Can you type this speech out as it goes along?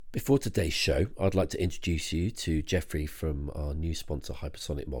Before today's show, I'd like to introduce you to Jeffrey from our new sponsor,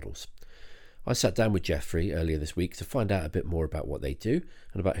 Hypersonic Models. I sat down with Jeffrey earlier this week to find out a bit more about what they do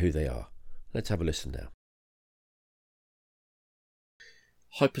and about who they are. Let's have a listen now.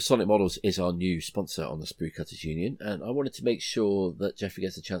 Hypersonic Models is our new sponsor on the Sprue Cutters Union, and I wanted to make sure that Jeffrey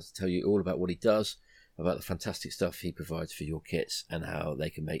gets a chance to tell you all about what he does, about the fantastic stuff he provides for your kits, and how they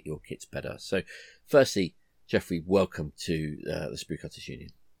can make your kits better. So, firstly, Jeffrey, welcome to the Sprue Cutters Union.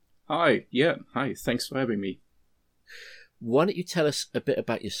 Hi, thanks for having me. Why don't you tell us a bit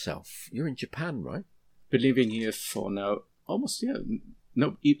about yourself? You're in Japan, right? Been living here for now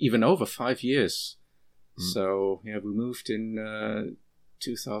even over 5 years. So, we moved in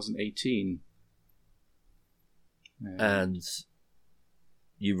 2018. And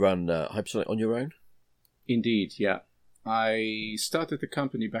you run Hypersonic on your own? Indeed, yeah. I started the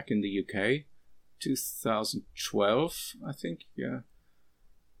company back in the UK, 2012, I think, yeah.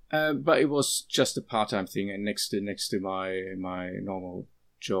 But it was just a part-time thing, and next to my normal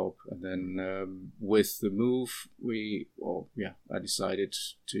job. And then with the move, I decided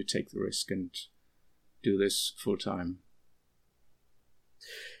to take the risk and do this full-time.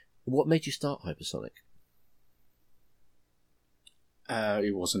 What made you start Hypersonic?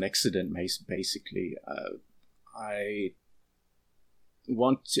 It was an accident, basically. I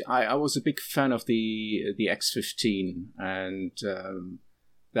was a big fan of the X15, and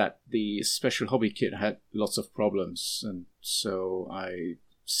that the special hobby kit had lots of problems, and so I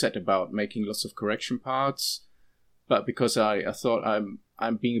set about making lots of correction parts. But because I thought I'm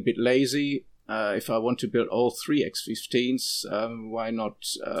being a bit lazy, if I want to build all 3 X15s, why not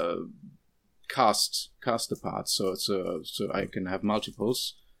cast the parts so I can have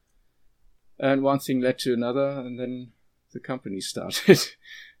multiples? And one thing led to another, and then the company started.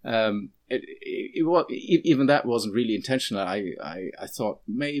 It was, even that wasn't really intentional. I thought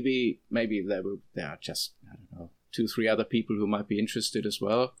maybe there are just, I don't know, 2-3 other people who might be interested as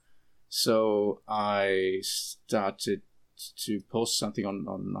well. So I started to post something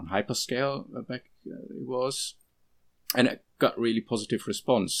on Hyperscale back it was, and it got really positive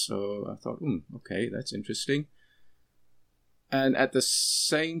response. So I thought, okay, that's interesting. And at the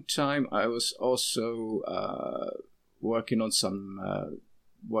same time, I was also working on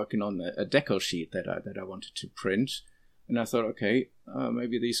a decal sheet that I wanted to print, and I thought, okay,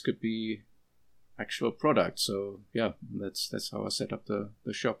 maybe these could be actual products. So yeah, that's how I set up the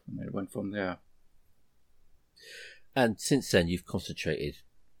shop, and it went from there. And since then, you've concentrated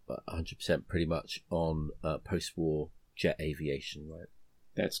 100% pretty much on post-war jet aviation, right?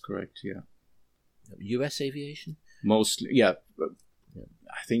 That's correct, yeah. US aviation? Mostly, yeah.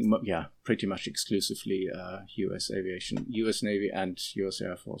 I think, pretty much exclusively US aviation, US Navy and US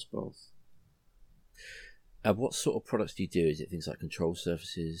Air Force both. And what sort of products do you do? Is it things like control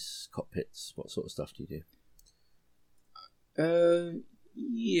surfaces, cockpits? What sort of stuff do you do?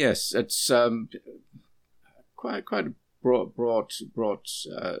 Yes, it's quite a broad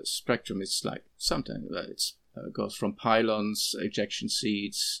spectrum. It's like sometimes it goes from pylons, ejection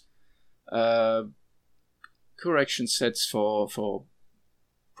seats, correction sets for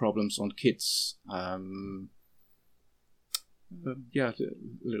problems on kits.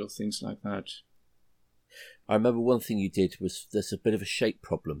 Little things like that. I remember one thing you did was there's a bit of a shape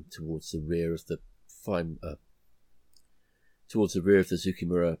problem towards the rear of the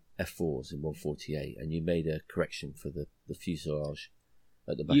Zukimura F4s in 148, and you made a correction for the fuselage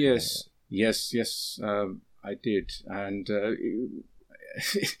at the back. Yes, I did, and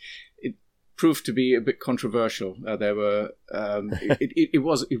it proved to be a bit controversial. There were it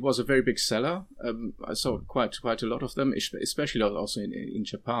was a very big seller. I saw quite a lot of them, especially also in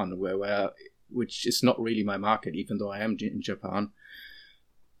Japan, which is not really my market, even though I am in Japan.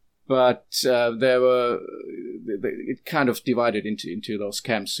 But it kind of divided into those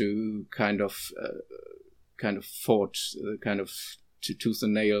camps who kind of fought to tooth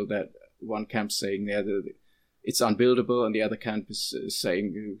and nail. That one camp saying it's unbuildable, and the other camp is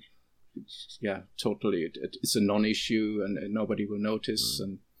saying, totally, it's a non-issue and nobody will notice.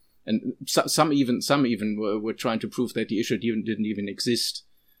 And some even were trying to prove that the issue didn't even exist.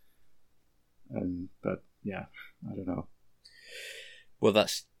 But yeah, I don't know. Well,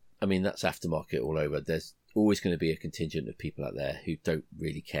 that's aftermarket all over. There's always going to be a contingent of people out there who don't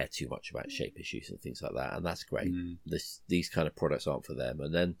really care too much about shape issues and things like that, and that's great. These kind of products aren't for them,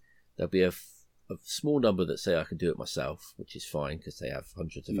 and then there'll be a small number that say I can do it myself, which is fine because they have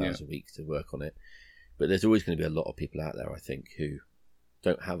hundreds of hours a week to work on it. But there's always going to be a lot of people out there, I think, who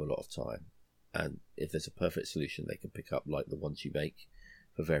don't have a lot of time, and if there's a perfect solution they can pick up, like the ones you make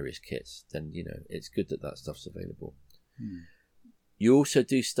for various kits, then it's good that stuff's available. You also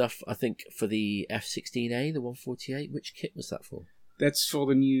do stuff, I think, for the F-16A, the 148. Which kit was that for? That's for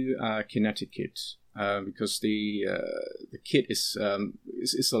the new kinetic kit, because the kit is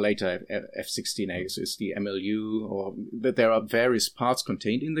the later F-16A, so it's the MLU, or that there are various parts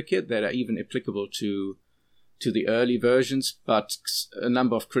contained in the kit that are even applicable to the early versions, but a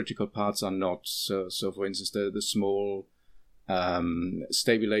number of critical parts are not. So for instance, the small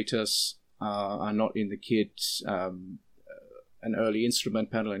stabilators are not in the kit. An early instrument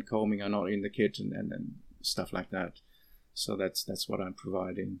panel and combing are not in the kit, and stuff like that. So that's what I'm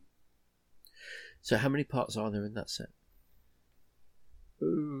providing. So how many parts are there in that set?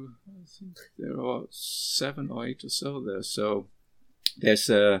 I think there are 7 or 8 or so there. So there's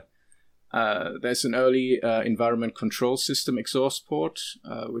an early environment control system exhaust port,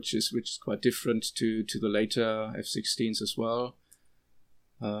 which is quite different to the later F-16s as well.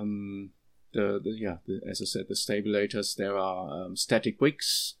 As I said, the stabilators. There are static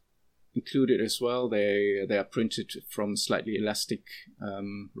wicks included as well. They are printed from slightly elastic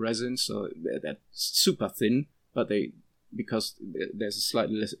resin, so they're super thin, but because there's a slight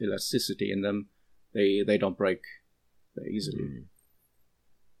elasticity in them, they don't break very easily.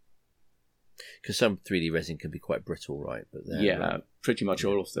 Because some 3D resin can be quite brittle, right? But pretty much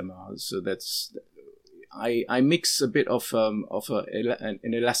all of them are. So that's. I mix a bit of an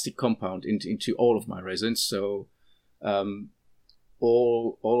elastic compound into all of my resins, so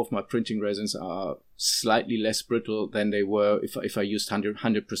all of my printing resins are slightly less brittle than they were if I used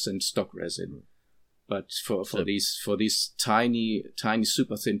 100% stock resin. But for these tiny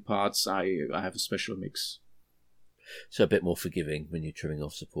super thin parts, I have a special mix. So a bit more forgiving when you're trimming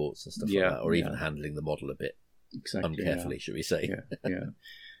off supports and stuff like that, or even handling the model a bit uncarefully, should we say? Yeah.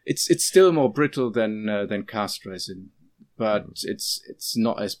 It's still more brittle than cast resin, but it's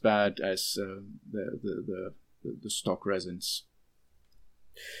not as bad as the stock resins.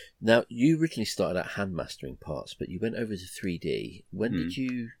 Now, you originally started out hand mastering parts, but you went over to 3D. When did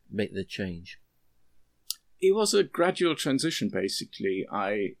you make the change? It was a gradual transition, basically.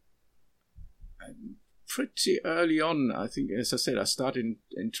 Pretty early on, I think, as I said, I started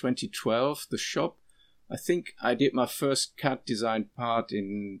in 2012, the shop. I think I did my first CAD design part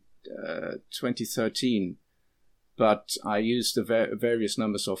in 2013, but I used the various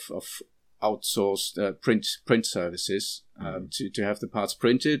numbers of outsourced print services to have the parts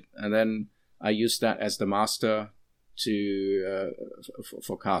printed, and then I used that as the master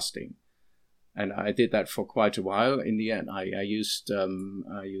for casting. And I did that for quite a while. In the end, I used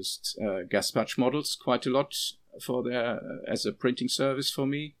gas patch models quite a lot as a printing service for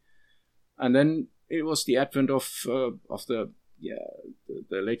me, and then it was the advent of the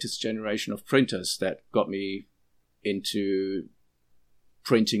latest generation of printers that got me into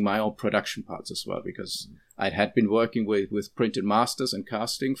printing my own production parts as well, because I had been working with printed masters and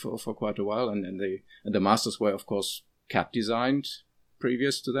casting for quite a while, and the masters were of course CAD designed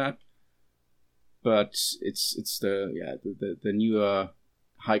previous to that, but it's the newer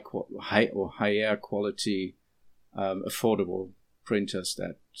higher quality affordable printers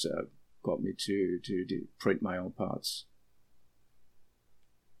that got me to print my own parts.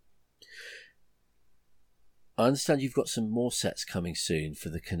 I understand you've got some more sets coming soon for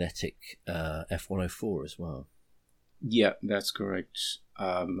the Kinetic F104 as well. Yeah, that's correct.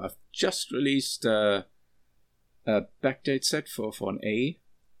 I've just released a backdate set for an A.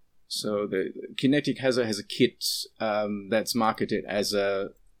 So the Kinetic has a kit that's marketed as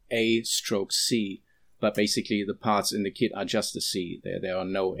a A/C, but basically the parts in the kit are just a C. There are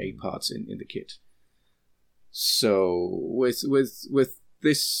no A parts in the kit. So with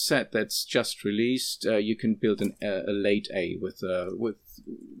this set that's just released, you can build a late A with the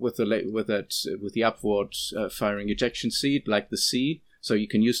upward firing ejection seat like the C. So you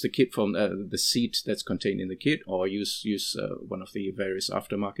can use the kit from the seat that's contained in the kit, or use one of the various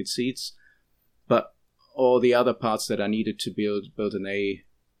aftermarket seats. But all the other parts that are needed to build an A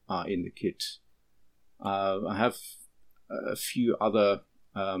are in the kit. I have a few other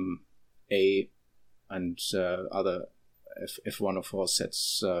A and other F104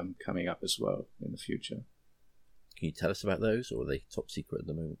 sets coming up as well in the future. Can you tell us about those, or are they top secret at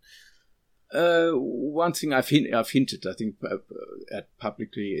the moment? One thing I've hinted, I think, at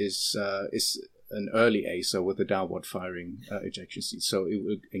publicly is an early A, so with the downward firing ejection seat. So it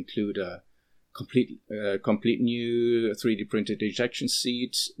will include a complete new 3D printed ejection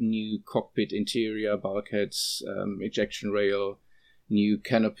seat, new cockpit interior, bulkheads, ejection rail, new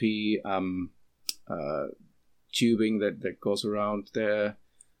canopy, tubing that goes around there.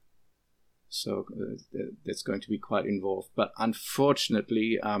 So that's going to be quite involved. But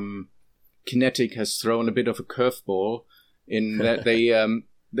unfortunately, Kinetic has thrown a bit of a curveball in that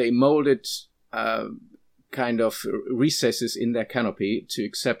they molded kind of recesses in their canopy to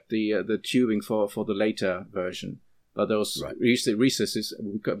accept the tubing for the later version. But those recesses,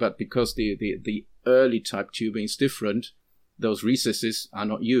 but because the early type tubing is different, those recesses are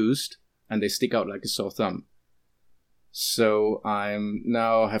not used and they stick out like a sore thumb. So I'm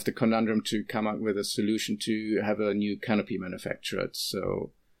now have the conundrum to come up with a solution to have a new canopy manufactured.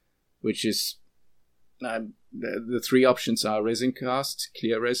 So, which is the three options are resin cast,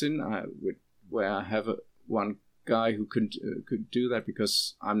 clear resin, where I have one guy who could do that,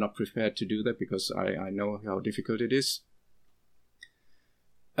 because I'm not prepared to do that because I know how difficult it is.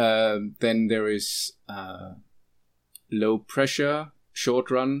 Then there is low pressure, short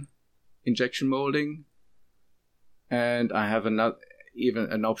run injection molding. And I have even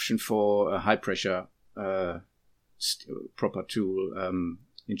an option for a high pressure proper tool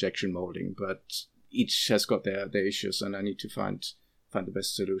injection molding, but each has got their issues, and I need to find the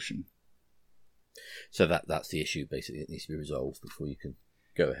best solution. So that's the issue basically that needs to be resolved before you can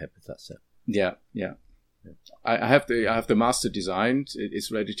go ahead with that set. Yeah. I have the master designed. It's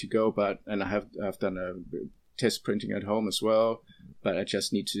ready to go, and I've done a test printing at home as well. But I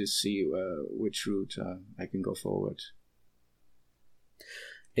just need to see which route I can go forward.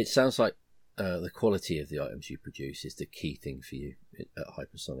 It sounds like the quality of the items you produce is the key thing for you at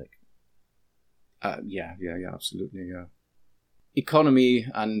Hypersonic. Yeah, absolutely, yeah. Economy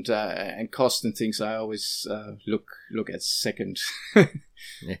and cost and things, I always look at second.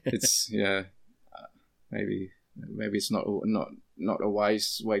 It's maybe it's not a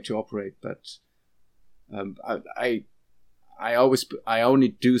wise way to operate, but I only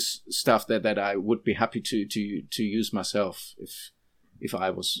do stuff that I would be happy to use myself if I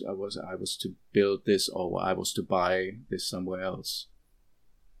was to build this, or I was to buy this somewhere else.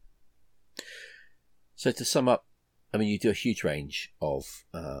 So to sum up, I mean, you do a huge range of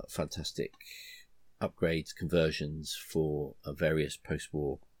fantastic upgrades, conversions for various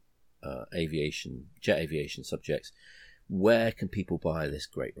post-war jet aviation subjects. Where can people buy this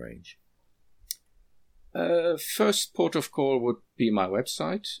great range? First port of call would be my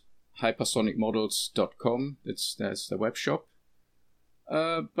website, hypersonicmodels.com. There's the web shop.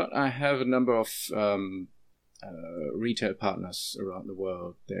 But I have a number of retail partners around the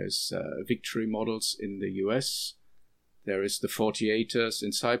world. There's Victory Models in the US. There is the 48ers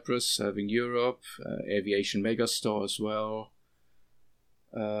in Cyprus serving Europe, Aviation Megastore as well.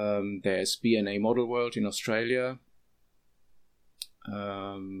 There's B&A Model World in Australia.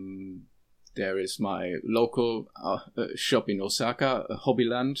 There is my local shop in Osaka,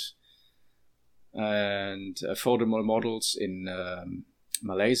 Hobbyland, and Affordable Models in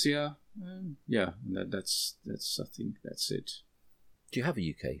Malaysia. That's I think that's it. Do you have a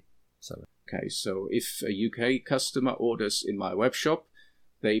UK seller? Okay, so if a UK customer orders in my web shop,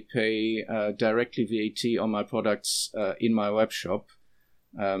 they pay directly VAT on my products in my web shop.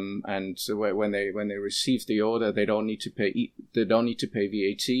 And so when they receive the order, they don't need to pay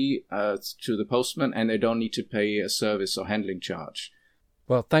VAT to the postman, and they don't need to pay a service or handling charge.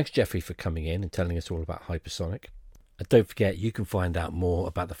 Well, thanks Jeffrey for coming in and telling us all about Hypersonic. And don't forget, you can find out more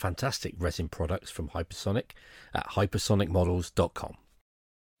about the fantastic resin products from Hypersonic at hypersonicmodels.com.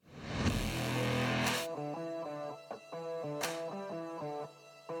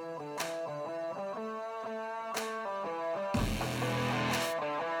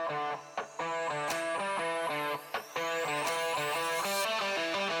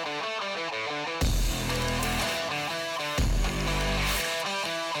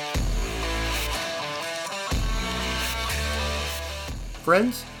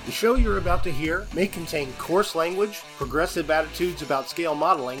 Friends, the show you're about to hear may contain coarse language, progressive attitudes about scale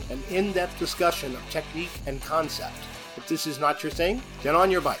modeling, and in-depth discussion of technique and concept. If this is not your thing, get on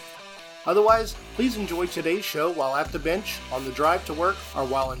your bike. Otherwise, please enjoy today's show while at the bench, on the drive to work, or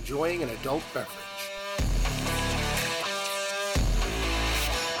while enjoying an adult beverage.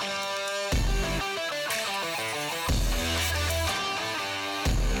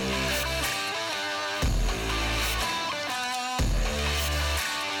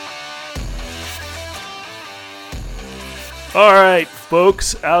 All right,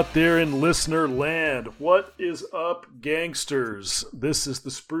 folks out there in listener land, what is up, gangsters? This is the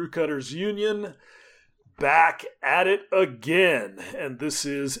Sprue Cutters Union, back at it again, and this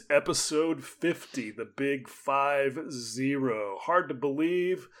is episode 50, the big 50. Hard to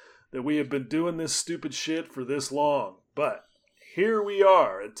believe that we have been doing this stupid shit for this long, but here we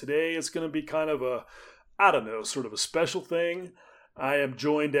are, and today it's going to be kind of a, sort of a special thing. I am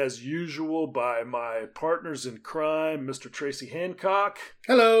joined as usual by my partners in crime, Mr. Tracy Hancock.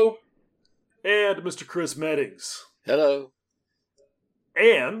 Hello. And Mr. Chris Meddings. Hello.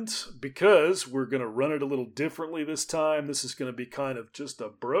 And because we're going to run it a little differently this time, this is going to be kind of just a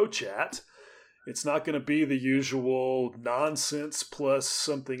bro chat. It's not going to be the usual nonsense plus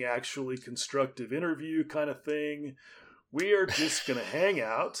something actually constructive interview kind of thing. We are just going to hang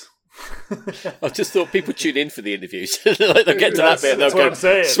out. I just thought people tune in for the interviews. Like they'll get to that bit and they'll go,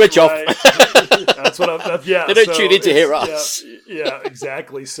 saying, switch right? off. That's what I'm, yeah. They don't tune in to hear us. Yeah,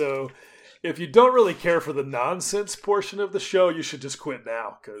 exactly. So if you don't really care for the nonsense portion of the show, you should just quit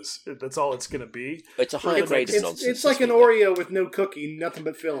now because that's all it's going to be. It's a higher grade of nonsense. It's like an Oreo with no cookie, nothing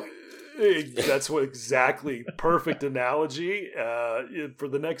but filling. That's what exactly. Perfect analogy. For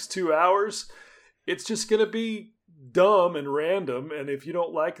the next 2 hours, it's just going to be dumb and random, and if you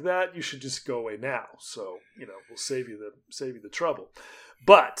don't like that, you should just go away now. So, we'll save you the trouble.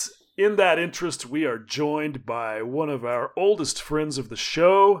 But in that interest, we are joined by one of our oldest friends of the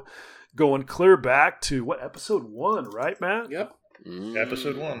show, going clear back to episode 1, right, Matt? Yep.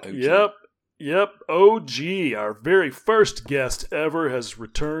 Episode 1. OG. Yep. OG, our very first guest ever, has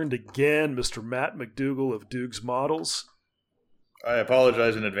returned again, Mr. Matt McDougall of Doogs Models. I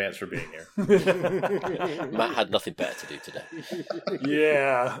apologize in advance for being here. Matt had nothing better to do today.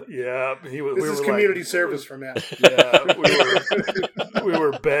 Yeah. This is community service for Matt. Yeah, we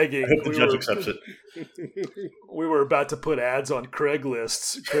were begging. I hope the judge accepts it. We were about to put ads on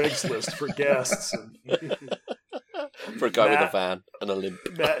Craigslist for guests. For a guy with a van and a limp.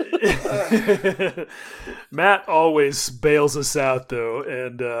 Matt always bails us out, though,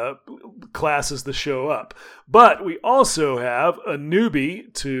 and classes the show up. But we also have a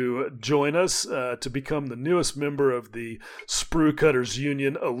newbie to join us to become the newest member of the Sprue Cutters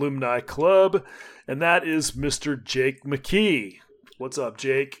Union Alumni Club, and that is Mr. Jake McKee. What's up,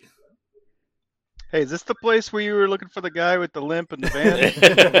 Jake? Hey, is this the place where you were looking for the guy with the limp and the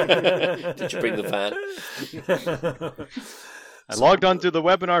van? Did you bring the van? I logged onto the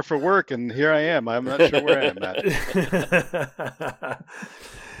webinar for work, and here I am. I'm not sure where I am at.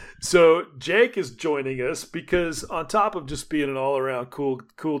 So Jake is joining us because on top of just being an all-around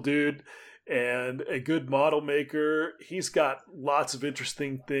cool dude and a good model maker, he's got lots of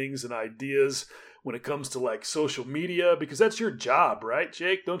interesting things and ideas when it comes to like social media, because that's your job, right,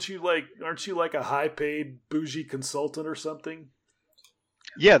 Jake? Aren't you like a high-paid bougie consultant or something?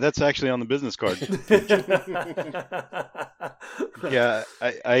 Yeah, that's actually on the business card. Yeah,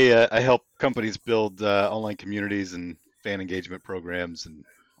 I help companies build online communities and fan engagement programs and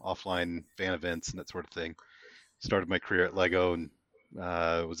offline fan events and that sort of thing. Started my career at Lego and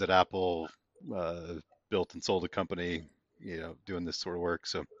was at Apple, built and sold a company, doing this sort of work.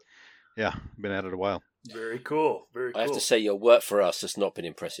 So yeah, been at it a while. Very cool. Very cool. I have to say, your work for us has not been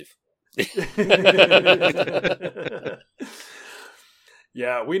impressive.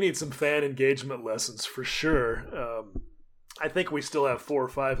 Yeah, we need some fan engagement lessons for sure. I think we still have 4 or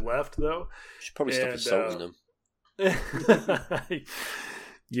 5 left, though. Should probably stop insulting them.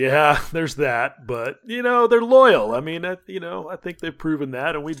 Yeah, there's that. But, they're loyal. I mean, I think they've proven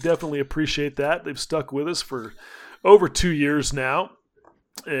that, and we definitely appreciate that. They've stuck with us for over 2 years now.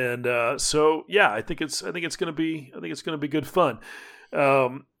 And so, yeah, I think it's going to be good fun.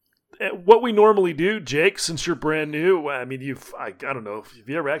 What we normally do, Jake, since you're brand new, I mean, I don't know, have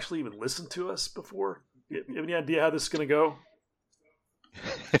you ever actually even listened to us before? You have any idea how this is going to go?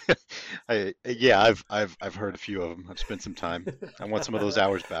 I've heard a few of them. I've spent some time. I want some of those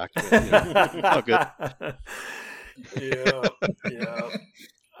hours back. But, all good. Yeah.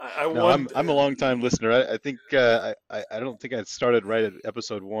 I'm a long time listener. I think I don't think I started right at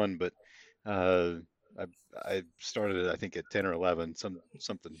episode 1, but I started I think at 10 or 11,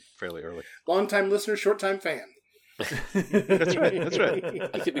 something fairly early. Long time listener, short time fan. That's right.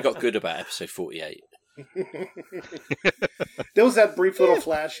 I think we got good about episode 48. There was that brief little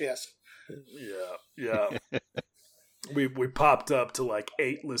flash, yes. Yeah. We popped up to like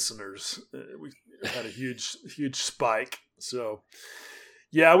 8 listeners. We had a huge spike. So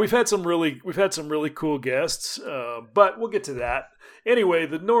yeah, we've had some really cool guests, but we'll get to that. Anyway,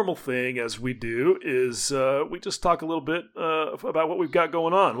 the normal thing, as we do, is we just talk a little bit about what we've got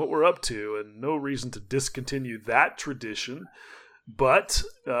going on, what we're up to, and no reason to discontinue that tradition. But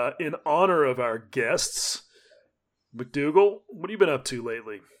in honor of our guests, McDougall, what have you been up to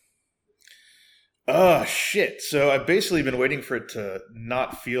lately? Oh, shit. So I've basically been waiting for it to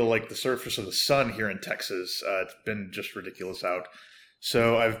not feel like the surface of the sun here in Texas. It's been just ridiculous out.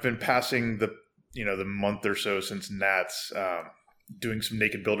 So I've been passing the month or so since Nats, doing some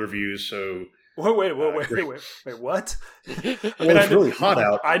naked build reviews. So Wait, what? Well, it's really hot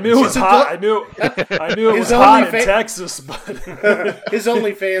out. I knew it was hot. I knew it was hot in Texas, but his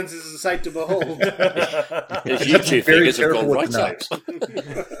OnlyFans is a sight to behold. His YouTube figures have gone right up.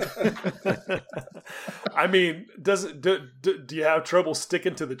 I mean, do you have trouble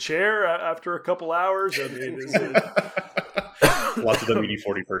sticking to the chair after a couple hours? I mean, is it... Lots of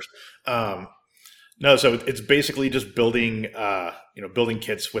WD-40 first. No, so it's basically just building, building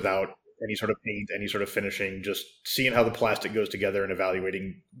kits without any sort of paint, any sort of finishing, just seeing how the plastic goes together and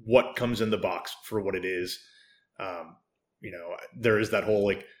evaluating what comes in the box for what it is. There is that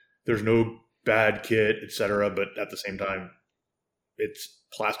whole, there's no bad kit, etc. But at the same time, it's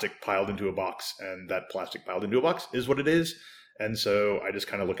plastic piled into a box, and that plastic piled into a box is what it is. And so I just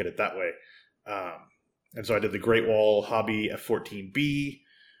kind of look at it that way. And so I did the Great Wall Hobby F14B,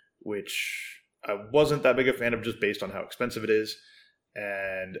 which I wasn't that big a fan of just based on how expensive it is.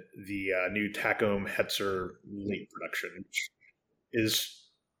 And the new Tacome Hetzer late production, which is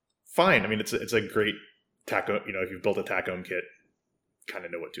fine. I mean, it's a great Tacome. If you've built a Tacome kit, kind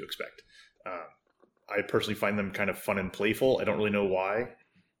of know what to expect. I personally find them kind of fun and playful. I don't really know why.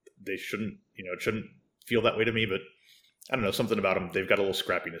 They shouldn't, it shouldn't feel that way to me, but I don't know, something about them. They've got a little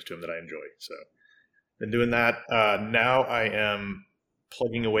scrappiness to them that I enjoy. So been doing that. Now I am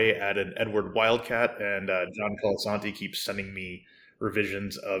plugging away at an Edward Wildcat, and John Colasanti keeps sending me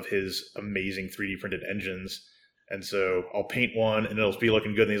revisions of his amazing 3D printed engines. And so I'll paint one and it'll be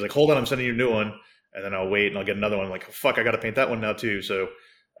looking good. And he's like, hold on, I'm sending you a new one. And then I'll wait and I'll get another one. I'm like, oh, fuck, I got to paint that one now too. So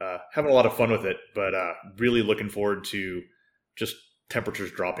having a lot of fun with it, but really looking forward to just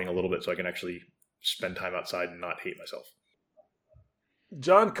temperatures dropping a little bit so I can actually spend time outside and not hate myself.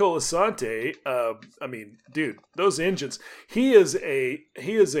 John Colasanti, I mean, dude, those engines. He is a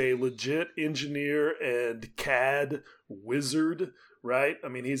legit engineer and CAD wizard, right? I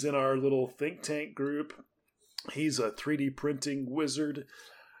mean, he's in our little think tank group. He's a 3D printing wizard.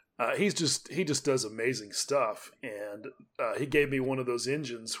 He just does amazing stuff. And he gave me one of those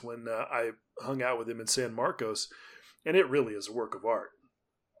engines when I hung out with him in San Marcos, and it really is a work of art.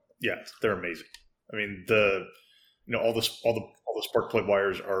 Yeah, they're amazing. I mean, all the spark plug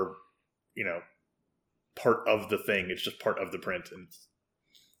wires are, part of the thing. It's just part of the print,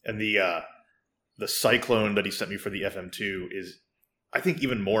 and the Cyclone that he sent me for the FM2 is, I think,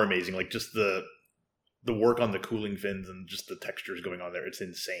 even more amazing. Like just the work on the cooling fins and just the textures going on there, it's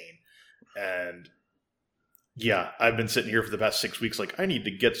insane. And yeah, I've been sitting here for the past 6 weeks, like I need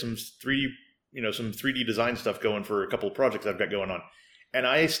to get some 3D design stuff going for a couple of projects I've got going on. And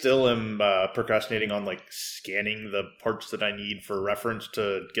I still am procrastinating on scanning the parts that I need for reference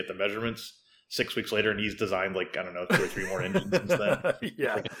to get the measurements 6 weeks later, and he's designed 2 or 3 more engines since then.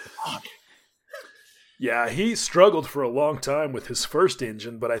 Yeah. Yeah, he struggled for a long time with his first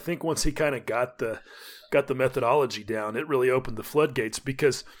engine, but I think once he kind of got the methodology down, it really opened the floodgates.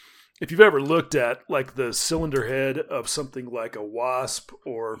 Because if you've ever looked at the cylinder head of something like a Wasp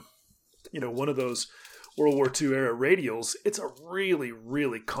or one of those World War II era radials, it's a really,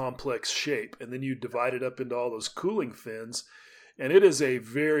 really complex shape. And then you divide it up into all those cooling fins, and it is a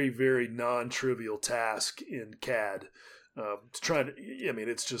very, very non-trivial task in CAD. It's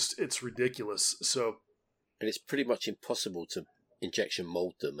ridiculous. So, and it's pretty much impossible to injection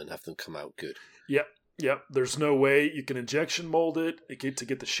mold them and have them come out good. Yep. There's no way you can injection mold it to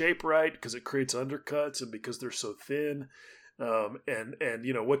get the shape right, because it creates undercuts and because they're so thin. And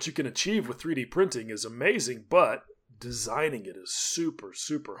what you can achieve with 3D printing is amazing, but designing it is super,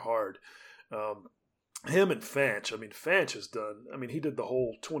 super hard. Him and Fanch. I mean, Fanch has done. I mean, he did the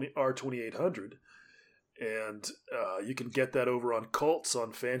whole R2800, and you can get that over on Cults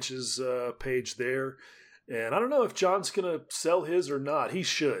on Fanch's page there. And I don't know if John's gonna sell his or not. He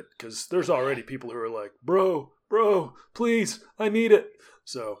should, because there's already people who are like, bro, please, I need it.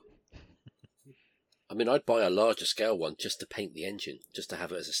 So. I mean, I'd buy a larger scale one just to paint the engine, just to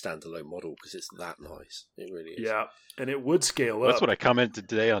have it as a standalone model, because it's that nice. It really is. Yeah, and it would scale up. That's what I commented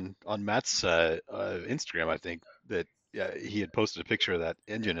today on Matt's Instagram, I think, that he had posted a picture of that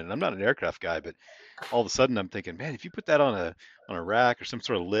engine. And I'm not an aircraft guy, but all of a sudden I'm thinking, man, if you put that on a rack or some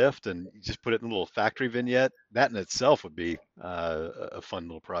sort of lift and you just put it in a little factory vignette, that in itself would be a fun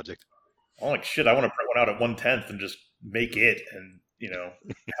little project. I'm like, shit, I want to print one out at 1/10 and just make it and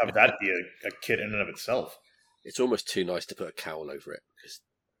have that be a kit in and of itself. It's almost too nice to put a cowl over it because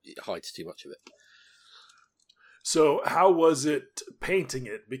it hides too much of it. So how was it painting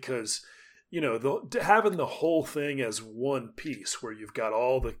it? Because, having the whole thing as one piece where you've got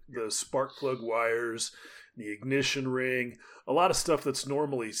all the spark plug wires, the ignition ring, a lot of stuff that's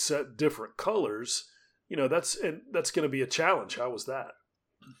normally set different colors, that's going to be a challenge. How was that?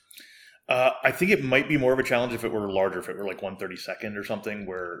 I think it might be more of a challenge if it were larger, if it were like 1/32 or something,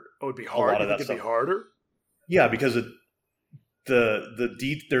 where Oh, it'd be hard. a lot of You that think stuff. it'd be harder? Yeah, because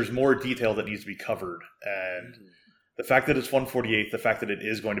there's more detail that needs to be covered, and the fact that it's 1/48, the fact that it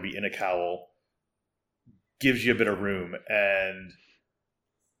is going to be in a cowl, gives you a bit of room. And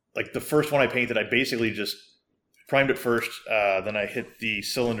like the first one I painted, I basically just primed it first, then I hit the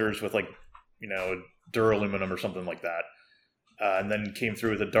cylinders with like duraluminum or something like that. And then came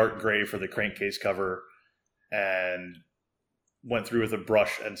through with a dark gray for the crankcase cover, and went through with a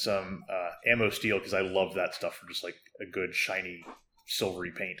brush and some ammo steel because I love that stuff for just like a good shiny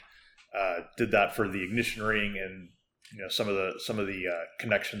silvery paint. Did that for the ignition ring and some of the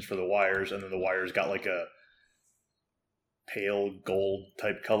connections for the wires, and then the wires got like a pale gold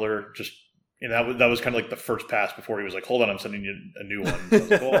type color. Just that was kind of like the first pass before he was like, "Hold on, I'm sending you a new one." I was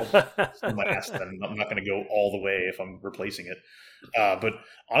like, "Well, I'll my ass then. I'm not going to go all the way if I'm replacing it." But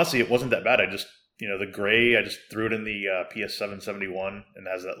honestly, it wasn't that bad. I just the gray, I just threw it in the PS771 and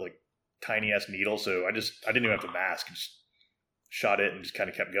has that like tiny ass needle, so I didn't even have to mask. I just shot it and just kind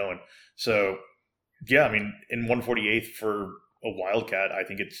of kept going. So yeah, I mean, in 1/48 for a Wildcat, I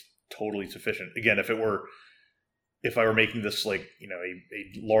think it's totally sufficient. Again, if I were making this like a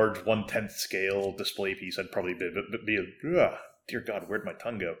large 1/10 scale display piece, I'd probably be dear God, where'd my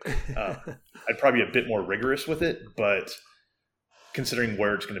tongue go? I'd probably be a bit more rigorous with it, but considering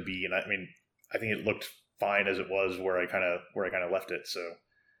where it's going to be, and I mean, I think it looked fine as it was where I kind of left it. So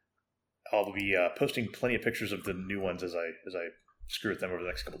I'll be posting plenty of pictures of the new ones as I screw with them over the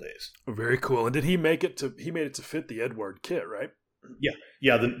next couple of days. Very cool. And did he make it to? He made it to fit the Edward kit, right?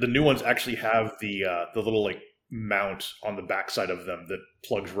 Yeah. The new ones actually have the little like mount on the backside of them that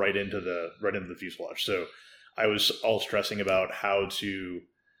plugs right into the fuselage. So I was all stressing about how to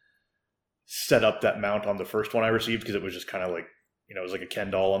set up that mount on the first one I received, because it was just kind of like it was like a Ken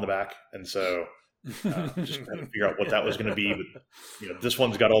doll on the back, and so just trying to figure out what that was going to be. But this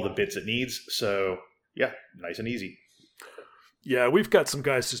one's got all the bits it needs, so yeah, nice and easy. Yeah, we've got some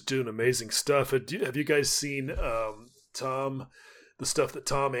guys just doing amazing stuff. Have you guys seen Tom? The stuff that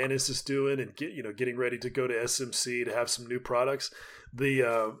Tom Annis is doing, and getting ready to go to SMC to have some new products.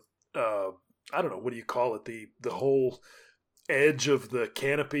 The I don't know, what do you call it? The whole edge of the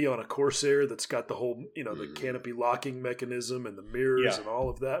canopy on a Corsair that's got the whole the canopy locking mechanism and the mirrors and all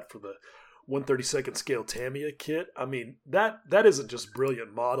of that for the 1/32 scale Tamiya kit. I mean, that isn't just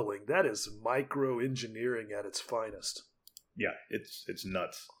brilliant modeling. That is micro engineering at its finest. Yeah, it's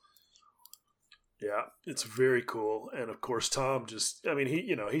nuts. Yeah, it's very cool. And of course, Tom he's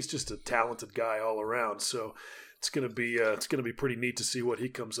just a talented guy all around. So it's gonna be pretty neat to see what he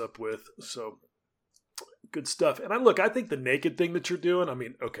comes up with. So good stuff. And I think the naked thing that you're doing, I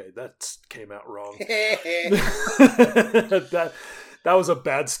mean, okay, that came out wrong. That was a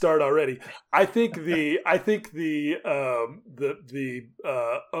bad start already. I think the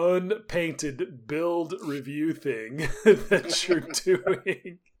unpainted build review thing that you're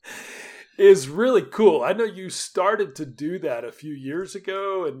doing is really cool. I know you started to do that a few years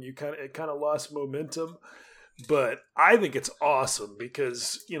ago, and it kind of lost momentum. But I think it's awesome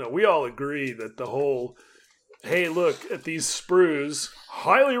because we all agree that the whole "hey, look at these sprues,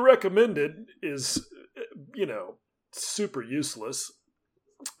 highly recommended" is super useless,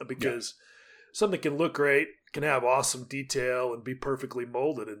 because something can look great, can have awesome detail, and be perfectly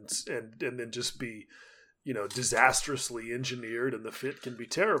molded, and then just be disastrously engineered, and the fit can be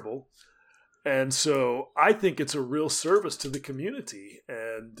terrible. And so I think it's a real service to the community,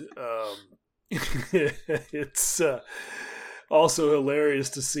 and it's also hilarious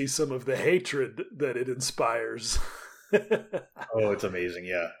to see some of the hatred that it inspires. Oh, it's amazing!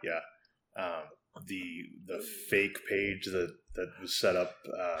 Yeah. The fake page that was set up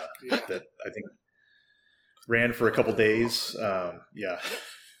that I think ran for a couple days.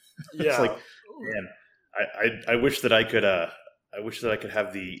 It's like, man, I wish that I could. I wish that I could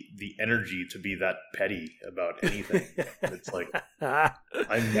have the energy to be that petty about anything. It's like,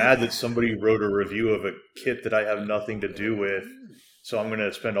 I'm mad that somebody wrote a review of a kit that I have nothing to do with, so I'm going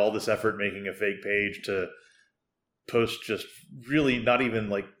to spend all this effort making a fake page to post just really not even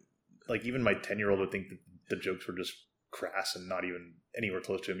like even my 10-year-old would think that the jokes were just crass and not even anywhere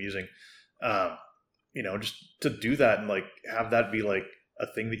close to amusing. Just to do that and like have that be like a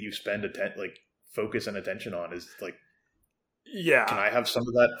thing that you spend focus and attention on is like, yeah. Can I have some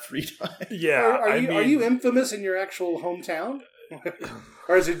of that free time? Yeah. Are you infamous in your actual hometown?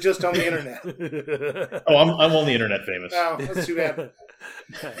 Or is it just on the internet? Oh, I'm on the internet famous. Oh, that's too bad.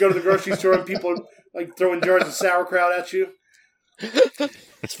 Go to the grocery store and people like throwing jars of sauerkraut at you.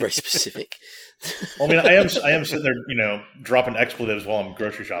 That's very specific. Well, I mean, I am sitting there, dropping expletives while I'm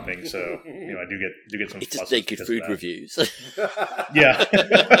grocery shopping. So, I do get some. It's just naked food reviews. Yeah.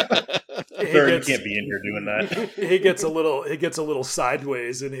 Sir, you can't be in here doing that. He gets a little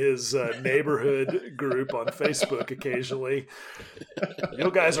sideways in his neighborhood group on Facebook occasionally.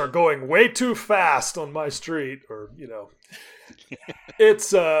 You guys are going way too fast on my street, or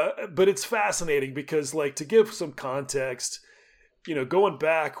It's but it's fascinating because, like, to give some context, going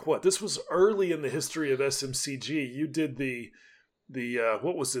back, this was early in the history of SMCG. You did the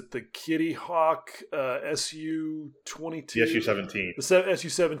what was it? The Kitty Hawk SU-22? The SU-17. The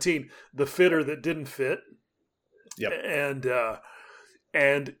SU-17, the fitter that didn't fit. Yep.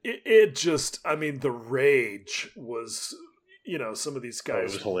 And it just, the rage was, some of these guys.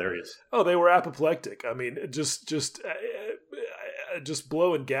 It was hilarious. Oh, they were apoplectic. Just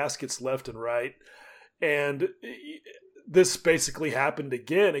blowing gaskets left and right. And this basically happened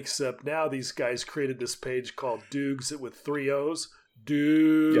again, except now these guys created this page called Dougs with 3 O's.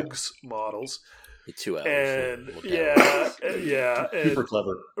 Dougs models. The 2 L's. And yeah. Super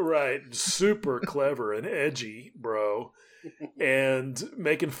clever. Right. Super clever and edgy, bro. And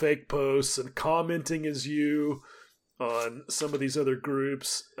making fake posts and commenting as you on some of these other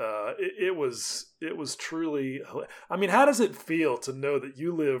groups. It was truly, how does it feel to know that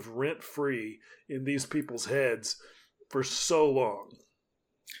you live rent free in these people's heads for so long?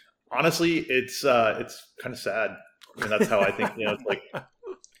 Honestly, it's kind of sad. That's how I think. It's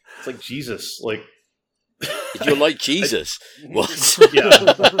like Jesus. Like, you're like Jesus. What?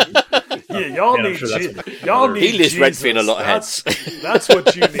 Yeah, y'all need Jesus. Y'all need. He lives Jesus. rent free in a lot of heads. That's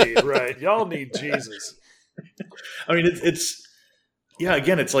what you need, right? Y'all need Jesus. It's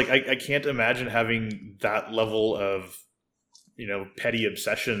again, it's like I can't imagine having that level of petty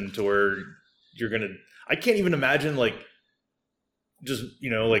obsession to where I can't even imagine just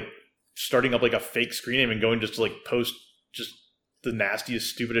starting up like a fake screen name and going just to post just the nastiest,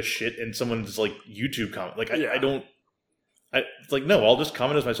 stupidest shit in someone's YouTube comment. It's like, no, I'll just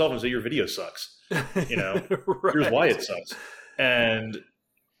comment as myself and say your video sucks. Right. Here's why it sucks. And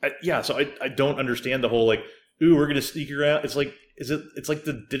so I don't understand the whole ooh, we're gonna sneak around. It's like it's like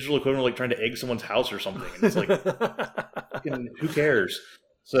the digital equivalent of trying to egg someone's house or something. And it's like, who cares?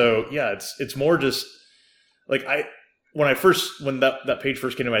 So yeah, it's more just when that page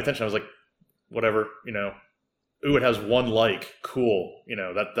first came to my attention, I was like, whatever, ooh, it has 1 like, cool,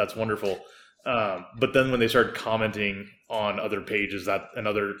 that's wonderful. But then when they started commenting on other pages and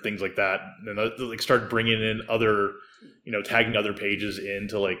other things like that, and started bringing in other, tagging other pages in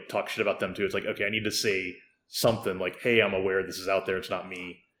to talk shit about them too. It's like, okay, I need to say something like, hey, I'm aware this is out there. It's not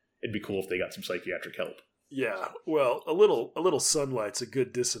me. It'd be cool if they got some psychiatric help. Yeah, well, a little sunlight's a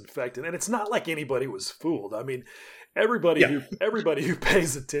good disinfectant, and it's not like anybody was fooled. Everybody who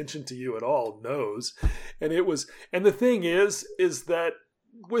pays attention to you at all knows, and the thing is that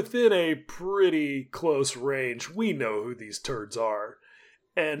within a pretty close range, we know who these turds are,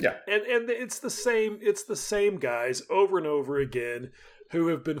 and it's the same guys over and over again who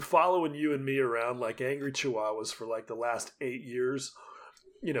have been following you and me around like angry chihuahuas for the last 8 years,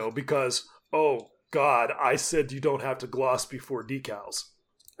 because, oh God, I said you don't have to gloss before decals.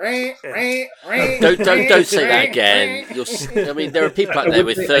 Don't say that again. There are people out there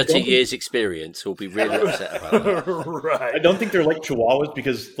with 30 years experience who'll be really upset about that. Right. I don't think they're like chihuahuas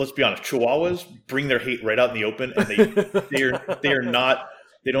because, let's be honest, chihuahuas bring their hate right out in the open, and they are not.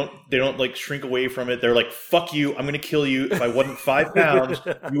 They don't shrink away from it. They're like, fuck you, I'm going to kill you. If I wasn't 5 pounds,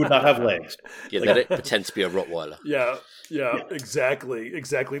 you would not have legs. Yeah, let it pretend to be a Rottweiler. Yeah, exactly.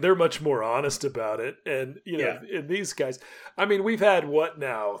 They're much more honest about it. And, and these guys, we've had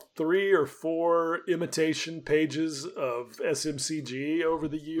 3 or 4 imitation pages of SMCG over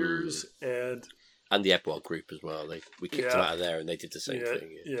the years. And the Edward group as well. We kicked them out of there and they did the same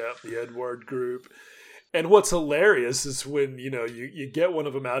thing. Yeah, the Edward group. And what's hilarious is when, you get one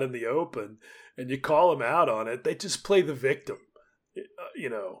of them out in the open and you call them out on it, they just play the victim.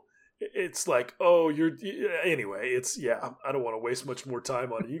 It's like, oh, anyway, I don't want to waste much more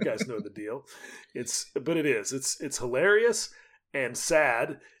time on it. You guys know the deal. It's hilarious and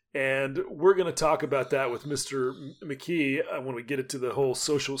sad. And we're going to talk about that with Mr. McKee when we get into the whole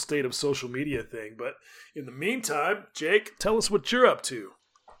state of social media thing. But in the meantime, Jake, tell us what you're up to.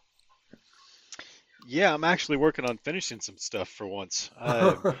 Yeah, I'm actually working on finishing some stuff for once.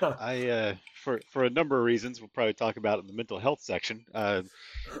 I for a number of reasons, we'll probably talk about it in the mental health section. I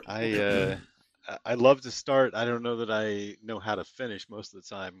love to start. I don't know that I know how to finish most of the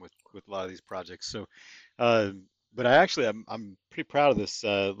time with a lot of these projects. So, but I'm pretty proud of this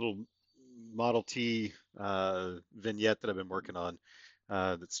little Model T vignette that I've been working on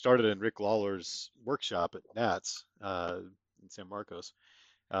that started in Rick Lawler's workshop at Nats in San Marcos.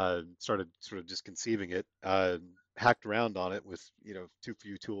 Started sort of just conceiving it, hacked around on it with too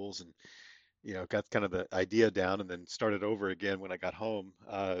few tools, and got kind of the idea down, and then started over again when I got home.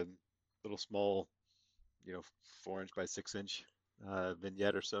 Little small, 4-inch by 6-inch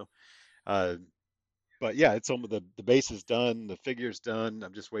vignette or so. But yeah, it's almost the base is done, the figure's done.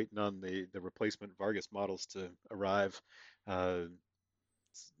 I'm just waiting on the replacement Vargas models to arrive. The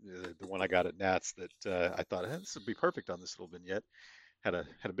one I got at Nats that I thought, this would be perfect on this little vignette. Had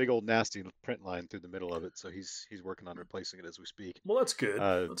a big old nasty print line through the middle of it, so he's working on replacing it as we speak. Well, that's good.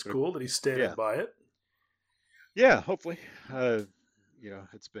 That's cool that he's standing by it. Yeah, hopefully.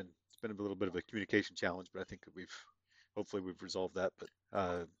 It's been a little bit of a communication challenge, but I think that hopefully we've resolved that.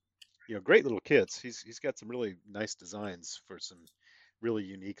 But great little kits. He's got some really nice designs for some really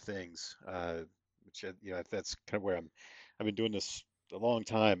unique things. Which that's kind of where I've been doing this a long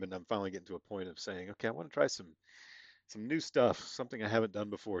time, and I'm finally getting to a point of saying, okay, I want to try some new stuff, something I haven't done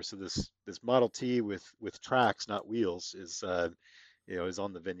before. So this Model T with tracks, not wheels, is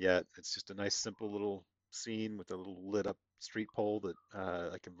on the vignette. It's just a nice, simple little scene with a little lit up street pole that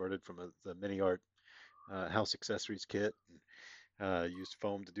I converted from the Mini Art house accessories kit, and used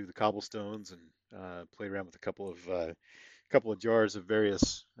foam to do the cobblestones, and played around with a couple of jars of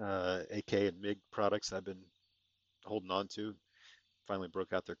various AK and MIG products I've been holding on to. Finally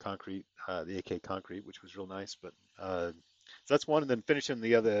broke out their concrete, the AK concrete, which was real nice. But so that's one, and then finishing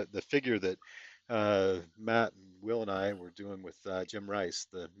the figure that Matt and Will and I were doing with Jim Rice,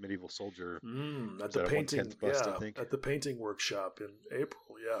 the medieval soldier at the painting bust, I think. At the painting workshop in April.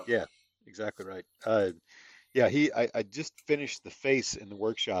 Yeah, exactly right. I just finished the face in the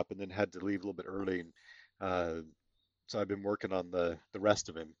workshop and then had to leave a little bit early, and so I've been working on the rest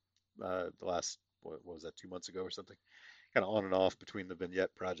of him the last, what was that, 2 months ago or something, kind of on and off between the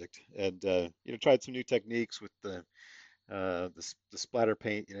vignette project, and tried some new techniques with the splatter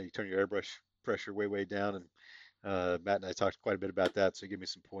paint. You turn your airbrush pressure way down, and Matt and I talked quite a bit about that, so he gave me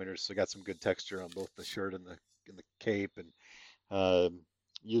some pointers. So I got some good texture on both the shirt and the cape, and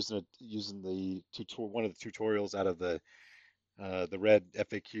using one of the tutorials out of the red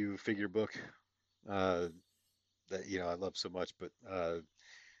FAQ figure book that I love so much. But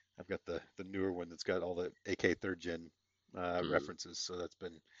I've got the newer one that's got all the AK 3rd Gen references, so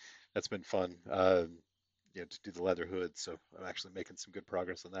that's been fun. To do the leather hood, so I'm actually making some good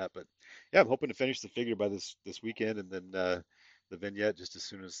progress on that. But yeah, I'm hoping to finish the figure by this weekend, and then the vignette just as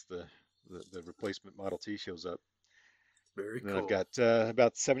soon as the replacement Model T shows up. Very cool. And I've got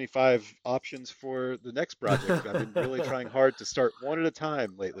about 75 options for the next project. I've been really trying hard to start one at a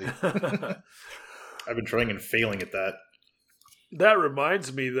time lately. I've been trying and failing at that. That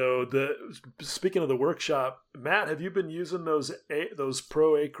reminds me, though, speaking of the workshop, Matt, have you been using those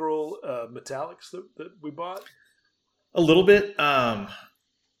Pro Acryl metallics that we bought? A little bit. I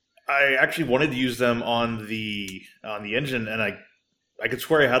actually wanted to use them on the engine, and I could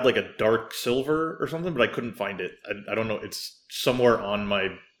swear I had like a dark silver or something, but I couldn't find it. I don't know. It's somewhere on my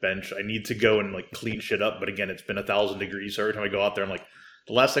bench. I need to go and like clean shit up. But again, it's been 1,000 degrees. So every time I go out there, I'm like,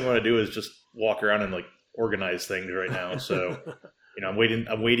 the last thing I want to do is just walk around and like organize things right now. So I'm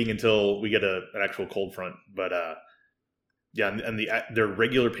waiting until we get an actual cold front. But and their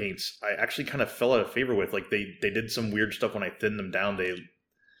regular paints I actually kind of fell out of favor with. Like they did some weird stuff when I thinned them down.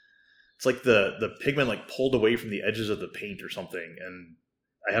 It's like the pigment like pulled away from the edges of the paint or something, and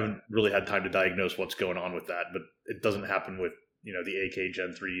I haven't really had time to diagnose what's going on with that. But it doesn't happen with the AK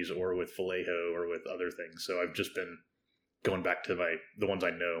Gen 3s or with Vallejo or with other things. So I've just been going back to the ones I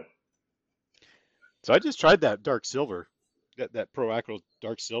know. So I just tried that dark silver, that Pro Acryl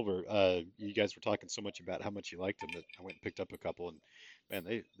dark silver. You guys were talking so much about how much you liked them that I went and picked up a couple, and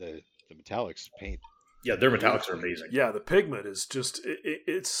man, the metallics paint. Yeah, their metallics are amazing. Yeah, the pigment is just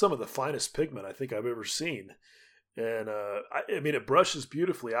it's some of the finest pigment I think I've ever seen, and I mean it brushes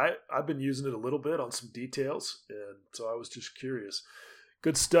beautifully. I've been using it a little bit on some details, and so I was just curious.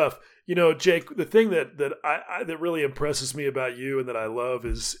 Good stuff. Jake, the thing that really impresses me about you and that I love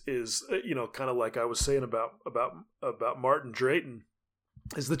is kind of like I was saying about Martin Drayton,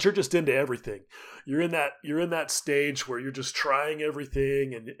 is that you're just into everything. You're in that stage where you're just trying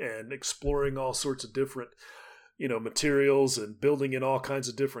everything and exploring all sorts of different materials and building in all kinds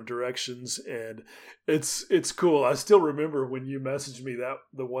of different directions, and it's cool. I still remember when you messaged me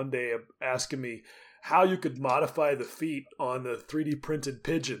the one day asking me how you could modify the feet on the 3D printed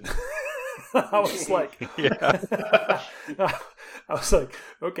pigeon. I was like,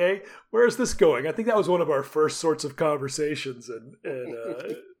 okay, where is this going? I think that was one of our first sorts of conversations, and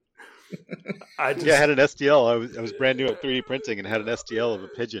I had an STL. I was brand new at 3D printing and had an STL of a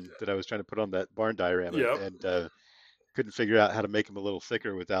pigeon that I was trying to put on that barn diorama, and couldn't figure out how to make them a little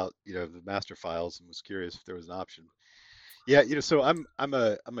thicker without the master files, and was curious if there was an option. Yeah, so I'm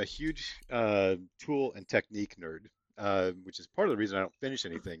a huge tool and technique nerd, which is part of the reason I don't finish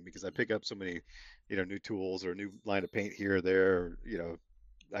anything, because I pick up so many new tools or a new line of paint here or there. Or,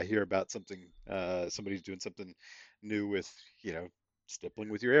 I hear about something, somebody's doing something new with stippling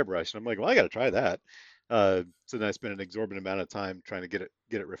with your airbrush, and I'm like, well, I got to try that. So then I spend an exorbitant amount of time trying to get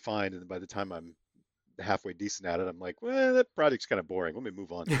it refined, and by the time I'm halfway decent at it, I'm like, well, that project's kind of boring. Let me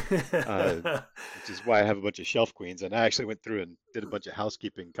move on. Which is why I have a bunch of shelf queens. And I actually went through and did a bunch of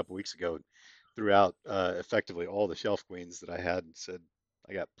housekeeping a couple weeks ago and threw out effectively all the shelf queens that I had, and said,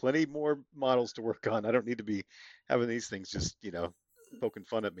 I got plenty more models to work on. I don't need to be having these things just, poking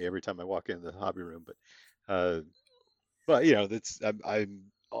fun at me every time I walk into the hobby room. But I'm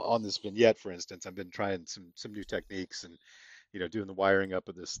on this vignette, for instance. I've been trying some new techniques, and doing the wiring up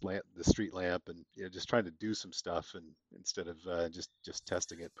of the street lamp, and just trying to do some stuff, and instead of just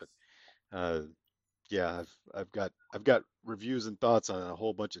testing it. But I've got reviews and thoughts on a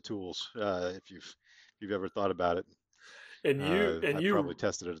whole bunch of tools. If you've ever thought about it, and you probably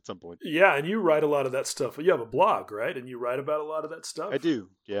tested it at some point. Yeah, and you write a lot of that stuff. You have a blog, right? And you write about a lot of that stuff. I do.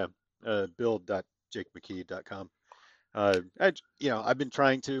 Yeah, build.jakemckee.com. I've been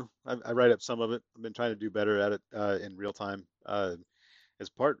trying to. I write up some of it. I've been trying to do better at it in real time. In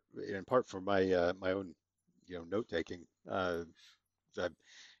part for my my own note taking. I'll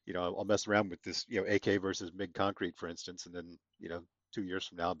mess around with this AK versus MIG concrete, for instance, and then 2 years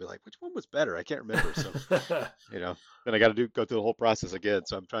from now I'll be like, which one was better? I can't remember. So then I got to go through the whole process again.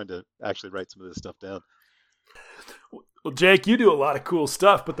 So I'm trying to actually write some of this stuff down. Well, Jake, you do a lot of cool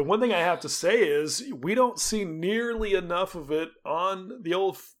stuff, but the one thing I have to say is we don't see nearly enough of it on the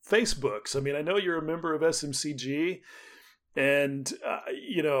old Facebooks. I mean, I know you're a member of SMCG, and,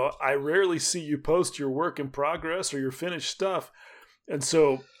 I rarely see you post your work in progress or your finished stuff. And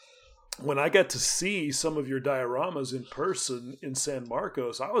so when I got to see some of your dioramas in person in San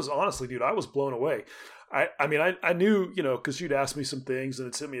Marcos, I was honestly, dude, I was blown away. I knew, because you'd asked me some things and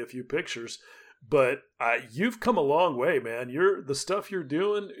had sent me a few pictures. But you've come a long way, man. The stuff you're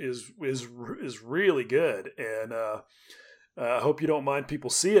doing is really good, and I hope you don't mind people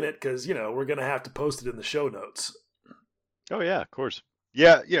seeing it, because we're gonna have to post it in the show notes. Oh yeah, of course.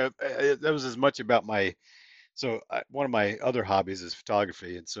 Yeah, that was as much about my. So one of my other hobbies is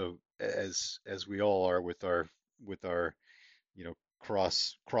photography, and so as we all are with our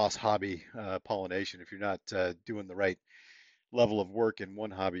cross hobby pollination, if you're not doing the right level of work in one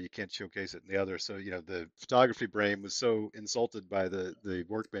hobby, you can't showcase it in the other. So the photography brain was so insulted by the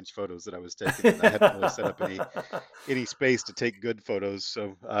workbench photos that I was taking, and I hadn't really set up any space to take good photos,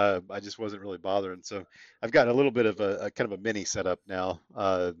 so I just wasn't really bothering. So I've gotten a little bit of a kind of a mini setup now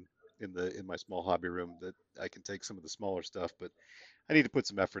in my small hobby room, that I can take some of the smaller stuff, but I need to put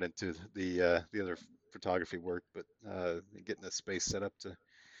some effort into the other photography work, but getting a space set up to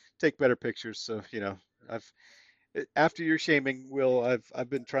take better pictures. So after your shaming, Will, I've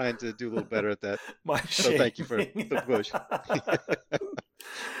been trying to do a little better at that. So thank you for the push.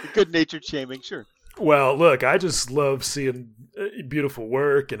 Good-natured shaming, sure. Well, look, I just love seeing beautiful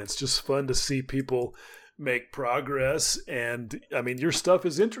work, and it's just fun to see people make progress. And I mean, your stuff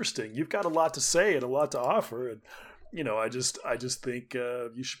is interesting. You've got a lot to say and a lot to offer, and I just think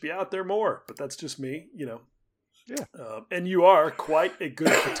you should be out there more. But that's just me, Yeah. And you are quite a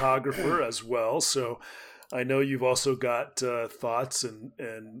good photographer as well, so I know you've also got thoughts and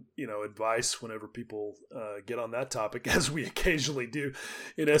advice whenever people get on that topic, as we occasionally do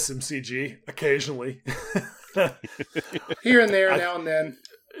in SMCG. Occasionally, here and there, now and then.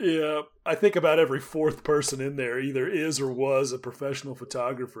 Yeah, I think about every fourth person in there either is or was a professional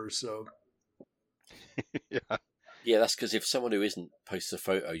photographer. So, yeah, that's because if someone who isn't posts a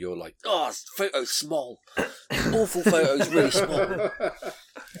photo, you're like, oh, photo's small, awful photos, really small.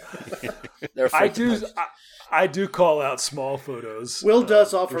 I do call out small photos. Will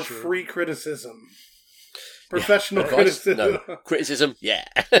does offer free criticism. Professional criticism. No, criticism, yeah.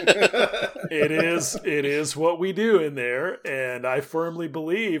 It is what we do in there, and I firmly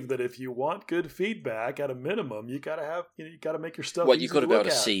believe that if you want good feedback, at a minimum, you gotta make your stuff. Well, you've got to be able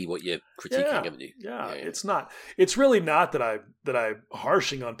to see what you're critiquing, haven't you? Yeah. It's really not that I'm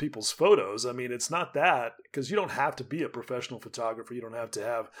harshing on people's photos. I mean, it's not that, because you don't have to be a professional photographer. You don't have to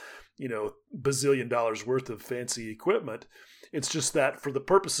have bazillion dollars worth of fancy equipment. It's just that for the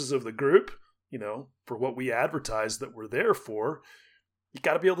purposes of the group, for what we advertise that we're there for, you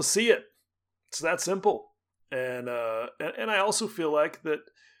got to be able to see it. It's that simple. And I also feel like that,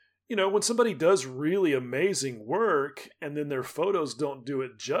 when somebody does really amazing work and then their photos don't do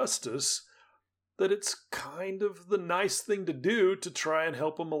it justice, that it's kind of the nice thing to do to try and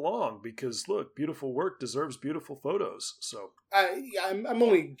help them along, because look, beautiful work deserves beautiful photos. So I'm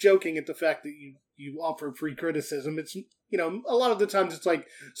only joking at the fact that you offer free criticism. It's, a lot of the times it's like,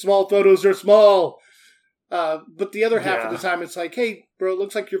 small photos are small. But the other half of the time it's like, hey, bro, it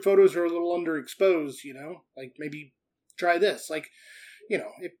looks like your photos are a little underexposed, like maybe try this. Like,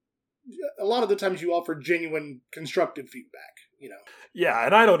 a lot of the times you offer genuine constructive feedback, Yeah,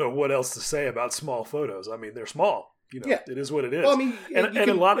 and I don't know what else to say about small photos. I mean, they're small. It is what it is. Well, I mean,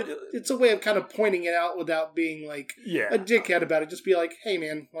 a lot of it's a way of kind of pointing it out without being like a dickhead about it. Just be like, hey,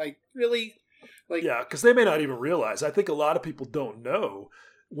 man, like, really? Like, yeah, because they may not even realize. I think a lot of people don't know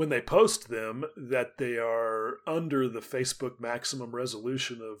when they post them that they are under the Facebook maximum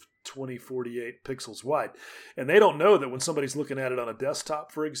resolution of 2048 pixels wide. And they don't know that when somebody's looking at it on a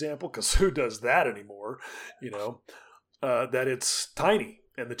desktop, for example, because who does that anymore, that it's tiny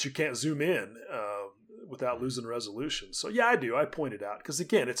and that you can't zoom in without losing resolution. So yeah, I do. I point it out because,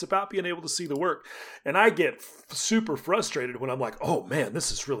 again, it's about being able to see the work. And I get super frustrated when I'm like, oh man,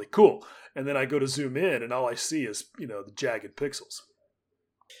 this is really cool. And then I go to zoom in and all I see is, the jagged pixels.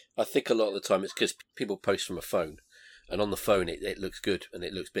 I think a lot of the time it's because people post from a phone, and on the phone it looks good and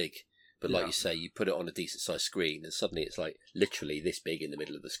it looks big. But like you say, you put it on a decent sized screen and suddenly it's like literally this big in the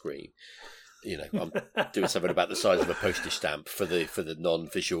middle of the screen. I'm doing something about the size of a postage stamp for the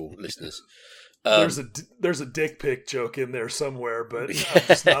non-visual listeners. There's a dick pic joke in there somewhere, but I'm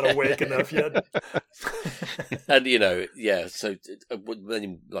just not awake enough yet. And so when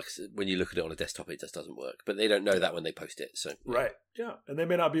you look at it on a desktop, it just doesn't work. But they don't know that when they post it. So right, yeah, and they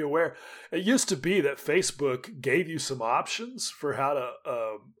may not be aware. It used to be that Facebook gave you some options for how to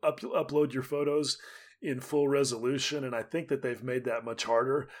upload your photos in full resolution, and I think that they've made that much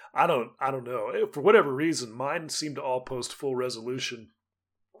harder. I don't know. For whatever reason, mine seem to all post full resolution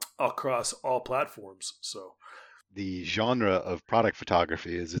across all platforms. So the genre of product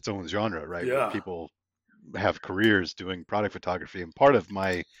photography is its own genre, right? Yeah. Where people have careers doing product photography, and part of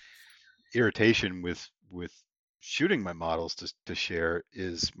my irritation with shooting my models to share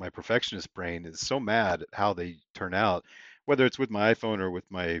is my perfectionist brain is so mad at how they turn out, whether it's with my iPhone or with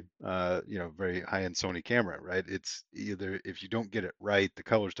my very high-end Sony camera, right? It's either if you don't get it right, the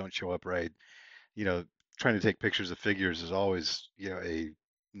colors don't show up right. Trying to take pictures of figures is always a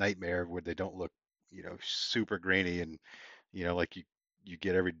nightmare where they don't look super grainy and like you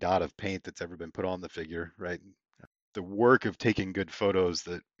get every dot of paint that's ever been put on the figure, right? The work of taking good photos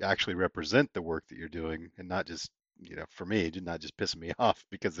that actually represent the work that you're doing, and not just for me, not just pissing me off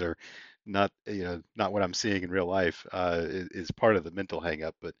because they're not not what I'm seeing in real life, is part of the mental hang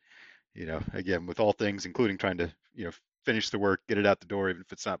up. But again, with all things, including trying to finish the work, get it out the door, even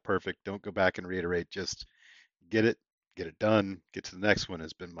if it's not perfect, don't go back and reiterate, just get it done, get to the next one,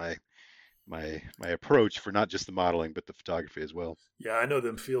 has been my approach for not just the modeling but the photography as well. Yeah, I know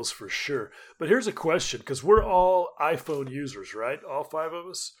them feels for sure. But here's a question, because we're all iPhone users, right? All five of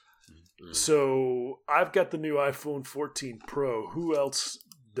us. Mm-hmm. So I've got the new iPhone 14 Pro. Who else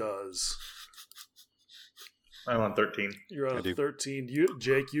does? I'm on 13. You're on 13.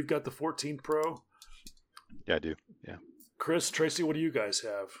 Jake, you've got the 14 Pro? Yeah, I do. Yeah. Chris, Tracy, what do you guys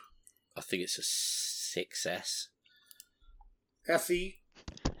have? I think it's a 6S. SE.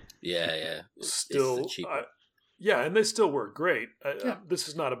 Yeah. Still, yeah, and they still work great. This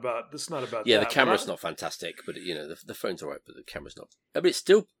is not about. Yeah, that. The camera's not fantastic, but the phone's alright, but the camera's not. I mean, it's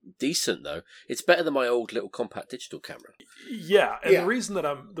still decent though. It's better than my old little compact digital camera. Yeah, and the reason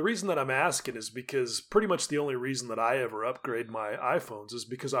that I'm asking is because pretty much the only reason that I ever upgrade my iPhones is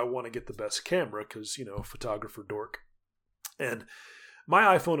because I want to get the best camera, because photographer dork. And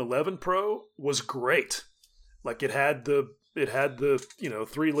my iPhone 11 Pro was great. Like it had the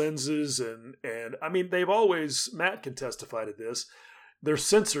 3 lenses and I mean, they've always, Matt can testify to this, their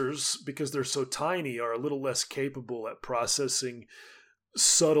sensors, because they're so tiny, are a little less capable at processing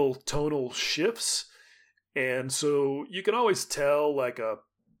subtle tonal shifts. And so you can always tell like a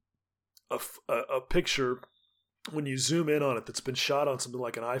picture when you zoom in on it that's been shot on something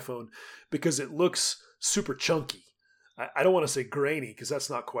like an iPhone, because it looks super chunky. I don't want to say grainy because that's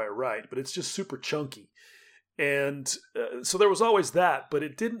not quite right, but it's just super chunky. And so there was always that, but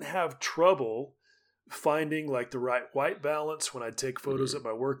it didn't have trouble finding like the right white balance when I'd take photos at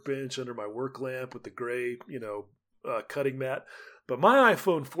my workbench under my work lamp with the gray, cutting mat. But my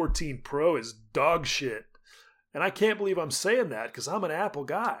iPhone 14 Pro is dog shit. And I can't believe I'm saying that because I'm an Apple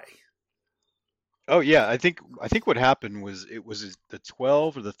guy. Oh yeah, I think what happened was it was the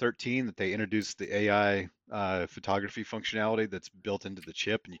 12 or the 13 that they introduced the AI photography functionality that's built into the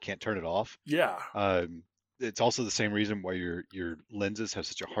chip, and you can't turn it off. Yeah. It's also the same reason why your lenses have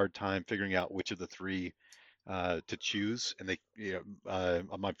such a hard time figuring out which of the three to choose. And they,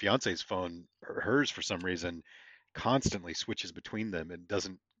 on my fiance's phone, hers for some reason constantly switches between them and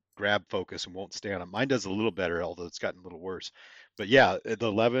doesn't grab focus and won't stay on it. Mine does a little better, although it's gotten a little worse. But yeah, the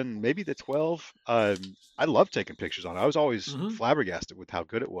 11, maybe the 12, I love taking pictures on it. I was always flabbergasted with how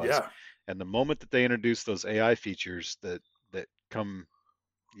good it was. Yeah. And the moment that they introduced those AI features that come,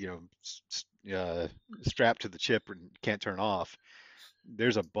 strapped to the chip and can't turn off,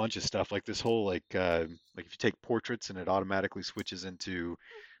 there's a bunch of stuff like this whole like if you take portraits and it automatically switches into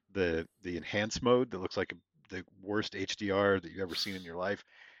the enhanced mode that looks like the worst HDR that you've ever seen in your life,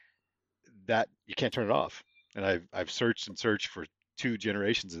 that you can't turn it off. And I've searched and searched for 2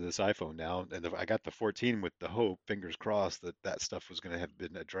 generations of this iPhone now, and I got the 14 with the hope, fingers crossed, that stuff was going to have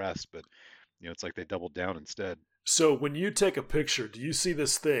been addressed, but it's like they doubled down instead. So when you take a picture, do you see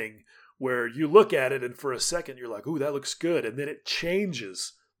this thing where you look at it and for a second you're like, ooh, that looks good, and then it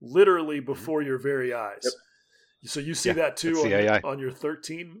changes literally before your very eyes? Yep. So you see that too on your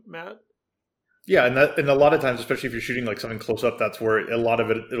 13, Matt? Yeah, and a lot of times, especially if you're shooting like something close up, that's where a lot of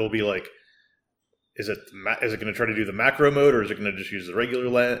it'll be like, is it going to try to do the macro mode, or is it going to just use the regular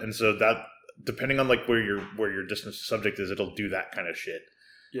lens? And so that, depending on like where your distance to subject is, it'll do that kind of shit.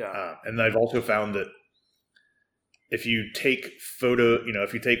 Yeah. And I've also found that if you take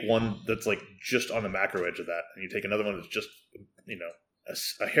if you take one that's like just on the macro edge of that, and you take another one that's just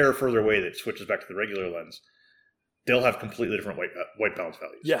a hair further away that switches back to the regular lens, they'll have completely different white balance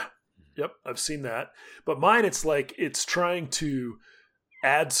values. Yeah. Yep, I've seen that. But mine, it's like it's trying to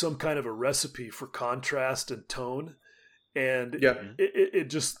add some kind of a recipe for contrast and tone, and it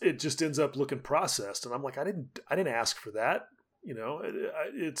just ends up looking processed. And I'm like, I didn't ask for that.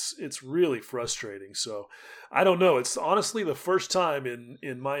 It's really frustrating. So I don't know. It's honestly the first time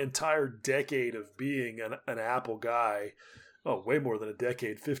in my entire decade of being an Apple guy, way more than a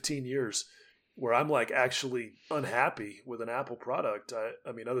decade, 15 years, where I'm like actually unhappy with an Apple product.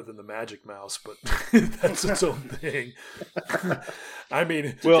 I mean, other than the Magic Mouse, but that's its own thing. I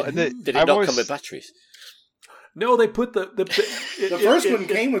mean, well, did it not come with batteries? No, they put the first one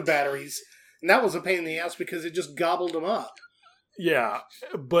came with batteries, and that was a pain in the ass because it just gobbled them up. Yeah,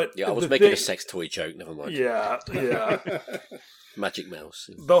 but I was making a sex toy joke. Never mind. Yeah. Magic Mouse.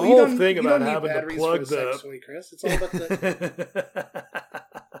 The whole thing about having to plug the sex toy, Chris. It's all about the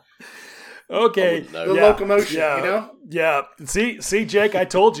okay, the locomotion. Yeah. See, Jake, I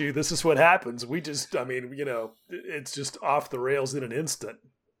told you this is what happens. It's just off the rails in an instant.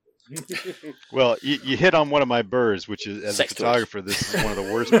 Well, you hit on one of my burrs, which is, as sex a photographer, toys. This is one of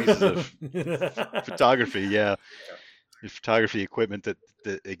the worst pieces of photography. Yeah. The photography equipment that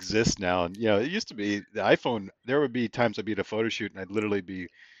exists now. And, it used to be the iPhone. There would be times I'd be at a photo shoot and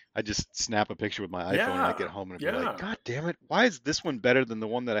I'd just snap a picture with my iPhone and I'd get home and I'd be like, God damn it. Why is this one better than the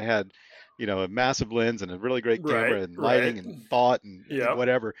one that I had, a massive lens and a really great camera and lighting and thought and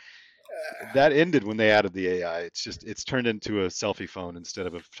whatever. That ended when they added the AI. It's turned into a selfie phone instead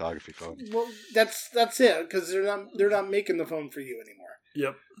of a photography phone. Well, that's it, because they're not making the phone for you anymore.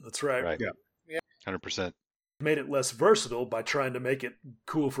 Yep, that's right. Right. Yeah. 100%. Made it less versatile by trying to make it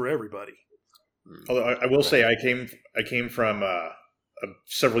cool for everybody. Although I will say I came from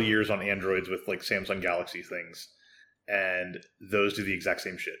several years on Androids with like Samsung Galaxy things, and those do the exact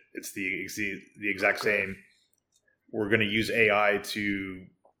same shit. It's the exact same. We're going to use AI to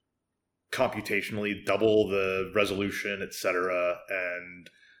computationally double the resolution, etc. And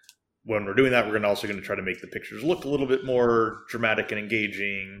when we're doing that, we're also going to try to make the pictures look a little bit more dramatic and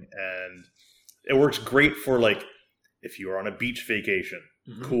engaging. And it works great for like if you are on a beach vacation,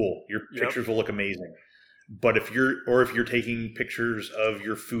 cool. Your pictures will look amazing. But if you're taking pictures of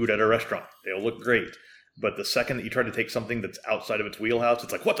your food at a restaurant, they'll look great. But the second that you try to take something that's outside of its wheelhouse,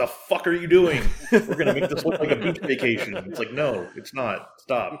 it's like, what the fuck are you doing? We're going to make this look like a beach vacation. It's like, no, it's not.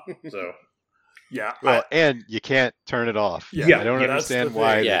 Stop. So, yeah. Well, and you can't turn it off. Yeah. I don't understand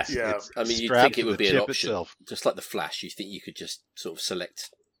why. It's I mean, you'd think it would be an option. Itself. Just like the Flash, you think you could just sort of select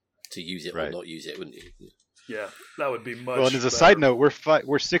to use it or not use it, wouldn't you? Yeah, that would be much. Well, and as a side note,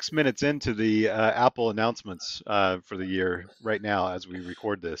 we're 6 minutes into the Apple announcements for the year right now as we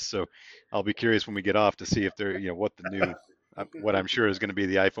record this. So I'll be curious when we get off to see if they're, what the new, what I'm sure is going to be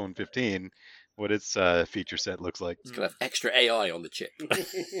the iPhone 15, what its feature set looks like. It's going to have extra AI on the chip. The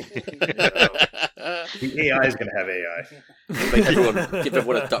AI is going to have AI. Give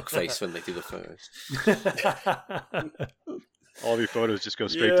everyone a duck face when they do the photos. All of your photos just go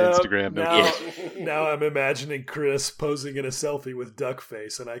straight to Yeah, Instagram. No now, kidding. now I'm imagining Chris posing in a selfie with duck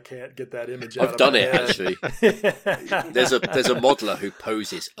face, and I can't get that image out I've of done my it head. actually. There's a modeler who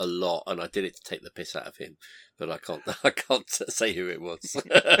poses a lot, and I did it to take the piss out of him, but I can't say who it was.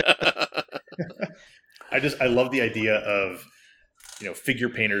 I love the idea of, figure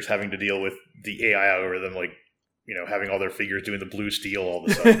painters having to deal with the AI algorithm, like, having all their figures doing the blue steel all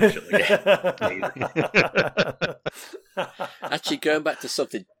of a sudden. And shit like Actually, going back to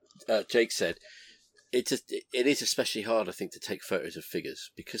something Jake said, it is especially hard, I think, to take photos of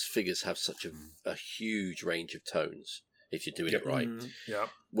figures because figures have such a huge range of tones if you're doing it right. Yeah.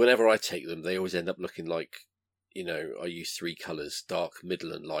 Whenever I take them, they always end up looking like, I use 3 colours, dark,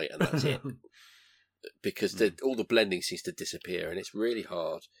 middle and light, and that's it. Because all the blending seems to disappear, and it's really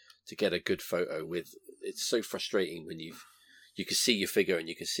hard to get a good photo with. It's so frustrating when you can see your figure and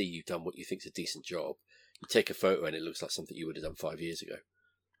you can see you've done what you think is a decent job. You take a photo and it looks like something you would have done 5 years ago.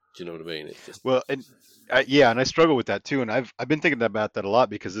 Do you know what I mean? It's just... Well, and and I struggle with that too. And I've been thinking about that a lot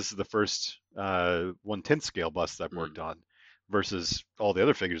because this is the first 1/10 scale bust I've worked on, versus all the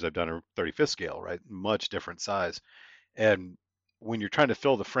other figures I've done are 35th scale, right? Much different size. And when you're trying to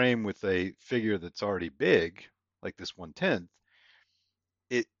fill the frame with a figure that's already big, like this 1/10,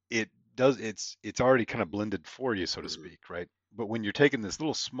 it's already kind of blended for you, so to speak, right? But when you're taking this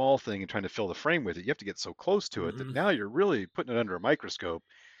little small thing and trying to fill the frame with it, you have to get so close to it that now you're really putting it under a microscope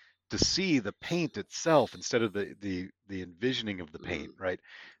to see the paint itself instead of the envisioning of the paint, right?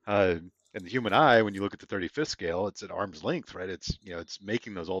 And the human eye, when you look at the 35th scale, it's at arm's length, right? It's it's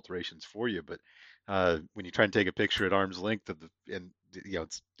making those alterations for you. But when you try and take a picture at arm's length of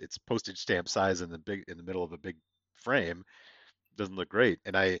it's postage stamp size in the middle of a big frame, it doesn't look great.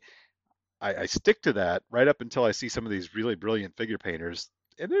 And I stick to that right up until I see some of these really brilliant figure painters,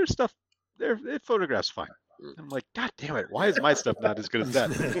 and their stuff, it photographs fine. I'm like, God damn it! Why is my stuff not as good as that?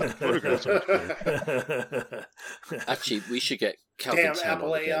 Photographs so much better. Actually, we should get Calvin Damn Tan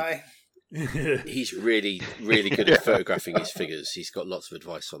Apple on again. AI. He's really, really good at photographing his figures. He's got lots of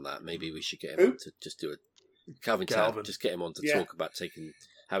advice on that. Maybe we should get him on to just do it. Calvin Tan, just get him on to talk about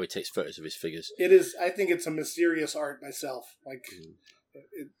how he takes photos of his figures. It is. I think it's a mysterious art myself. Like,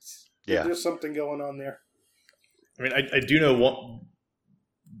 there's something going on there. I mean, I do know one.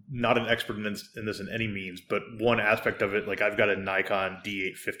 Not an expert in this in any means, but one aspect of it, like I've got a Nikon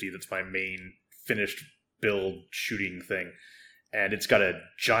D850 that's my main finished build shooting thing, and it's got a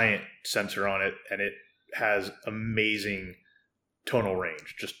giant sensor on it, and it has amazing tonal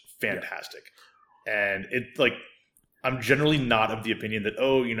range, just fantastic. And it I'm generally not of the opinion that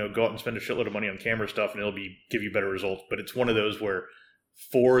go out and spend a shitload of money on camera stuff and it'll give you better results, but it's one of those where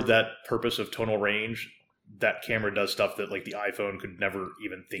for that purpose of tonal range, that camera does stuff that like the iPhone could never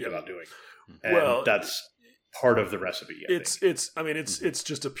even think about doing. And that's part of the recipe. It's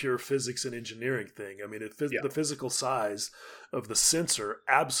just a pure physics and engineering thing. I mean, the physical size of the sensor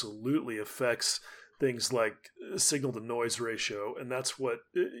absolutely affects things like signal to noise ratio, and that's what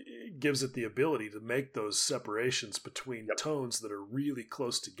gives it the ability to make those separations between tones that are really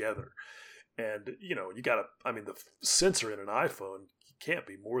close together. And the sensor in an iPhone can't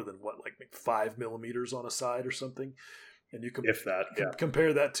be more than 5 millimeters on a side or something, and you can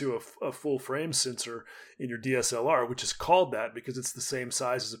compare that to a full frame sensor in your DSLR, which is called that because it's the same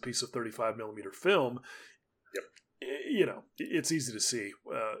size as a piece of 35 millimeter film. It's easy to see.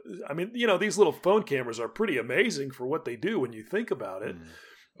 These little phone cameras are pretty amazing for what they do when you think about it.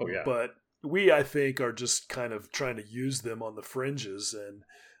 But we, I think, are just kind of trying to use them on the fringes, and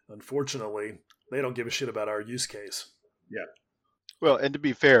unfortunately they don't give a shit about our use case. Well, and to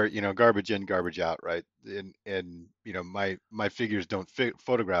be fair, garbage in, garbage out, right? And my figures don't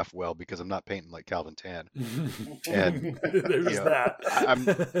photograph well because I'm not painting like Calvin Tan. And there's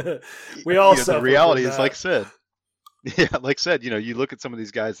that. We all suffer. The reality is, like I said, you look at some of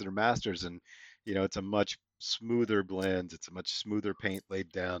these guys that are masters, and it's a much smoother blend. It's a much smoother paint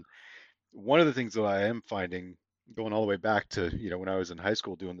laid down. One of the things that I am finding, going all the way back to when I was in high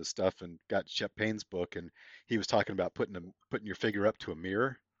school doing this stuff and got Shep Payne's book, and he was talking about putting your figure up to a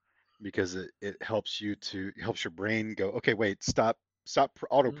mirror because it helps your brain go, okay, wait, stop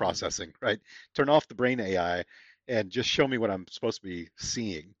auto processing, right? Turn off the brain AI and just show me what I'm supposed to be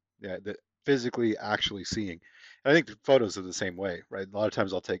seeing, that physically actually seeing. And I think photos are the same way, right? A lot of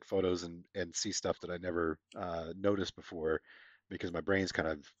times I'll take photos and see stuff that I never noticed before because my brain's kind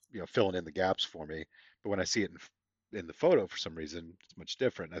of filling in the gaps for me. But when I see it in the photo, for some reason, it's much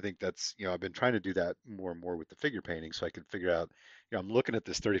different. I think that's, I've been trying to do that more and more with the figure painting, so I can figure out, I'm looking at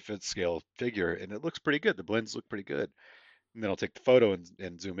this 35th scale figure and it looks pretty good. The blends look pretty good. And then I'll take the photo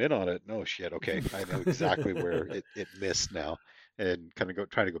and zoom in on it. Oh shit! Okay, I know exactly where it missed now, and kind of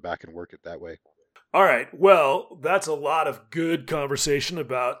try to go back and work it that way. All right. Well, that's a lot of good conversation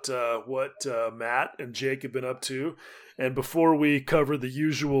about what Matt and Jake have been up to. And before we cover the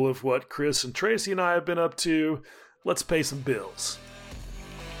usual of what Chris and Tracy and I have been up to, let's pay some bills.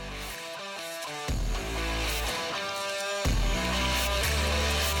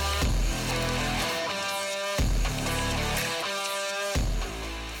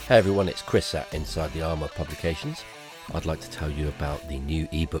 Hey everyone, it's Chris at Inside the Armour Publications. I'd like to tell you about the new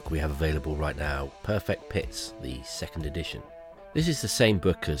ebook we have available right now, Perfect Pits, the 2nd edition. This is the same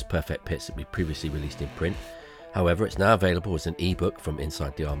book as Perfect Pits that we previously released in print. However, it's now available as an ebook from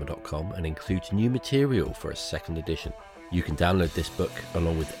InsideTheArmour.com and includes new material for a 2nd edition. You can download this book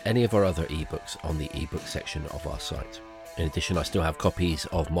along with any of our other ebooks on the ebook section of our site. In addition, I still have copies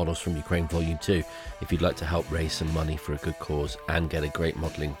of Models from Ukraine Volume 2 if you'd like to help raise some money for a good cause and get a great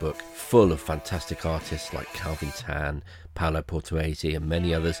modelling book full of fantastic artists like Calvin Tan, Paolo Portuese and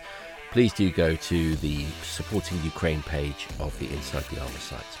many others. Please do go to the Supporting Ukraine page of the Inside the Armour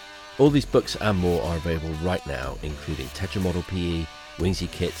site. All these books and more are available right now, including Tetra Model PE, Wingsy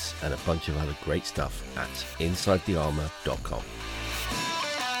kits and a bunch of other great stuff at InsideTheArmour.com.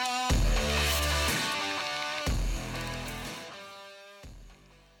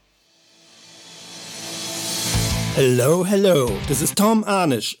 Hello. This is Tom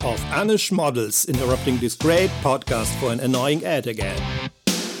Anish of Anish Models interrupting this great podcast for an annoying ad again.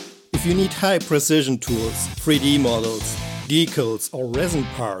 If you need high precision tools, 3D models, decals or resin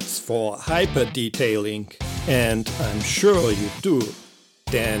parts for hyper detailing, and I'm sure you do,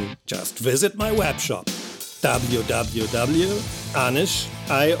 then just visit my webshop www.anyz.io.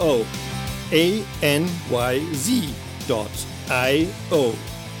 anyz.io.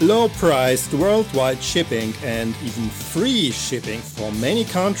 Low-priced worldwide shipping and even free shipping for many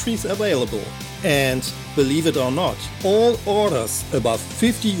countries available. And believe it or not, all orders above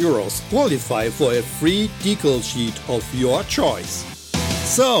 50 euros qualify for a free decal sheet of your choice.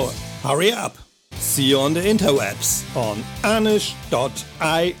 So, hurry up! See you on the interwebs on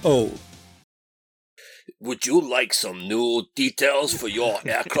anish.io. Would you like some new details for your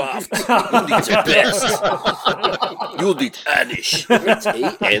aircraft? You need the best. You need Anish. It's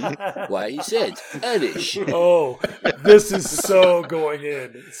A-N-Y-Z. Anish. Oh, this is so going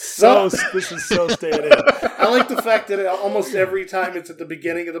in. This is so staying in. I like the fact that almost every time it's at the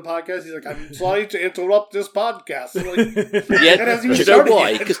beginning of the podcast, he's like, I'm sorry to interrupt this podcast. I'm like, yeah, do you know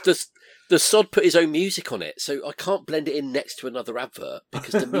why? Because the sod put his own music on it, so I can't blend it in next to another advert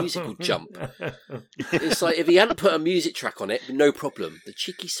because the music will jump. It's like if he hadn't put a music track on it, no problem. The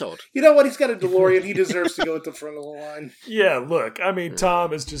cheeky sod. You know what? He's got a DeLorean. He deserves to go at the front of the line. Yeah, look, I mean,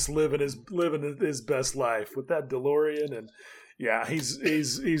 Tom is just living his best life with that DeLorean, and yeah, he's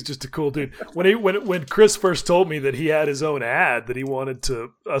just a cool dude. When Chris first told me that he had his own ad that he wanted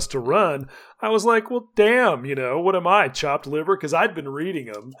us to run, I was like, well, damn, what am I, chopped liver? Because I'd been reading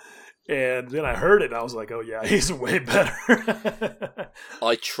them. And then I heard it, and I was like, oh, yeah, he's way better.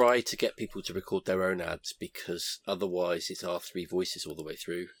 I try to get people to record their own ads because otherwise it's our three voices all the way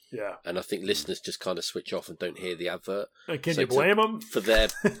through. Yeah. And I think listeners just kind of switch off and don't hear the advert. Can you blame them? For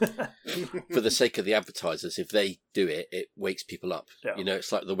the sake of the advertisers, if they do it, it wakes people up. Yeah.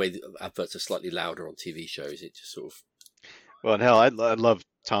 It's like the way the adverts are slightly louder on TV shows. It just sort of... Well, and hell, I love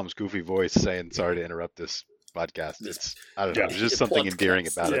Tom's goofy voice saying, sorry to interrupt this podcast. I don't know. There's just something endearing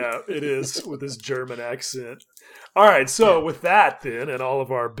about it. Yeah, it is with his German accent. All right, so with that then, and all of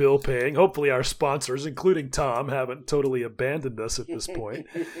our bill paying, hopefully our sponsors, including Tom, haven't totally abandoned us at this point.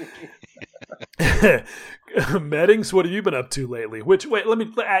 Meddings, what have you been up to lately? Let's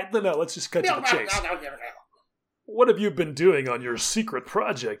just cut to the chase. What have you been doing on your secret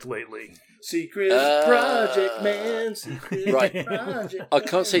project lately? Secret project, man. Secret project. I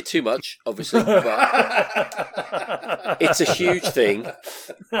can't say too much, obviously, but it's a huge thing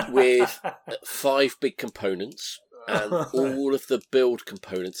with 5 big components, and all of the build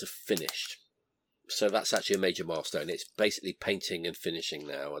components are finished. So that's actually a major milestone. It's basically painting and finishing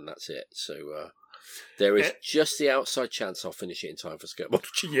now, and that's it. So there is just the outside chance I'll finish it in time for Skirt Model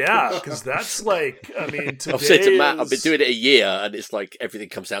G. Yeah, because that's like, today I've said to Matt, I've been doing it a year, and it's like everything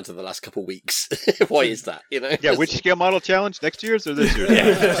comes down to the last couple of weeks. Why is that? Yeah, which scale model challenge? Next year's or this year's?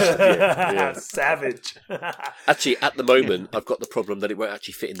 Yeah. Savage. Actually, at the moment, I've got the problem that it won't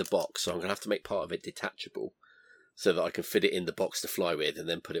actually fit in the box, so I'm going to have to make part of it detachable so that I can fit it in the box to fly with and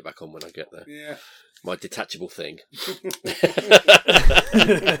then put it back on when I get there. Yeah. My detachable thing.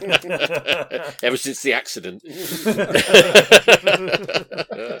 Ever since the accident.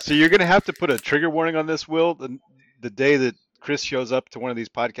 So you're going to have to put a trigger warning on this, Will, the day that Chris shows up to one of these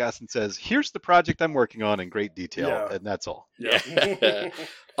podcasts and says, "Here's the project I'm working on in great detail," and that's all. Yeah.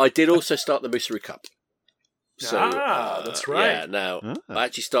 I did also start the Moosery Cup. So, that's right. Yeah, now, I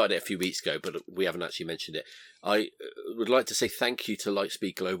actually started it a few weeks ago, but we haven't actually mentioned it. I would like to say thank you to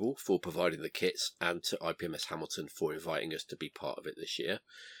Lightspeed Global for providing the kits and to IPMS Hamilton for inviting us to be part of it this year.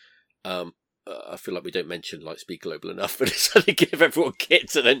 I feel like we don't mention Lightspeed Global enough, but it's only give everyone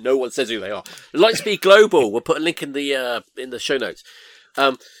kits and then no one says who they are. Lightspeed Global, we'll put a link in the show notes.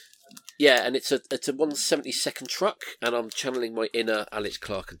 Yeah, and it's a 1/72 truck, and I'm channeling my inner Alex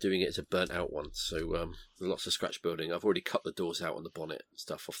Clark and doing it as a burnt out one. So lots of scratch building. I've already cut the doors out on the bonnet and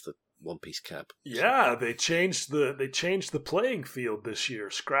stuff off the one-piece cab. Yeah, they changed the playing field this year.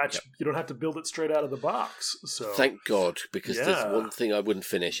 Scratch, You don't have to build it straight out of the box. So thank God, because there's one thing I wouldn't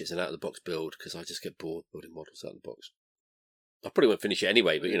finish is an out-of-the-box build, because I just get bored building models out of the box. I probably won't finish it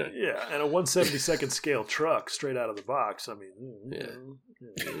anyway, but Yeah, and a 1/72 scale truck straight out of the box. I mean,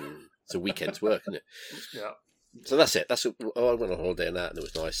 it's a weekend's work, isn't it? Yeah. So that's it. I went on holiday and it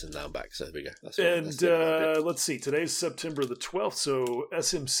was nice, and now I'm back. So there we go. Let's see. Today's September the 12th, so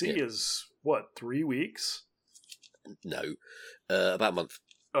SMC is what, 3 weeks? No, about a month.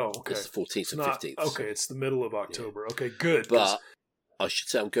 Oh, okay. It's the 14th and 15th. Okay, it's the middle of October. Yeah. Okay, good. But I should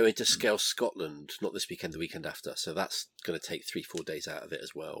say I'm going to Scale Scotland, not this weekend, the weekend after. So that's going to take 3-4 days out of it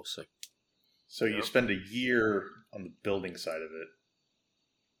as well. So you spend a year on the building side of it,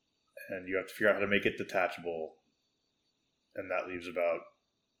 and you have to figure out how to make it detachable, and that leaves about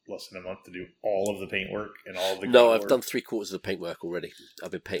less than a month to do all of the paintwork and all of the No, I've done 3/4 of the paintwork already.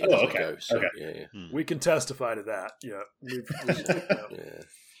 I've been painting as I go. So, yeah. We can testify to that. Yeah.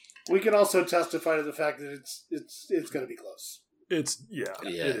 We can also testify to the fact that it's going to be close. It's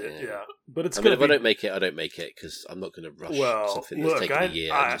but it's I mean, if I don't make it, I don't make it, because I'm not going to rush something that's taking a year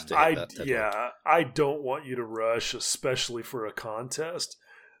just to hit that deadline. I don't want you to rush, especially for a contest,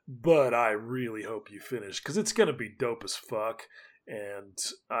 but I really hope you finish, because it's going to be dope as fuck, and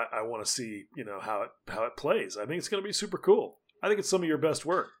I want to see how it plays. I think it's going to be super cool. I think it's some of your best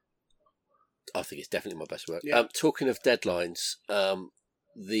work. I think it's definitely my best work. Yeah. Talking of deadlines,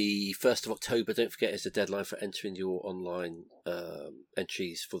 the 1st of October, don't forget, is the deadline for entering your online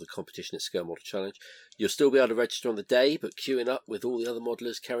entries for the competition at Scale Model Challenge. You'll still be able to register on the day, but queuing up with all the other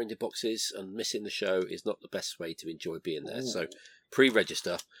modelers carrying your boxes and missing the show is not the best way to enjoy being there. So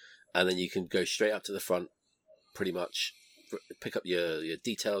pre-register, and then you can go straight up to the front, pretty much, pick up your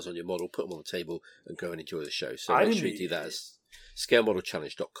details on your model, put them on the table, and go and enjoy the show. So make sure you do that at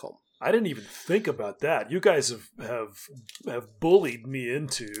scalemodelchallenge.com. I didn't even think about that. You guys have bullied me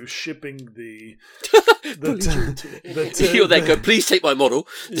into shipping the You're there, go, please take my model.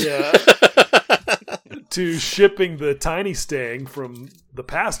 Yeah. To shipping the tiny stang from the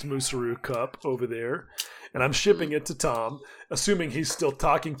past Moosery Cup over there. And I'm shipping it to Tom, assuming he's still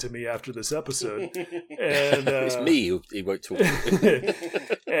talking to me after this episode. And it's me who he won't talk to.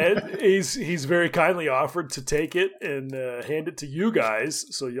 And he's very kindly offered to take it and hand it to you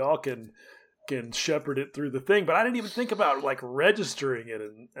guys, so y'all can shepherd it through the thing. But I didn't even think about registering it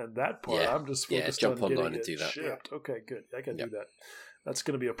and that part. I'm just focused jump on getting online and do that. shipped. Yeah. Okay, good. I can do that. That's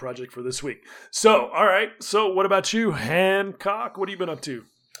going to be a project for this week. So, all right. So, what about you, Hancock? What have you been up to?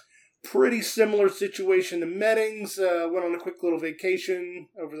 Pretty similar situation to Meddings. Went on a quick little vacation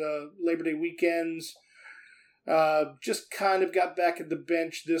over the Labor Day weekends. Just kind of got back at the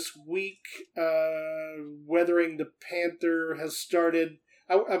bench this week. Weathering the Panther has started.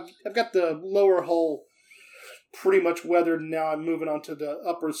 I've got the lower hull pretty much weathered, and now I'm moving on to the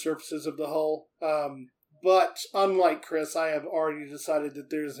upper surfaces of the hull. But unlike Chris, I have already decided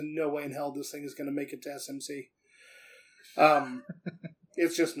that there's no way in hell this thing is going to make it to SMC.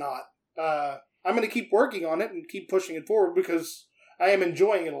 It's just not. I'm going to keep working on it and keep pushing it forward because I am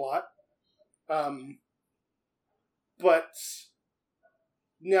enjoying it a lot. But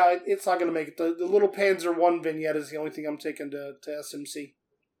no, it's not going to make it. The little Panzer 1 vignette is the only thing I'm taking to SMC.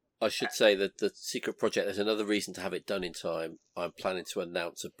 I should say that the secret project, there's another reason to have it done in time. I'm planning to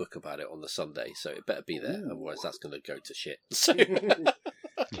announce a book about it on the Sunday, so it better be there. Ooh. Otherwise that's going to go to shit. So...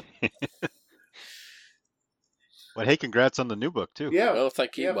 Well, hey, congrats on the new book, too. Yeah. Oh,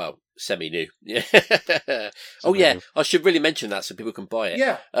 thank you. Yeah. Well, semi-new. Yeah. Semi-new. I should really mention that so people can buy it.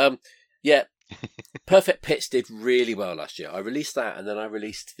 Yeah. Yeah. Perfect Pits did really well last year. I released that, and then I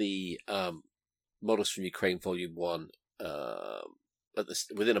released the Models from Ukraine Volume 1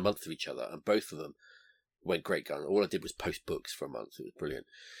 within a month of each other, and both of them went great guns. All I did was post books for a month. It was brilliant.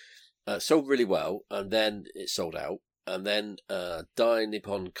 Sold really well, and then it sold out. And then Dai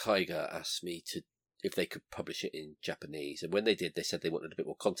Nippon Kaiga asked me to if they could publish it in Japanese. And when they did, they said they wanted a bit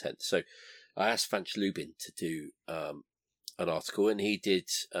more content. So I asked Fanch Lubin to do an article, and he did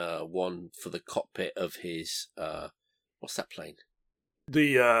one for the cockpit of his what's that plane?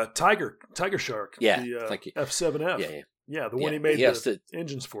 The Tiger Shark. Yeah, the, thank you. F7F. Yeah, the one he made the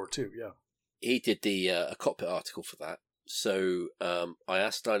engines for too. Yeah, he did the a cockpit article for that. So I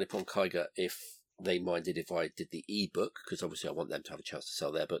asked Dai Nippon Kaiga if they minded if I did the ebook, because obviously I want them to have a chance to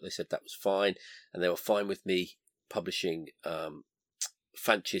sell their book. They said that was fine, and they were fine with me publishing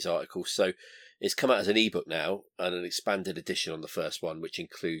Fanch's article. So it's come out as an ebook now, and an expanded edition on the first one, which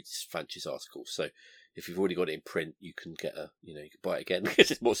includes Fanch's article. So if you've already got it in print, you can get you can buy it again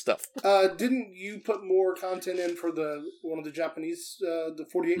because it's more stuff. Didn't you put more content in for one of the Japanese, the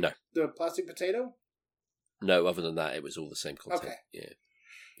 48, no. The plastic potato? No, other than that, it was all the same content. Okay. Yeah.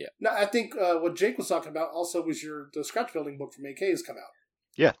 No, I think what Jake was talking about also was the scratch building book from AK has come out.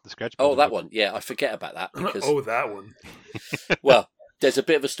 Yeah, the scratch. Oh, that one. Yeah, I forget about that because. That one. Well, there's a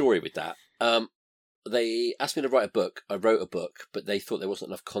bit of a story with that. They asked me to write a book. I wrote a book, but they thought there wasn't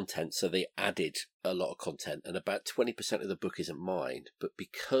enough content, so they added a lot of content. And about 20% of the book isn't mine, but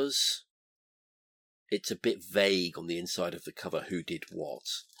because it's a bit vague on the inside of the cover who did what.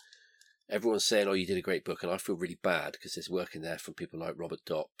 Everyone's saying, "Oh, you did a great book," and I feel really bad because there's work in there from people like Robert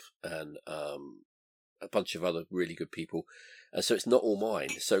Dopp and a bunch of other really good people, and so it's not all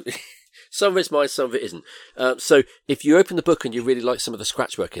mine. So some of it's mine, some of it isn't. So if you open the book and you really like some of the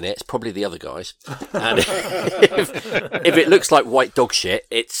scratch work in it, it's probably the other guys. And if it looks like white dog shit,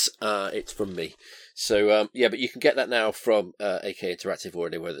 it's from me. So but you can get that now from AK Interactive or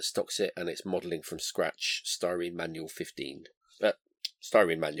anywhere that stocks it, and it's modelling from scratch, Styrene Manual 15.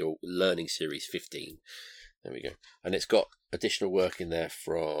 Styrene Manual Learning Series 15. There we go. And it's got additional work in there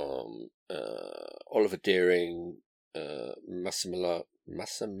from Oliver Deering, Massimiliano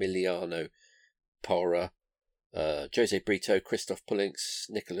Para, Jose Brito, Christoph Pulinks,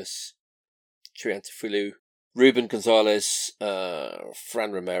 Nicholas Triantafulu, Ruben Gonzalez,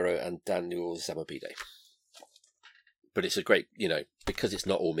 Fran Romero, and Daniel Zamabide. But it's a great, because it's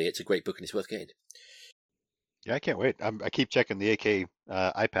not all me, it's a great book and it's worth getting. Yeah, I can't wait. I keep checking the AK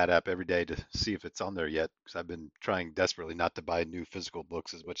iPad app every day to see if it's on there yet, because I've been trying desperately not to buy new physical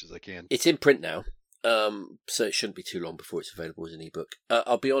books as much as I can. It's in print now, so it shouldn't be too long before it's available as an ebook.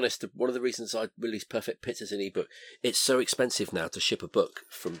 I'll be honest, one of the reasons I released Perfect Pits as an ebook, it's so expensive now to ship a book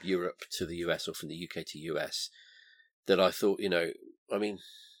from Europe to the US or from the UK to US that I thought, on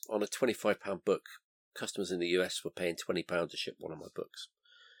a £25 book, customers in the US were paying £20 to ship one of my books.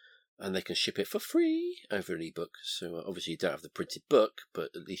 And they can ship it for free over an ebook. So obviously you don't have the printed book, but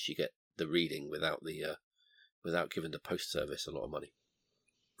at least you get the reading without giving the post service a lot of money.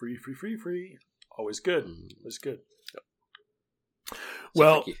 Free. Always good. Always good. So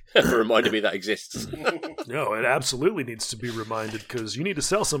well, thank you for reminding me that exists. No, it absolutely needs to be reminded because you need to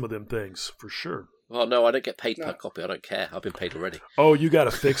sell some of them things for sure. Oh no, I don't get paid per copy. I don't care. I've been paid already. Oh, you got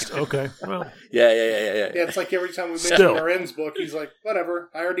it fixed. Okay. Well. Yeah. Yeah, it's like every time we mention our ends book, he's like, "Whatever.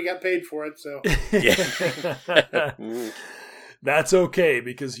 I already got paid for it." So. Yeah. That's okay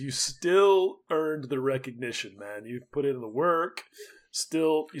because you still earned the recognition, man. You put in the work.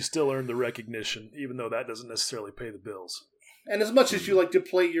 You still earned the recognition, even though that doesn't necessarily pay the bills. And as much as you like to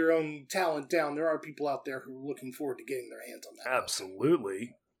play your own talent down, there are people out there who are looking forward to getting their hands on that.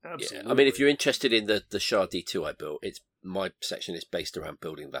 Absolutely. Yeah, I mean, if you're interested in the Shah D2 I built, my section is based around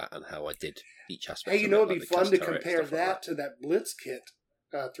building that and how I did each aspect. Hey, it'd be fun to compare that to that Blitz kit,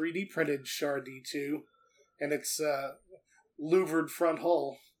 3D printed Shah D2, and it's louvered front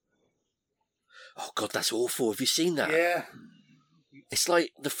hull. Oh God, that's awful! Have you seen that? Yeah. It's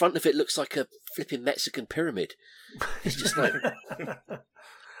like the front of it looks like a flipping Mexican pyramid. It's just like.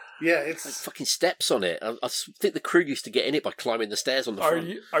 Yeah, it's like fucking steps on it. I think the crew used to get in it by climbing the stairs on the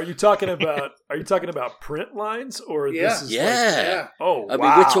front. Are you talking about print lines or this is yeah. Oh, I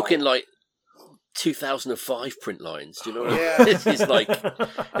mean, we're talking like 2005 print lines. Do you know what I mean? It's like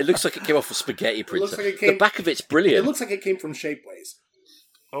it looks like it came off a spaghetti printer. The back of it's brilliant. It looks like it came from Shapeways.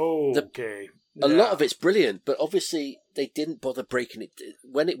 Oh, okay. A lot of it's brilliant, but obviously they didn't bother breaking it.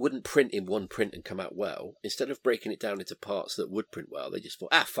 When it wouldn't print in one print and come out well, instead of breaking it down into parts that would print well, they just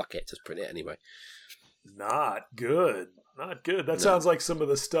thought, fuck it, just print it anyway. Not good. That sounds like some of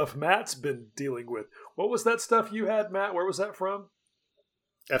the stuff Matt's been dealing with. What was that stuff you had, Matt? Where was that from?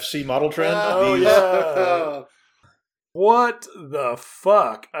 FC Model Trend. Oh, yeah. What the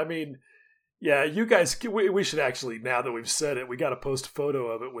fuck? I mean... Yeah, you guys, we should actually, now that we've said it, we got to post a photo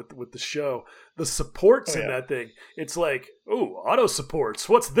of it with the show. The supports in that thing, it's like, auto supports,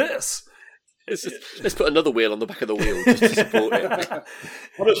 what's this? Let's put another wheel on the back of the wheel just to support it.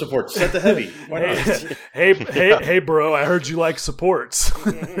 Auto support, set the heavy. Why not? Hey, bro! I heard you like supports.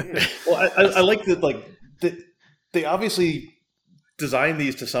 Well, I like that. Like they obviously designed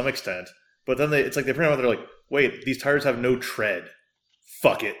these to some extent, but then it's like they print out. They're like, wait, these tires have no tread.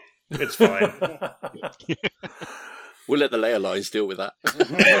 Fuck it, it's fine. We'll let the layer lines deal with that.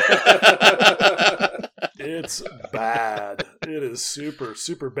 It's bad. It is super,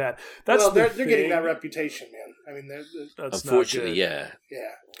 super bad. They're getting that reputation, man. I mean, that's unfortunately, not good.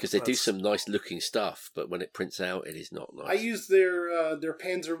 yeah, because they do some nice looking stuff, but when it prints out, it is not nice. I use their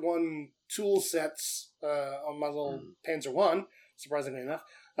Panzer One tool sets on my little Panzer One, surprisingly enough,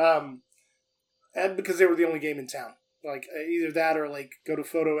 and because they were the only game in town. Like either that or like go to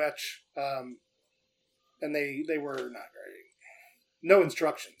Photo Etch, and they were not very no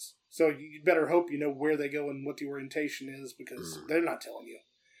instructions. So you better hope you know where they go and what the orientation is, because they're not telling you.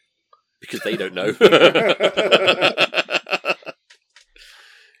 Because they don't know.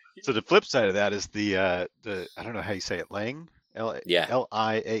 So the flip side of that is the I don't know how you say it, Lang, Liang,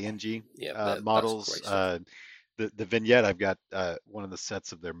 models. The vignette, I've got one of the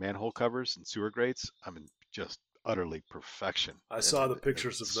sets of their manhole covers and sewer grates. I mean, just utterly perfection. I saw the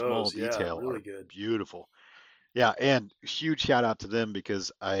pictures of small those. detail, really good, beautiful. Yeah, and huge shout out to them,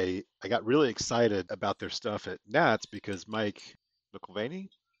 because I got really excited about their stuff at Nats because Mike McKee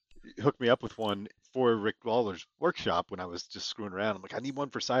hooked me up with one for Rick Waller's workshop when I was just screwing around. I'm like, I need one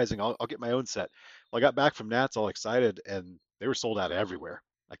for sizing. I'll get my own set. Well, I got back from Nats all excited, and they were sold out everywhere.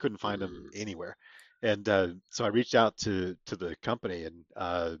 I couldn't find them anywhere. And so I reached out to the company,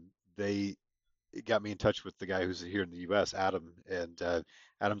 and they got me in touch with the guy who's here in the U.S., Adam. And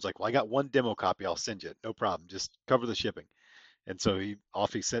Adam's like, well, I got one demo copy. I'll send you. No problem. Just cover the shipping. And so he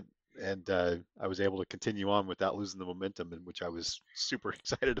sent, and I was able to continue on without losing the momentum, and which I was super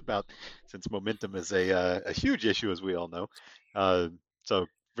excited about, since momentum is a huge issue, as we all know. So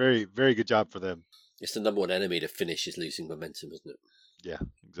very, very good job for them. It's the number one enemy to finish is losing momentum, isn't it? Yeah,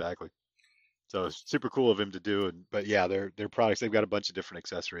 exactly. So it's super cool of him to do. But yeah, their products, they've got a bunch of different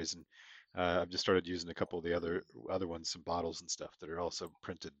accessories, and I've just started using a couple of the other ones, some bottles and stuff that are also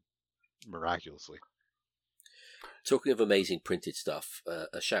printed miraculously. Talking of amazing printed stuff,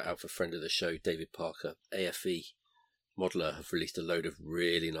 a shout out for friend of the show, David Parker. AFE Modeler have released a load of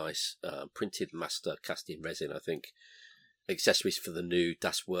really nice printed master casting resin, I think, accessories for the new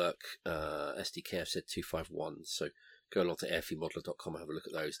Das Werk SDKF said 251. So go along to afemodeler.com and have a look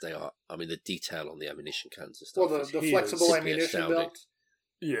at those. They are, I mean, the detail on the ammunition cans and stuff. Well, the flexible ammunition belt.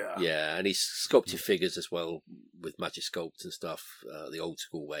 Yeah, and he's sculpted figures as well with Magic Sculpt and stuff, the old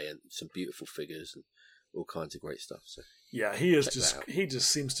school way, and some beautiful figures and all kinds of great stuff. So yeah, he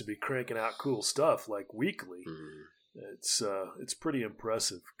just seems to be cranking out cool stuff like weekly. It's pretty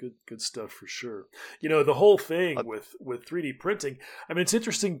impressive. Good stuff for sure. You know, the whole thing with 3D printing, I mean, it's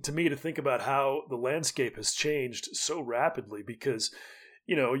interesting to me to think about how the landscape has changed so rapidly, because,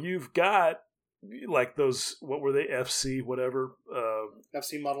 you know, you've got like those, what were they, FC whatever,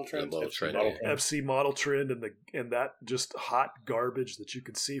 FC model trend, FC model trend, and that just hot garbage that you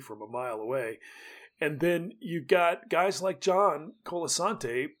could see from a mile away. And then you got guys like John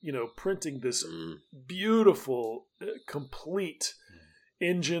Colasante, you know, printing this beautiful, complete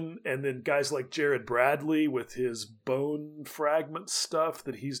engine, and then guys like Jared Bradley with his bone fragment stuff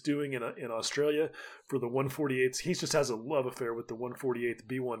that he's doing in Australia for the 148s. He just has a love affair with the 148th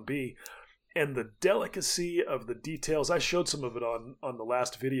B1B. And the delicacy of the details, I showed some of it on the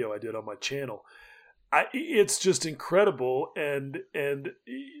last video I did on my channel. It's just incredible, and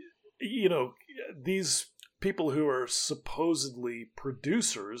you know, these people who are supposedly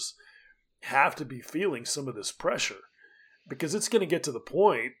producers have to be feeling some of this pressure, because it's going to get to the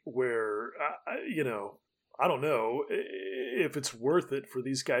point where, you know, I don't know if it's worth it for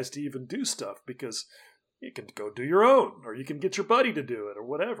these guys to even do stuff, because you can go do your own, or you can get your buddy to do it, or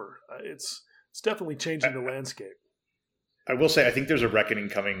whatever. It's definitely changing the landscape. I will say, I think there's a reckoning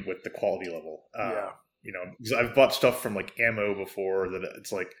coming with the quality level. You know, because I've bought stuff from like ammo before that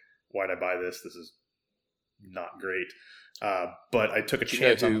it's like, why'd I buy this? This is not great. But I took a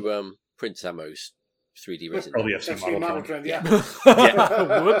chance. You know who prints ammo's 3D resin? Probably FC model trend. Yeah.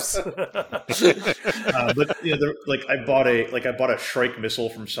 Whoops. But you know, like I bought a Shrike missile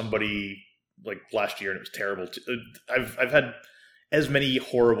from somebody like last year, and it was terrible. I've had as many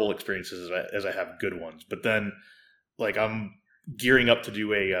horrible experiences as I have good ones. But then, like, I'm gearing up to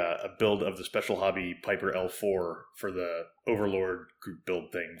do a build of the Special Hobby Piper L4 for the Overlord group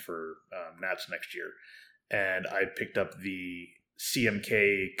build thing for Nats next year, and I picked up the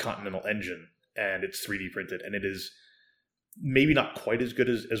CMK Continental engine, and it's 3D printed, and it is maybe not quite as good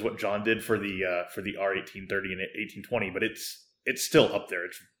as what John did for the R1830 and 1820, but it's still up there.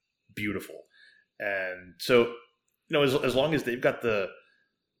 It's beautiful. And so, as long as they've got the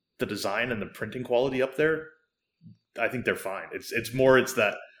design and the printing quality up there, I think they're fine. It's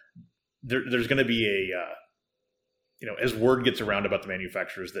that there's going to be as word gets around about the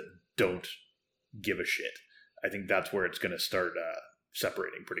manufacturers that don't give a shit, I think that's where it's going to start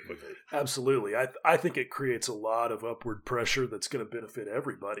separating pretty quickly. Absolutely. I think it creates a lot of upward pressure that's going to benefit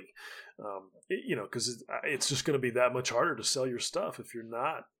everybody. Because it's just going to be that much harder to sell your stuff if you're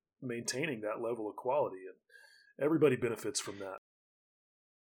not maintaining that level of quality, and everybody benefits from that.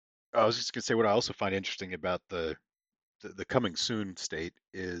 I was just going to say what I also find interesting about the coming soon state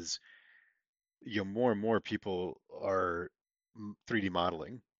is, more and more people are 3D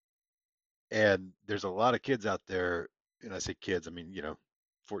modeling, and there's a lot of kids out there, and I say kids, I mean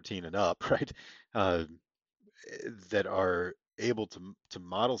 14 and up, right? That are able to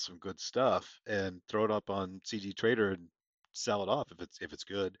model some good stuff and throw it up on CG Trader and sell it off if it's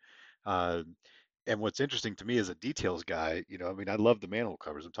good. And what's interesting to me as a details guy, I love the manhole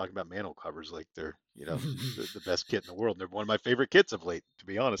covers. I'm talking about manhole covers like they're, the best kit in the world. They're one of my favorite kits of late, to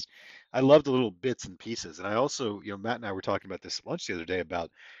be honest. I love the little bits and pieces. And I also, Matt and I were talking about this at lunch the other day about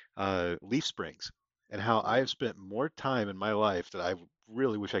leaf springs and how I've spent more time in my life that I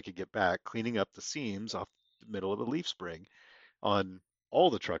really wish I could get back cleaning up the seams off the middle of a leaf spring on all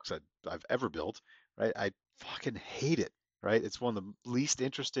the trucks I've ever built, right? I fucking hate it. Right? It's one of the least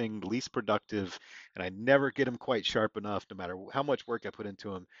interesting, least productive, and I never get them quite sharp enough no matter how much work I put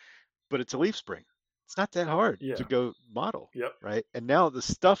into them. But it's a leaf spring. It's not that hard to go model, right? And now the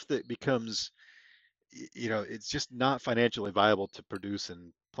stuff that becomes, it's just not financially viable to produce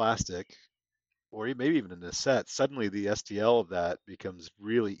in plastic or maybe even in a set. Suddenly the STL of that becomes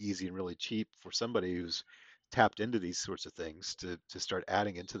really easy and really cheap for somebody who's tapped into these sorts of things to start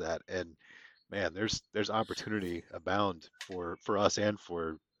adding into that. And man, there's opportunity abound for us and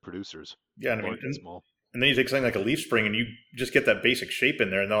for producers. Yeah, and and then you take something like a leaf spring and you just get that basic shape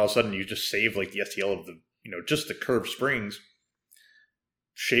in there, and then all of a sudden you just save like the STL of the just the curved springs,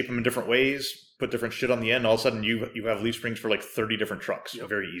 shape them in different ways, put different shit on the end. All of a sudden you have leaf springs for like 30 different trucks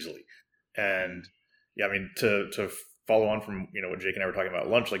very easily. And yeah, I mean to follow on from what Jake and I were talking about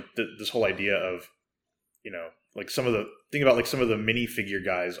at lunch, like this whole idea of like some of the minifigure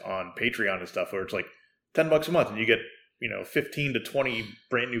guys on Patreon and stuff, where it's like $10 a month and you get 15 to 20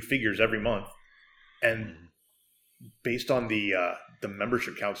 brand new figures every month, and based on the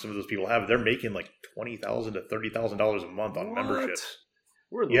membership count some of those people have, they're making like $20,000 to $30,000 a month on memberships.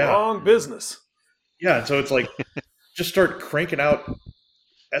 We're the wrong business. Yeah, and so it's like just start cranking out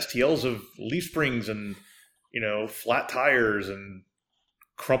STLs of leaf springs and flat tires and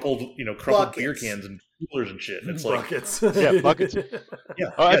crumpled beer cans and coolers and shit. It's like buckets. Buckets.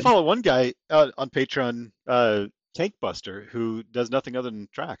 I follow one guy on Patreon, Tank Buster, who does nothing other than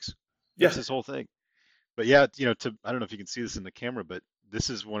tracks. That's his whole thing. But I don't know if you can see this in the camera, but this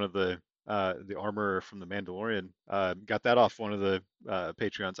is one of the armor from the Mandalorian. Got that off one of the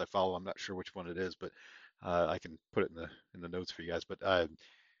Patreons I follow. I'm not sure which one it is, but I can put it in the notes for you guys. But the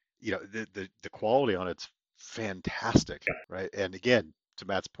quality on it's fantastic, right? And again, to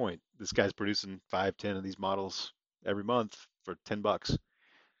Matt's point, this guy's producing 5-10 of these models every month for $10.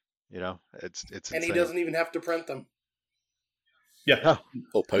 It's and insane. he doesn't even have to print them. Yeah,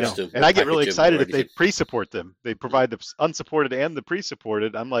 or post them. And I get really excited if they pre-support them. They provide the unsupported and the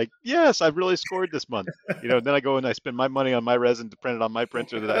pre-supported. I'm like, yes, I've really scored this month. Then I go and I spend my money on my resin to print it on my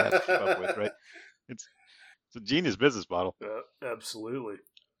printer that I have to keep up with. Right? It's a genius business model. Absolutely.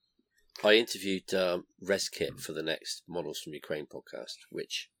 I interviewed ResKit for the next Models from Ukraine podcast,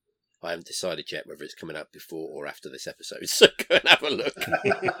 which I haven't decided yet whether it's coming out before or after this episode, so go and have a look.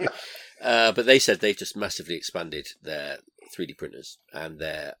 But they said they've just massively expanded their 3D printers and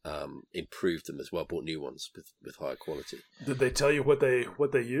they're improved them as well, bought new ones with higher quality. Did they tell you what they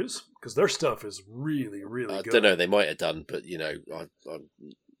use? Because their stuff is really, really good. I don't know, they might have done, but I'm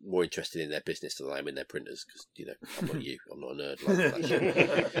more interested in their business than I am in their printers, because I'm not you, I'm not a nerd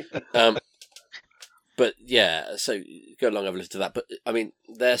like that. But yeah, so go along and have a listen to that. But I mean,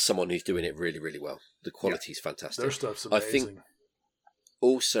 there's someone who's doing it really, really well. The quality's fantastic. Their stuff's amazing. I think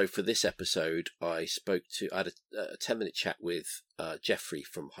also for this episode, I had a 10-minute chat with Jeffrey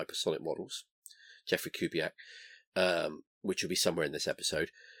from Hypersonic Models, Jeffrey Kubiak, which will be somewhere in this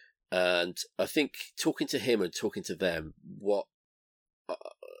episode. And I think talking to him and talking to them, what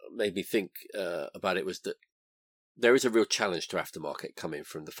made me think about it was that there is a real challenge to aftermarket coming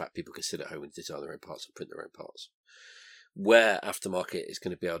from the fact people can sit at home and design their own parts and print their own parts. Where aftermarket is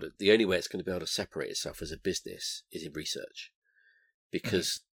going to be able to, the only way it's going to be able to separate itself as a business is in research,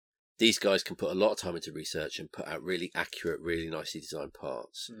 because these guys can put a lot of time into research and put out really accurate, really nicely designed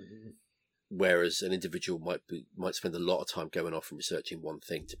parts. Whereas an individual might spend a lot of time going off and researching one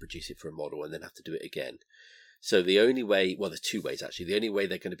thing to produce it for a model and then have to do it again. So the only way, well, there's two ways actually. The only way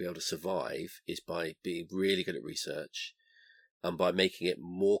they're going to be able to survive is by being really good at research and by making it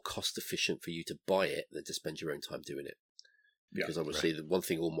more cost efficient for you to buy it than to spend your own time doing it. Because obviously the one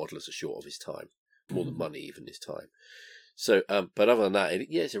thing all modelers are short of is time, more than money even is time. So, but other than that,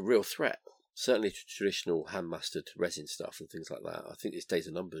 it's a real threat. Certainly traditional hand-mastered resin stuff and things like that. I think these days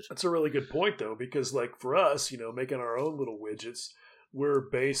are numbered. That's a really good point, though, because like for us, making our own little widgets, we're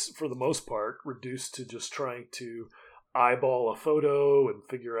for the most part, reduced to just trying to eyeball a photo and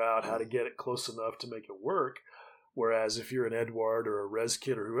figure out how to get it close enough to make it work. Whereas if you're an Edward or a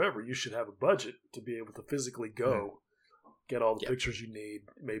ResKit or whoever, you should have a budget to be able to physically go get all the pictures you need,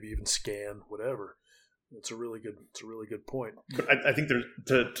 maybe even scan, whatever. It's a really good point. But I think there's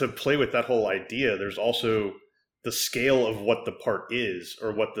to play with that whole idea. There's also the scale of what the part is,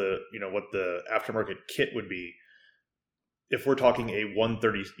 or what the aftermarket kit would be. If we're talking a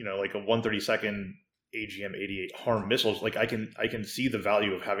 130, like a 132nd AGM-88 HARM missiles, like I can see the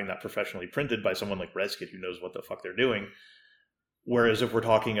value of having that professionally printed by someone like ResKit who knows what the fuck they're doing. Whereas if we're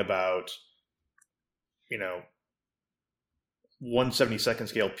talking about, 1/72nd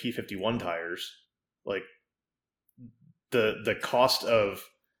scale P51 tires, like the cost of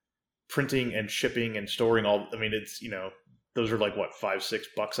printing and shipping and storing it's those are like what,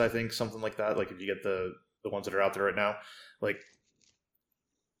 $5-6 I think, something like that, like if you get the ones that are out there right now. Like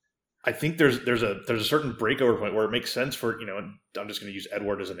I think there's a certain breakover point where it makes sense for, I'm just going to use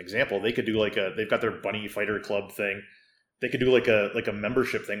Edward as an example. They could do they've got their Bunny Fighter Club thing. They could do like a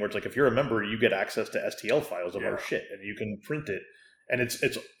membership thing where it's like, if you're a member, you get access to STL files of our shit and you can print it. And it's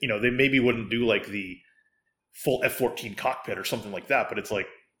they maybe wouldn't do like the full F-14 cockpit or something like that, but it's like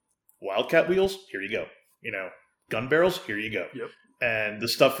Wildcat wheels, here you go. Gun barrels, here you go. Yep. And the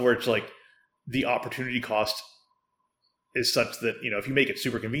stuff where it's like the opportunity cost is such that, if you make it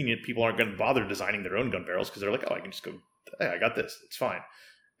super convenient, people aren't going to bother designing their own gun barrels because they're like, oh, I can just go, hey, I got this. It's fine.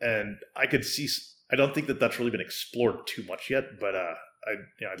 And I don't think that that's really been explored too much yet, but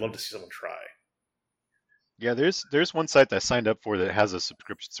I'd love to see someone try. Yeah, there's one site that I signed up for that has a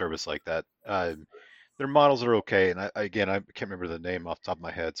subscription service like that. Their models are okay, and I can't remember the name off the top of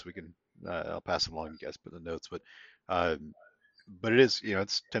my head, so we can I'll pass it along, you guys put in the notes. But it is,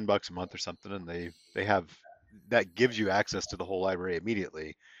 it's $10 a month or something, and they have that gives you access to the whole library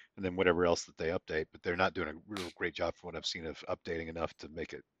immediately, and then whatever else that they update. But they're not doing a real great job from what I've seen of updating enough to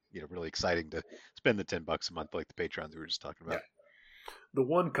make it really exciting to spend the $10 a month like the Patrons we were just talking about. Yeah. The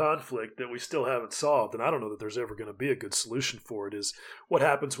one conflict that we still haven't solved, and I don't know that there's ever going to be a good solution for it, is what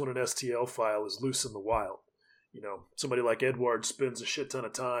happens when an STL file is loose in the wild. Somebody like Edward spends a shit ton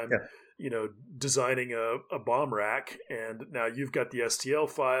of time, designing a bomb rack, and now you've got the STL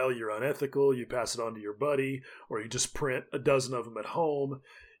file, you're unethical, you pass it on to your buddy, or you just print a dozen of them at home.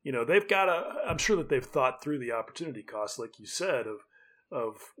 They've got I'm sure that they've thought through the opportunity cost, like you said,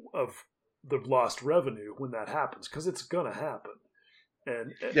 of the lost revenue when that happens, because it's going to happen.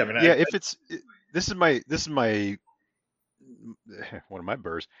 And if this is my one of my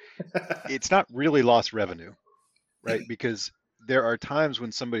burrs. It's not really lost revenue, right? Because there are times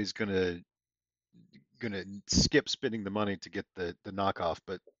when somebody's gonna skip spending the money to get the knockoff,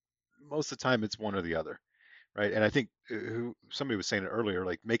 but most of the time it's one or the other, right? And I think somebody was saying it earlier,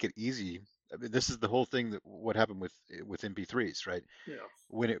 like, make it easy. I mean, this is the whole thing what happened with MP3s, right? Yeah.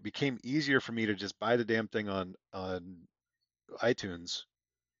 When it became easier for me to just buy the damn thing on iTunes,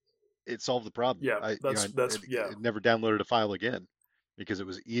 it solved the problem. Yeah, I never downloaded a file again because it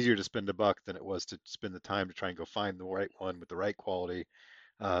was easier to spend $1 than it was to spend the time to try and go find the right one with the right quality.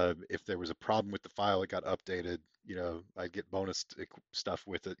 If there was a problem with the file, it got updated. I'd get bonus stuff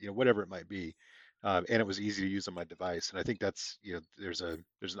with it. Whatever it might be, and it was easy to use on my device. And I think that's there's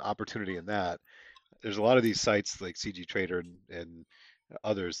an opportunity in that. There's a lot of these sites like CG Trader and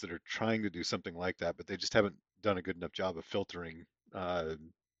others that are trying to do something like that, but they just haven't done a good enough job of filtering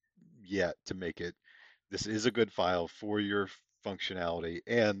yet to make it, this is a good file for your functionality.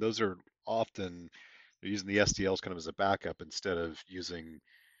 And those are often, they're using the STLs kind of as a backup instead of using,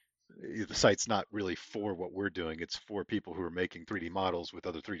 the site's not really for what we're doing. It's for people who are making 3D models with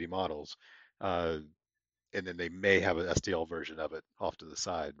other 3D models. And then they may have an STL version of it off to the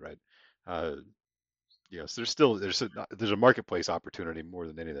side, right? So there's a marketplace opportunity more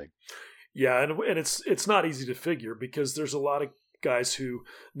than anything. Yeah, and it's not easy to figure because there's a lot of guys who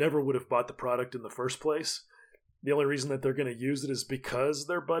never would have bought the product in the first place, the only reason that they're going to use it is because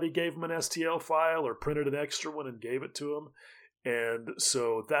their buddy gave them an STL file or printed an extra one and gave it to them. And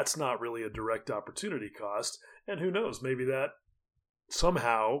so that's not really a direct opportunity cost. And who knows, maybe that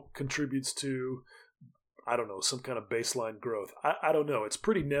somehow contributes to, I don't know, some kind of baseline growth. I don't know. It's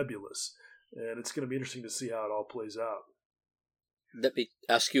pretty nebulous, and it's going to be interesting to see how it all plays out. Let me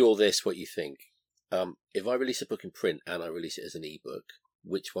ask you all this, what you think. If I release a book in print and I release it as an ebook,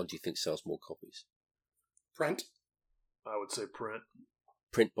 which one do you think sells more copies? Print. I would say print.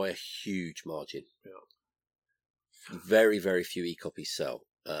 Print by a huge margin. Yeah. Very, very few e-copies sell.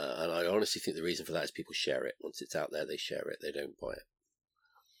 And I honestly think the reason for that is people share it. Once it's out there, they share it. They don't buy it.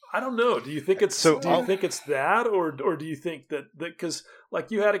 I don't know. Do you think it's think it's that, or do you think that because like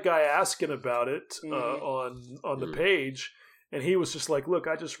you had a guy asking about it on the page, and he was just like, "Look,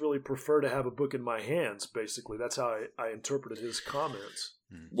 I just really prefer to have a book in my hands." Basically, that's how I interpreted his comments.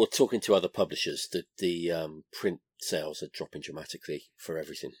 Well, talking to other publishers, the print sales are dropping dramatically for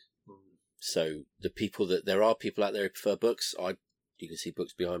everything. So there are people out there who prefer books. You can see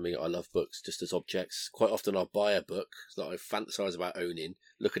books behind me. I love books just as objects. Quite often I'll buy a book that I fantasize about owning,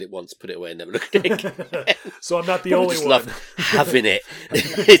 look at it once, put it away and never look at it again. So I'm not the only just one. Love having it.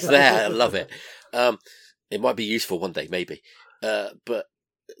 It's there. I love it. It might be useful one day, maybe. But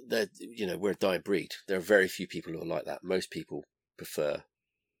we're a dying breed. There are very few people who are like that. Most people prefer,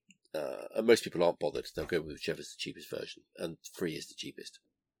 and most people aren't bothered. They'll go with whichever's the cheapest version, and free is the cheapest.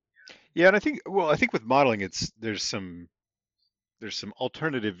 Yeah, and I think with modeling, there's some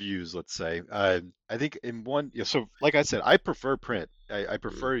alternative views, let's say. I think in one, so like I said, I prefer print. I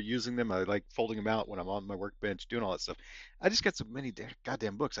prefer using them. I like folding them out when I'm on my workbench, doing all that stuff. I just got so many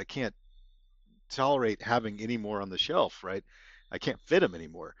goddamn books. I can't tolerate having any more on the shelf, right? I can't fit them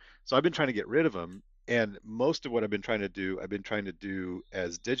anymore. So I've been trying to get rid of them. And most of what I've been trying to do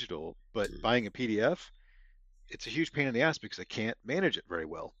as digital, but buying a PDF, it's a huge pain in the ass because I can't manage it very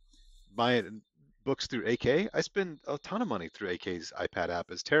well. Buying books through AK, I spend a ton of money through AK's iPad app,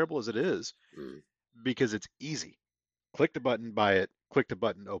 as terrible as it is, because it's easy. Click the button, buy it, click the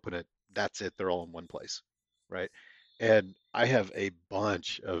button, open it. That's it. They're all in one place, right? And I have a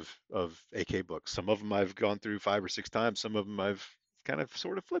bunch of AK books. Some of them I've gone through 5 or 6 times. Some of them I've kind of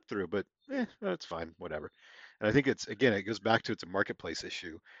sort of flipped through, but that's fine, whatever. And I think it goes back to it's a marketplace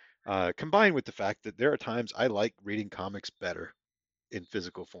issue, combined with the fact that there are times I like reading comics better in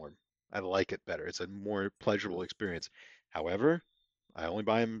physical form. I like it better. It's a more pleasurable experience. However, I only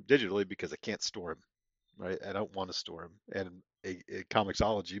buy them digitally because I can't store them, right? I don't want to store them. And a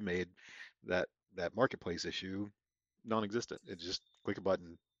Comixology made that marketplace issue non-existent. It's just click a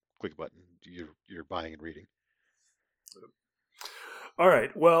button, you're buying and reading. All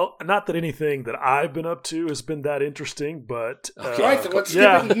right. Well, not that anything that I've been up to has been that interesting, but right. So let's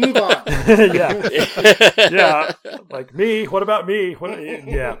skip it and move on. Yeah. Like me. What about me?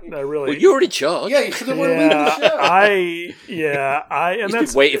 Yeah. I really. Well, you're in charge. Yeah, you should have wanted me to show. And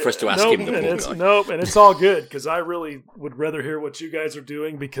He's been waiting for us to ask him. And it's all good because I really would rather hear what you guys are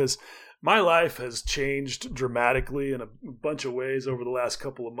doing because my life has changed dramatically in a bunch of ways over the last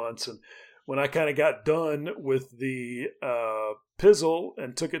couple of months. And when I kind of got done with the Pizzle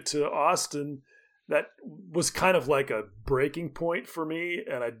and took it to Austin, that was kind of like a breaking point for me.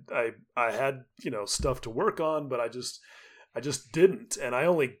 And I had, stuff to work on, but I just didn't. And I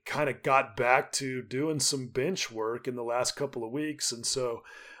only kind of got back to doing some bench work in the last couple of weeks. And so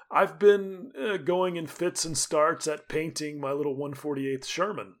I've been going in fits and starts at painting my little 148th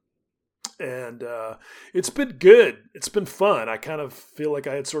Sherman. And it's been good. It's been fun. I kind of feel like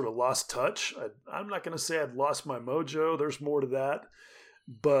I had sort of lost touch. I'm not going to say I'd lost my mojo. There's more to that.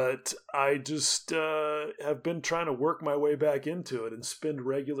 But I just have been trying to work my way back into it and spend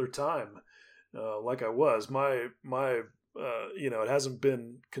regular time like I was. It hasn't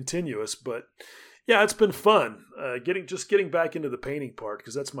been continuous, but yeah, it's been fun. Getting back into the painting part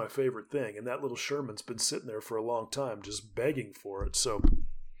because that's my favorite thing. And that little Sherman's been sitting there for a long time, just begging for it. So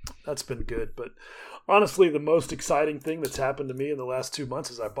that's been good. But honestly, the most exciting thing that's happened to me in the last 2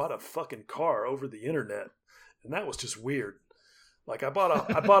 months is I bought a fucking car over the internet. And that was just weird. Like I bought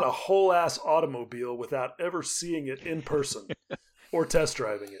a whole ass automobile without ever seeing it in person or test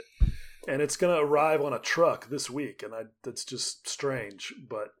driving it. And it's going to arrive on a truck this week. And that's just strange,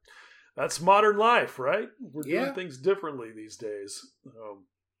 but that's modern life, right? We're doing things differently these days.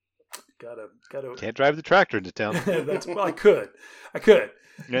 Gotta. Can't drive the tractor into town. I could.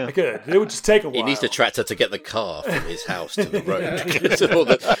 Yeah. I could. It would just take a while. He needs the tractor to get the car from his house to the road. All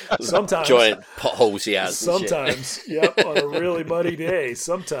the sometimes giant potholes he has. Sometimes, yep, on a really muddy day.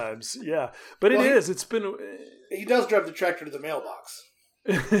 Sometimes, yeah. But it's been. He does drive the tractor to the mailbox.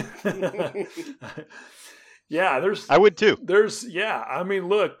 Yeah, I would too. I mean,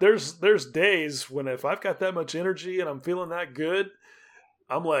 look, there's days when if I've got that much energy and I'm feeling that good,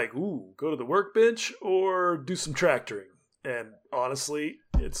 I'm like, ooh, go to the workbench or do some tractoring. And honestly,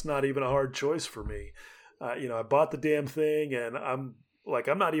 it's not even a hard choice for me. I bought the damn thing, and I'm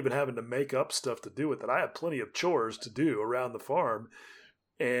not even having to make up stuff to do with it. I have plenty of chores to do around the farm,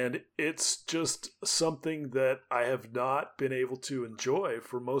 and it's just something that I have not been able to enjoy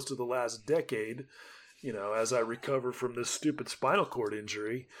for most of the last decade, as I recover from this stupid spinal cord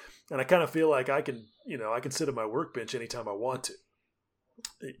injury. And I kind of feel like I can sit at my workbench anytime I want to.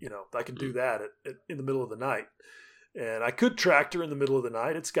 I can do that in the middle of the night. And I could tractor in the middle of the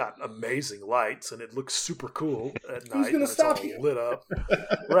night. It's got amazing lights, and it looks super cool at night. Who's going to stop it's all you? Lit up.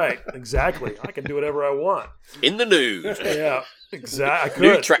 Right, exactly. I can do whatever I want. In the nude. Yeah, exactly.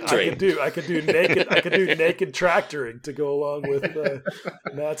 Nude tractoring. I could do naked tractoring to go along with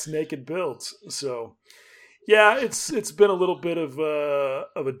Matt's naked builds. So, yeah, it's been a little bit of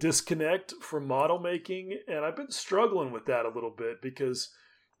a disconnect from model making, and I've been struggling with that a little bit because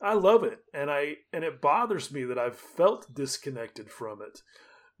I love it, and it bothers me that I've felt disconnected from it.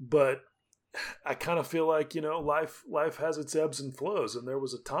 But I kind of feel like, life has its ebbs and flows, and there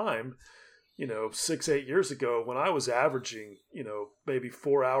was a time, 6-8 years ago when I was averaging, maybe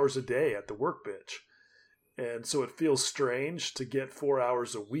 4 hours a day at the workbench. And so it feels strange to get 4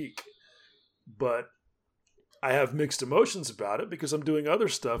 hours a week, but I have mixed emotions about it because I'm doing other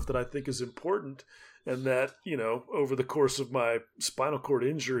stuff that I think is important. And that, over the course of my spinal cord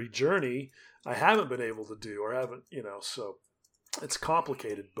injury journey, I haven't been able to do or haven't, so it's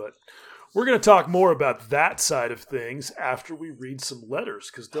complicated. But we're going to talk more about that side of things after we read some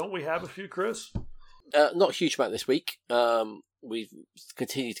letters, because don't we have a few, Chris? Not a huge amount this week. We've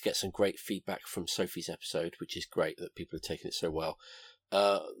continued to get some great feedback from Sophie's episode, which is great that people are taking it so well.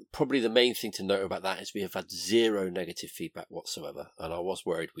 Probably the main thing to note about that is we have had zero negative feedback whatsoever. And I was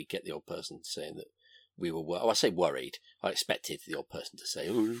worried we'd get the old person saying that we were, I say worried. I expected the old person to say,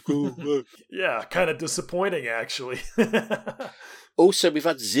 oh, cool. Yeah, kind of disappointing, actually. Also, we've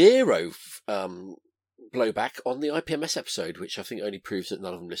had zero blowback on the IPMS episode, which I think only proves that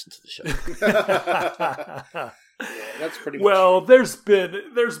none of them listen to the show. That's pretty much. Well, there's been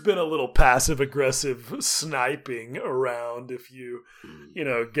a little passive aggressive sniping around if you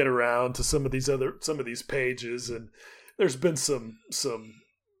get around to some of these pages, and there's been some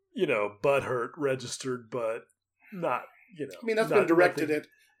butthurt registered, but not I mean, that's been directed at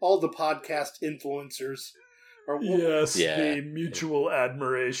all the podcast influencers. The Mutual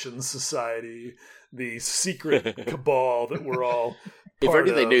Admiration Society, the secret cabal that we're all if part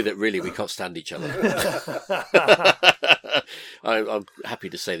only they of. knew that really we can't stand each other. I'm happy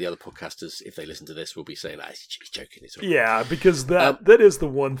to say the other podcasters, if they listen to this, will be saying, he's joking. It's all right. Yeah, because that is the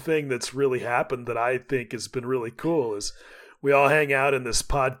one thing that's really happened that I think has been really cool is we all hang out in this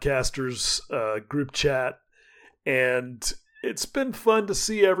podcasters group chat, and it's been fun to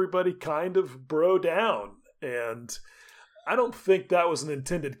see everybody kind of bro down. And I don't think that was an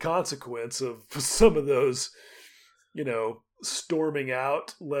intended consequence of some of those, storming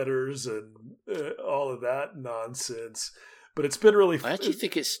out letters and all of that nonsense. But it's been really I actually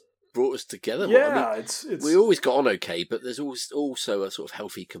think it's brought us together. Yeah, I mean, it's we always got on okay, but there's also a sort of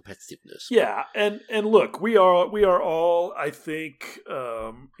healthy competitiveness. Yeah, and look, we are all, I think,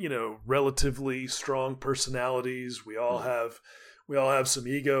 relatively strong personalities. We all have some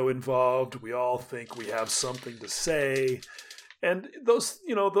ego involved. We all think we have something to say. And those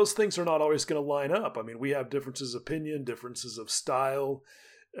things are not always going to line up. I mean, we have differences of opinion, differences of style,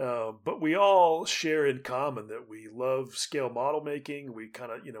 but we all share in common that we love scale model making. We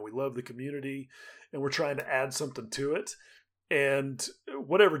kind of, we love the community, and we're trying to add something to it. And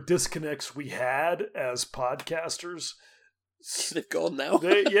whatever disconnects we had as podcasters, they've gone now.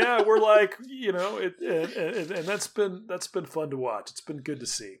 We're like, and that's been fun to watch. It's been good to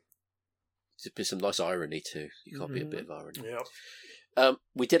see. There's been some nice irony too. You can't be a bit of irony. Yeah.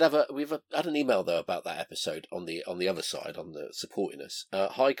 We've had an email though about that episode on the other side, on the supporting us.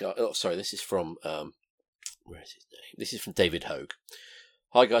 Hi guys. Oh, sorry. This is from where is his name? This is from David Hogue.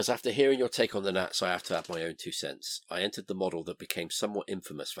 Hi guys. After hearing your take on the Nats, I have to add my own 2 cents. I entered the model that became somewhat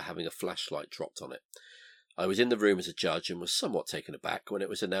infamous for having a flashlight dropped on it. I was in the room as a judge and was somewhat taken aback when it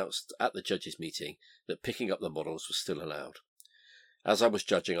was announced at the judges' meeting that picking up the models was still allowed. As I was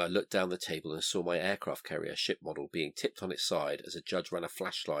judging, I looked down the table and saw my aircraft carrier ship model being tipped on its side as a judge ran a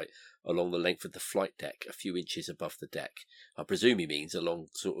flashlight along the length of the flight deck a few inches above the deck. I presume he means along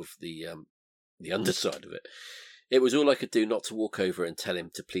sort of the underside of it. It was all I could do not to walk over and tell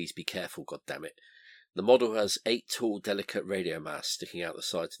him to please be careful, goddammit. The model has 8 tall, delicate radio masts sticking out the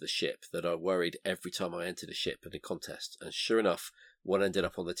sides of the ship that I worried every time I entered a ship in a contest, and sure enough, one ended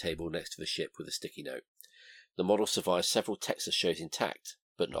up on the table next to the ship with a sticky note. The model survived several Texas shows intact,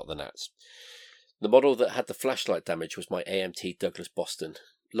 but not the Nats. The model that had the flashlight damage was my AMT Douglas Boston.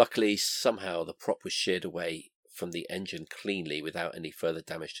 Luckily, somehow the prop was sheared away from the engine cleanly without any further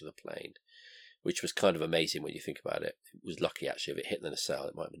damage to the plane, which was kind of amazing when you think about it. It was lucky, actually. If it hit the nacelle,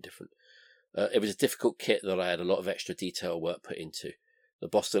 it might have been different. It was a difficult kit that I had a lot of extra detail work put into. The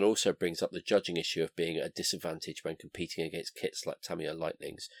Boston also brings up the judging issue of being at a disadvantage when competing against kits like Tamiya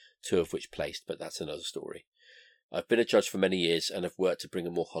Lightnings, 2 of which placed, but that's another story. I've been a judge for many years and have worked to bring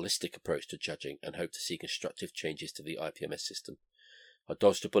a more holistic approach to judging and hope to see constructive changes to the IPMS system. I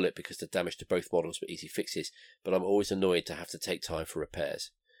dodged a bullet because the damage to both models were easy fixes, but I'm always annoyed to have to take time for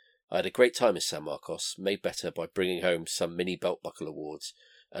repairs. I had a great time in San Marcos, made better by bringing home some mini belt buckle awards,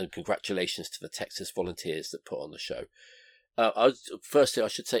 and congratulations to the Texas volunteers that put on the show. Firstly, I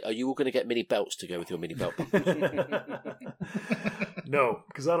should say, are you all going to get mini belts to go with your mini belt buckles? No,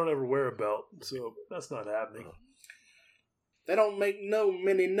 because I don't ever wear a belt, so that's not happening. They don't make no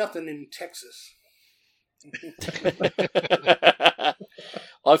mini nothing in Texas.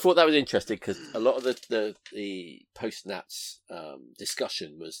 I thought that was interesting because a lot of the post-Nats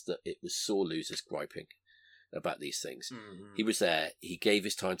discussion was that it was sore losers griping about these things. Mm-hmm. He was there. He gave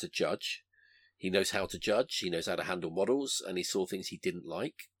his time to judge. He knows how to judge. He knows how to handle models, and he saw things he didn't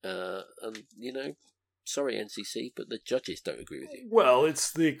like. And sorry NCC, but the judges don't agree with you. Well,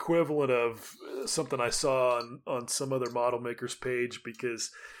 it's the equivalent of something I saw on some other model maker's page because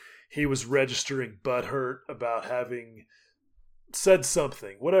he was registering butthurt about having said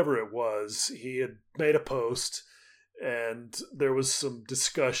something, whatever it was. He had made a post. And there was some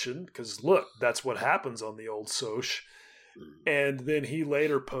discussion because, look, that's what happens on the old Soch. And then he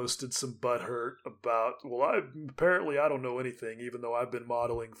later posted some butthurt about, well, apparently I don't know anything, even though I've been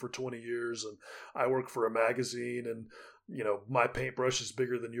modeling for 20 years and I work for a magazine and, my paintbrush is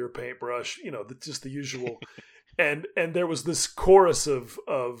bigger than your paintbrush, just the usual. and there was this chorus of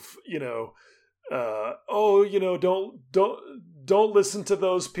don't listen to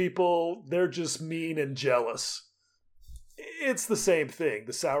those people. They're just mean and jealous. It's the same thing.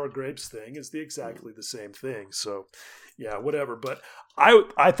 The sour grapes thing is exactly the same thing. So, yeah, whatever. But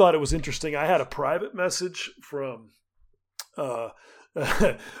I thought it was interesting. I had a private message from our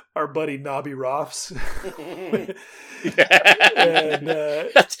buddy Nobby Roths. And,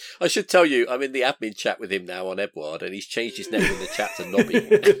 I should tell you, I'm in the admin chat with him now on Edward, and he's changed his name in the chat to Nobby.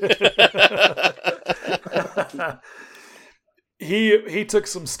 He took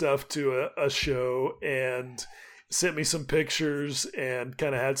some stuff to a show and sent me some pictures and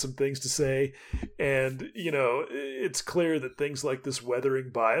kind of had some things to say. And, it's clear that things like this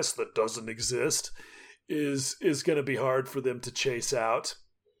weathering bias that doesn't exist is going to be hard for them to chase out.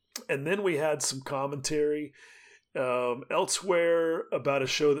 And then we had some commentary elsewhere about a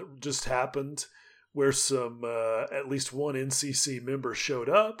show that just happened where some at least one NCC member showed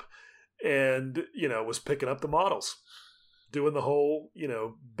up and, was picking up the models, doing the whole,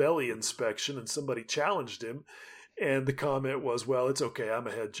 belly inspection, and somebody challenged him. And the comment was, well, it's okay. I'm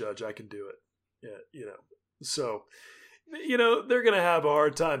a head judge. I can do it. Yeah, So, they're going to have a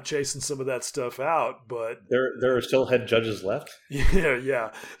hard time chasing some of that stuff out, but there are still head judges left.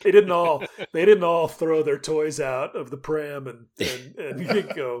 Yeah. They didn't all throw their toys out of the pram and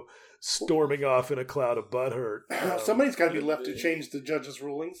go storming off in a cloud of butthurt. Somebody's got to be left to change the judges'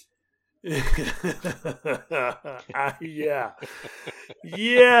 rulings. Yeah,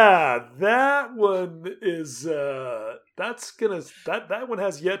 that one is that one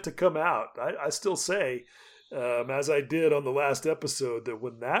has yet to come out. I still say, as I did on the last episode, that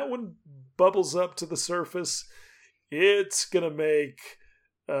when that one bubbles up to the surface, it's gonna make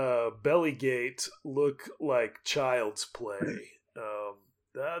Bellygate look like child's play.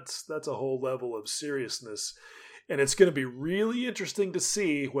 That's a whole level of seriousness. And it's going to be really interesting to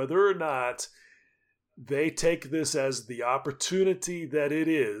see whether or not they take this as the opportunity that it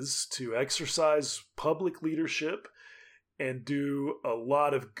is to exercise public leadership and do a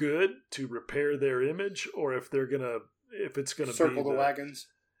lot of good to repair their image, or if it's going to circle the wagons.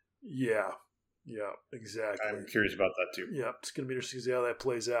 Yeah, exactly. I'm curious about that too. Yeah, it's going to be interesting to see how that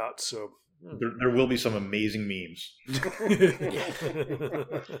plays out. So. There will be some amazing memes.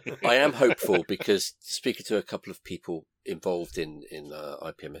 I am hopeful because speaking to a couple of people involved in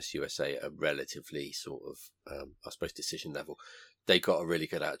IPMS USA at a relatively sort of, I suppose, decision level, they got a really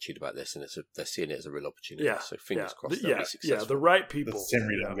good attitude about this, and they're seeing it as a real opportunity. Yeah, so fingers crossed. Yeah, the right people. That's the same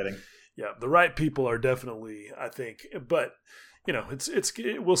reason I'm getting. Yeah, the right people are definitely, I think, but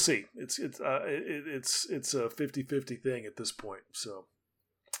we'll see. It's a 50-50 thing at this point. So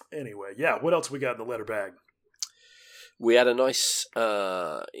anyway, yeah. What else we got in the letter bag? We had a nice,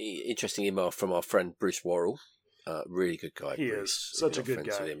 interesting email from our friend Bruce Worrell. Really good guy. He Bruce. is such a good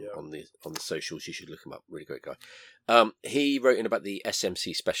guy. Yeah. On the socials, you should look him up. Really great guy. He wrote in about the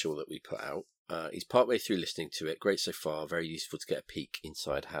SMC special that we put out. He's partway through listening to it. Great so far. Very useful to get a peek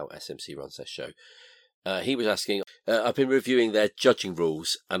inside how SMC runs their show. He was asking, I've been reviewing their judging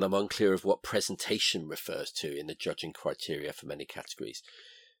rules, and I'm unclear of what presentation refers to in the judging criteria for many categories.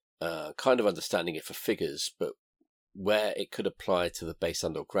 Kind of understanding it for figures, but where it could apply to the base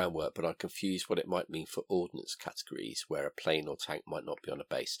and or groundwork, but I'm confused what it might mean for ordnance categories, where a plane or tank might not be on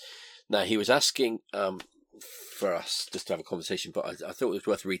a base. Now, he was asking for us just to have a conversation, but I thought it was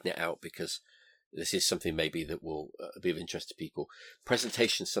worth reading it out because this is something maybe that will be of interest to people.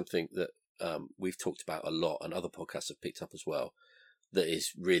 Presentation is something that we've talked about a lot, and other podcasts have picked up as well, that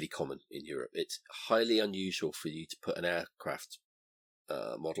is really common in Europe. It's highly unusual for you to put an aircraft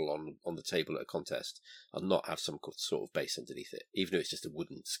model on the table at a contest and not have some sort of base underneath it, even though it's just a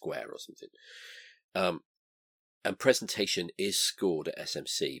wooden square or something. And presentation is scored at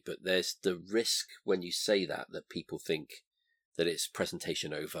SMC, but there's the risk when you say that people think that it's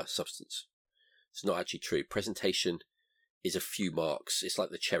presentation over substance. It's not actually true. Presentation is a few marks. It's like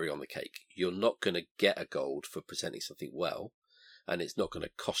the cherry on the cake. You're not going to get a gold for presenting something well, and it's not going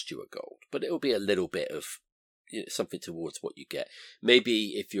to cost you a gold, but it'll be a little bit of something towards what you get.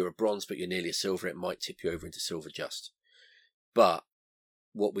 Maybe if you're a bronze but you're nearly a silver, it might tip you over into silver just. But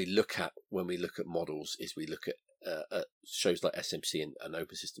what we look at when we look at models is we look at shows like SMC and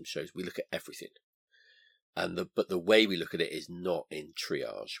open system shows. We look at everything, but the way we look at it is not in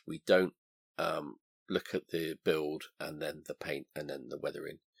triage. We don't look at the build and then the paint and then the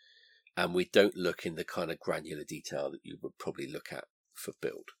weathering, and we don't look in the kind of granular detail that you would probably look at for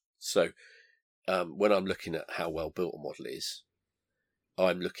build. So when I'm looking at how well built a model is,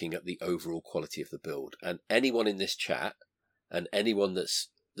 I'm looking at the overall quality of the build. And anyone in this chat, and anyone that's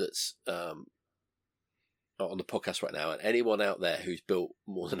on the podcast right now, and anyone out there who's built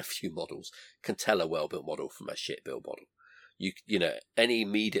more than a few models can tell a well-built model from a shit built model. You know, any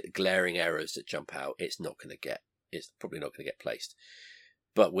immediate glaring errors that jump out, it's probably not going to get placed.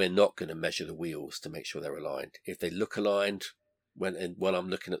 But we're not going to measure the wheels to make sure they're aligned. If they look aligned, when I'm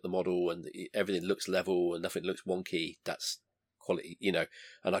looking at the model and everything looks level and nothing looks wonky, that's quality,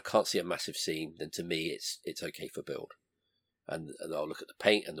 and I can't see a massive seam, then to me it's okay for build. And I'll look at the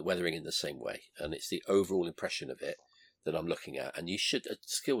paint and the weathering in the same way, and it's the overall impression of it that I'm looking at. And a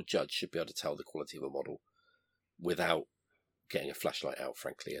skilled judge should be able to tell the quality of a model without getting a flashlight out,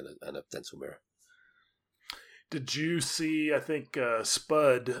 frankly, and a dental mirror. Did you see, I think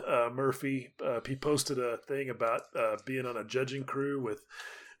Spud Murphy, he posted a thing about being on a judging crew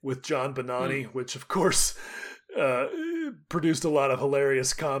with John Bonanni, which of course produced a lot of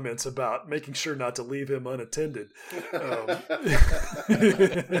hilarious comments about making sure not to leave him unattended.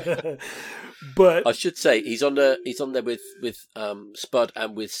 But I should say he's on there with Spud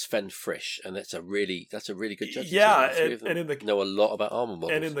and with Sven Frisch, and that's a really good judging team. And in the know a lot about armor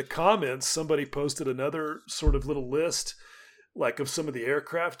models. And in the comments, somebody posted another sort of little list, like of some of the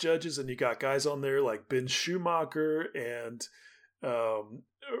aircraft judges, and you got guys on there like Ben Schumacher and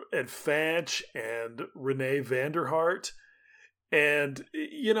Fanch and Renee Vanderhart. And,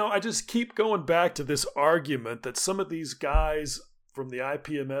 I just keep going back to this argument that some of these guys from the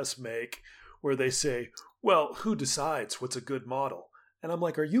IPMS make, where they say, well, who decides what's a good model? And I'm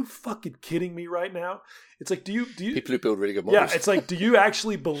like, are you fucking kidding me right now? It's like, do you people who build really good models? Yeah, it's like, do you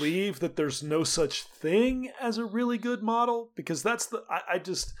actually believe that there's no such thing as a really good model? Because that's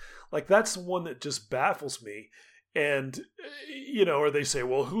that's the one that just baffles me. And, or they say,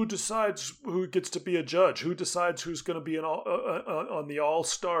 well, who decides who gets to be a judge? Who decides who's going to be on the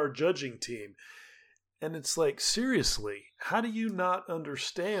all-star judging team? And it's like, seriously, how do you not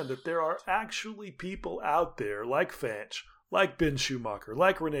understand that there are actually people out there like Fanch, like Ben Schumacher,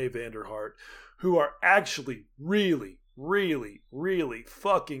 like Renee Vanderhart, who are actually really, really, really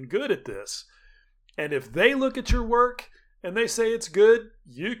fucking good at this? And if they look at your work and they say it's good,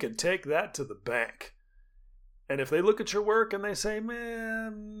 you can take that to the bank. And if they look at your work and they say,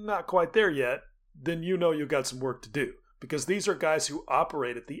 man, not quite there yet, then you've got some work to do. Because these are guys who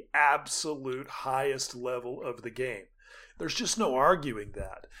operate at the absolute highest level of the game. There's just no arguing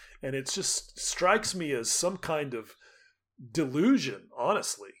that. And it just strikes me as some kind of delusion,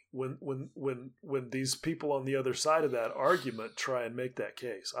 honestly, when these people on the other side of that argument try and make that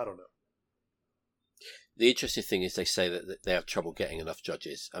case. I don't know. The interesting thing is they say that they have trouble getting enough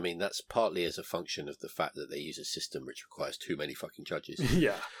judges. I mean, that's partly as a function of the fact that they use a system which requires too many fucking judges.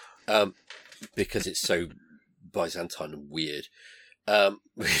 Yeah. Because it's so Byzantine and weird.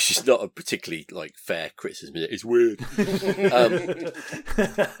 Which is not a particularly fair criticism. It's weird.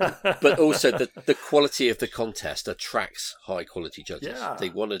 But also the quality of the contest attracts high quality judges. Yeah. They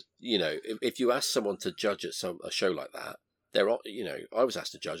want to, if you ask someone to judge at a show like that, I was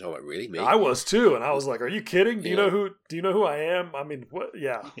asked to judge. I'm like, really? Me? I was too, and I was like, "Are you kidding? Do you know who I am? I mean, what?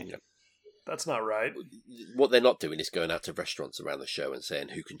 Yeah, that's not right." What they're not doing is going out to restaurants around the show and saying,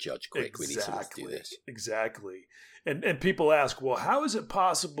 "Who can judge quick? We need someone to do this." Exactly. And people ask, "Well, how is it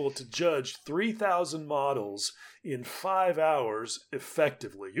possible to judge 3,000 models in 5 hours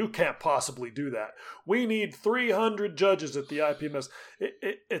effectively? You can't possibly do that. We need 300 judges at the IPMS."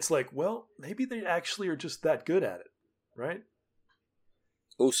 It's like, well, maybe they actually are just that good at it. Right.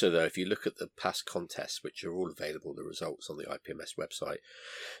 Also, though, if you look at the past contests, which are all available, the results on the IPMS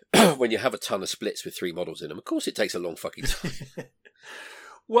website, when you have a ton of splits with 3 models in them, of course it takes a long fucking time.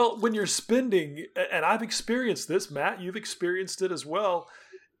 Well, when you're spending, and I've experienced this, Matt, you've experienced it as well,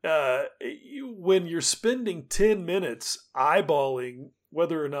 when you're spending 10 minutes eyeballing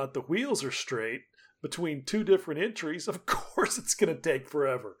whether or not the wheels are straight, between 2 different entries, of course it's going to take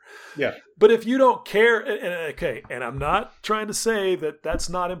forever. Yeah. But if you don't care, and I'm not trying to say that that's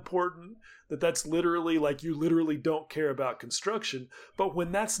not important, that's literally you literally don't care about construction, but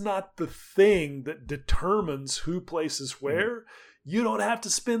when that's not the thing that determines who places where, you don't have to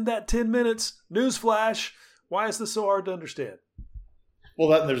spend that 10 minutes. Newsflash. Why is this so hard to understand?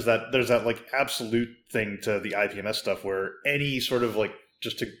 Well, there's that absolute thing to the IPMS stuff where any sort of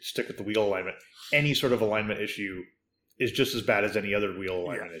just to stick with the wheel alignment, any sort of alignment issue is just as bad as any other wheel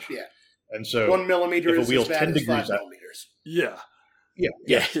alignment issue. Yeah. And so 1 millimeter if a is wheel's as bad 10 as 5 degrees out, millimeters. Yeah.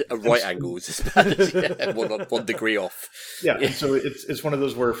 Yeah, a right angle is as bad as 1 degree off. Yeah, and so it's one of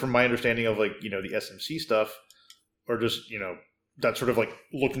those where, from my understanding of the SMC stuff, or just that sort of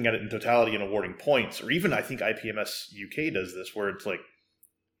looking at it in totality and awarding points, or even I think IPMS UK does this, where it's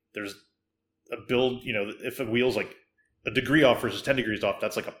there's a build, if a wheel's a degree off versus 10 degrees off,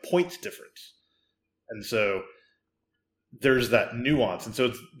 that's a points difference. And so there's that nuance. And so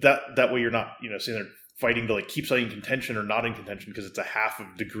it's that way you're not, sitting there fighting to keep something in contention or not in contention because it's a half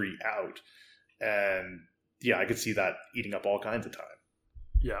of degree out. And yeah, I could see that eating up all kinds of time.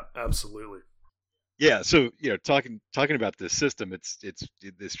 Yeah, absolutely. Yeah, so talking about this system, it's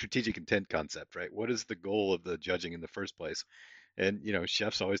the strategic intent concept, right? What is the goal of the judging in the first place? And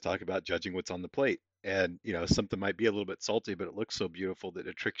chefs always talk about judging what's on the plate. And something might be a little bit salty, but it looks so beautiful that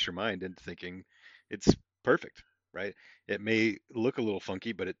it tricks your mind into thinking it's perfect, right? It may look a little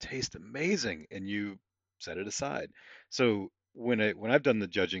funky, but it tastes amazing, and you set it aside. So when I've done the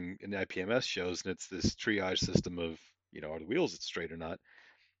judging in the IPMS shows, and it's this triage system of are the wheels straight or not,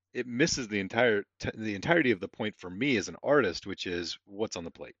 it misses the entirety of the point for me as an artist, which is what's on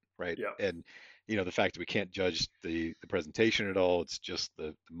the plate, right? Yeah. And the fact that we can't judge the presentation at all, it's just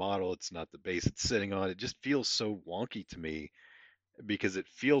the model, it's not the base it's sitting on. It just feels so wonky to me, because it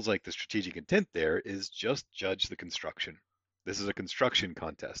feels like the strategic intent there is just judge the construction. This is a construction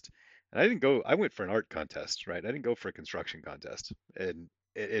contest. And I went for an art contest, right? I didn't go for a construction contest. And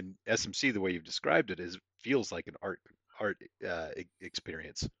in SMC, the way you've described it feels like an art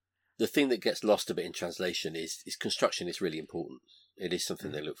experience. The thing that gets lost a bit in translation is construction is really important. It is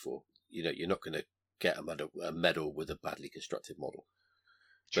something they look for. You're not going to get a medal with a badly constructed model.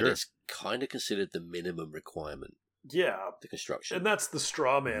 Sure. But it's kind of considered the minimum requirement. Yeah. The construction. And that's the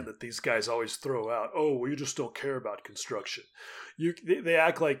straw man that these guys always throw out. Oh, well, you just don't care about construction. They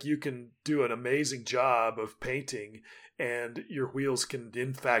act like you can do an amazing job of painting and your wheels can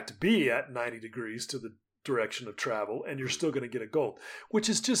in fact be at 90 degrees to the direction of travel, and you're still going to get a gold, which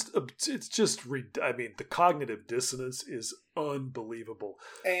is the cognitive dissonance is unbelievable.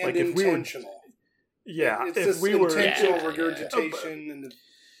 And intentional. It's just intentional regurgitation. And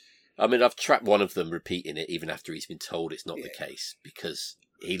I mean, I've tracked one of them repeating it even after he's been told it's not the case, because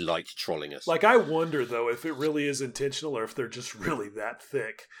he liked trolling us. I wonder though if it really is intentional or if they're just really that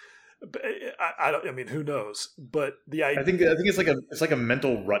thick. I mean, who knows? But I think it's like a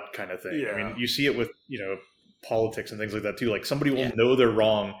mental rut kind of thing. Yeah. I mean, you see it with politics and things like that too. Somebody will know they're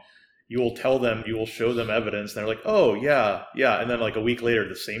wrong. You will tell them. You will show them evidence. And they're like, "Oh yeah, yeah," and then a week later,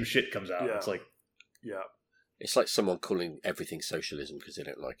 the same shit comes out. Yeah. It's like, yeah. It's like someone calling everything socialism because they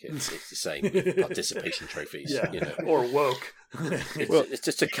don't like it. It's the same with participation trophies. Or woke. It's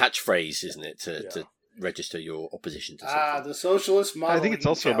just a catchphrase, isn't it, to register your opposition to something. The socialist model. I think it's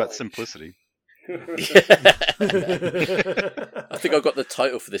also about simplicity. I think I've got the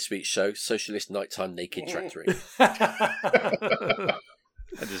title for this week's show: Socialist Nighttime Naked Tractoring. That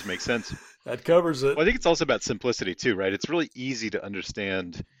just makes sense. That covers it. Well, I think it's also about simplicity too, right? It's really easy to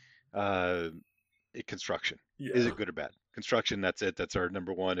understand construction. Yeah. Is it good or bad? Construction, that's it. That's our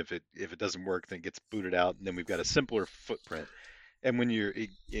number one. If it doesn't work, then it gets booted out, and then we've got a simpler footprint. And when you're,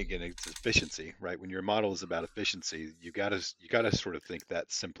 again, it's efficiency, right? When your model is about efficiency, you gotta sort of think that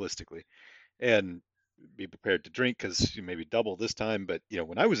simplistically, and be prepared to drink, because you maybe double this time. But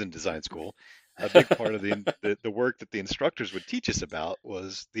when I was in design school, a big part of the work that the instructors would teach us about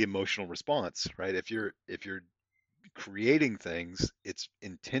was the emotional response, right? If you're creating things, it's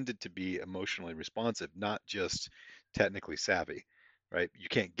intended to be emotionally responsive, not just technically savvy, right? You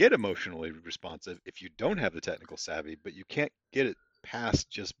can't get emotionally responsive if you don't have the technical savvy, but you can't get it past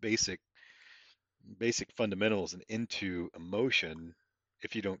just basic fundamentals and into emotion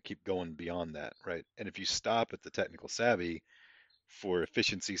if you don't keep going beyond that, right? And if you stop at the technical savvy for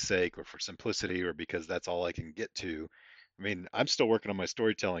efficiency's sake or for simplicity or because that's all I can get to, I mean, I'm still working on my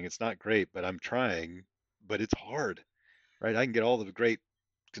storytelling. It's not great, but I'm trying, but it's hard, right? I can get all the great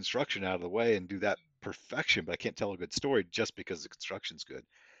construction out of the way and do that perfection, but I can't tell a good story just because the construction's good.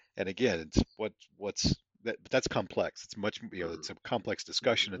 And again, it's what's that, but that's complex. It's much, it's a complex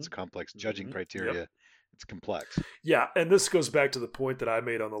discussion. It's a complex judging criteria. Yep. It's complex. Yeah, and this goes back to the point that I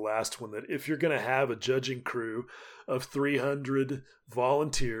made on the last one, that if you're going to have a judging crew of 300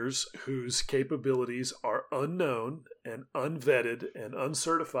 volunteers whose capabilities are unknown and unvetted and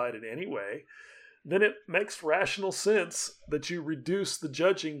uncertified in any way, then it makes rational sense that you reduce the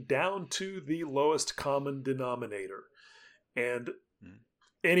judging down to the lowest common denominator. And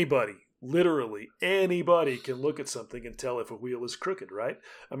anybody, literally anybody, can look at something and tell if a wheel is crooked, right?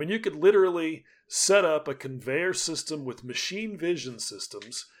 I mean, you could literally set up a conveyor system with machine vision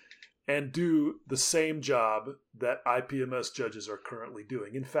systems and do the same job that IPMS judges are currently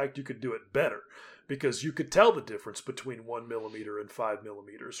doing. In fact, you could do it better, because you could tell the difference between 1 millimeter and 5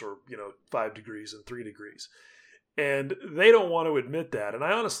 millimeters, or 5 degrees and 3 degrees. And they don't want to admit that. And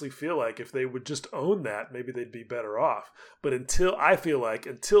I honestly feel like if they would just own that, maybe they'd be better off. But until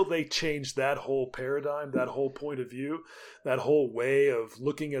they change that whole paradigm, that whole point of view, that whole way of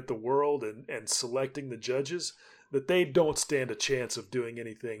looking at the world and selecting the judges, that they don't stand a chance of doing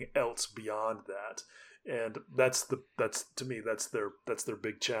anything else beyond that. And that's to me, that's their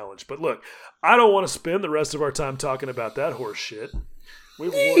big challenge. But look, I don't want to spend the rest of our time talking about that horse shit.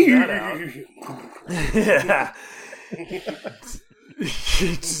 We've worn that out. Yeah.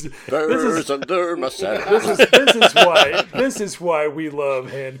 Birds under my saddle. This is why we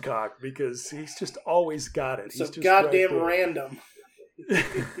love Hancock, because he's just always got it. He's so goddamn random.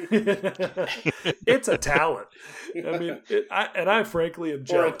 It's a talent. I mean, I frankly am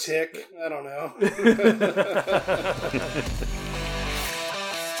jealous. Or a tick. I don't know.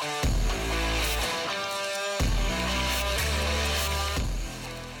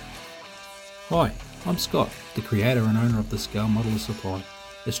 Hi, I'm Scott, the creator and owner of the Scale Modeler Supply,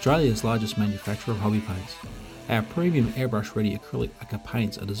 Australia's largest manufacturer of hobby paints. Our premium airbrush-ready acrylic lacquer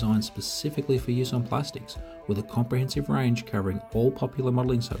paints are designed specifically for use on plastics, with a comprehensive range covering all popular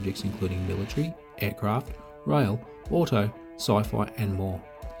modelling subjects including military, aircraft, rail, auto, sci-fi and more.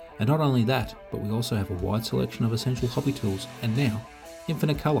 And not only that, but we also have a wide selection of essential hobby tools and now,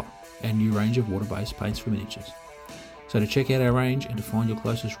 infinite colour and new range of water-based paints for miniatures. So to check out our range and to find your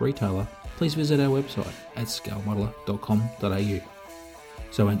closest retailer, please visit our website at scalemodeler.com.au.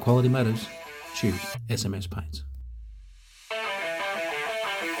 So when quality matters, choose SMS Paints.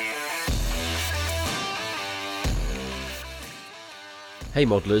 Hey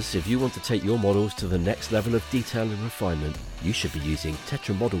modelers, if you want to take your models to the next level of detail and refinement, you should be using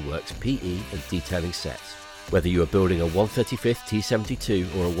Tetra ModelWorks PE and detailing sets. Whether you are building a 135th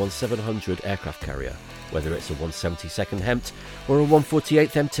T-72 or a 1700 aircraft carrier, whether it's a 172nd Hempt or a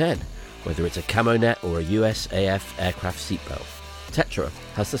 148th M10, whether it's a camo net or a USAF aircraft seatbelt, Tetra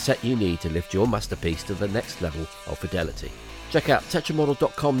has the set you need to lift your masterpiece to the next level of fidelity. Check out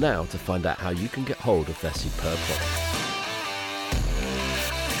tetramodel.com now to find out how you can get hold of their superb products.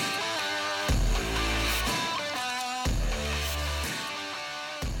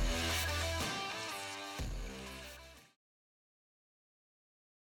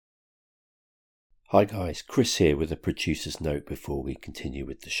 Hi guys, Chris here with a producer's note before we continue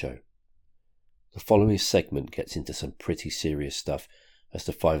with the show. The following segment gets into some pretty serious stuff as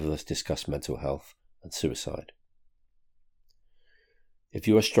the five of us discuss mental health and suicide. If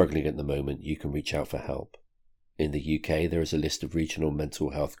you are struggling at the moment, you can reach out for help. In the UK, there is a list of regional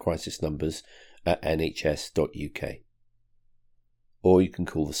mental health crisis numbers at nhs.uk. or you can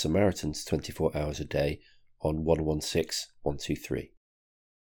call the Samaritans 24 hours a day on 116 123.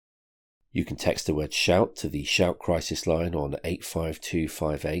 You can text the word SHOUT to the Shout Crisis line on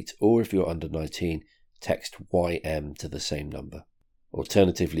 85258, or if you're under 19, text YM to the same number.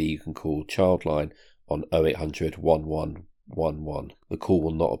 Alternatively, you can call Childline on 0800 1111. The call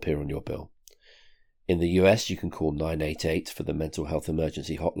will not appear on your bill. In the US, you can call 988 for the Mental Health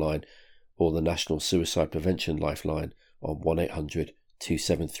Emergency Hotline or the National Suicide Prevention Lifeline on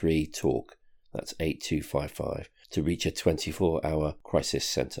 1-800-273-TALK, that's 8255, to reach a 24-hour crisis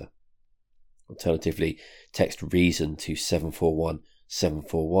centre. Alternatively, text REASON to 741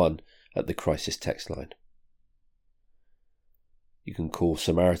 741 at the crisis text line. You can call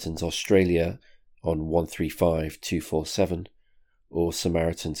Samaritans Australia on 135247 or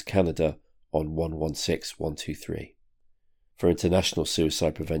Samaritans Canada on 116 123. For international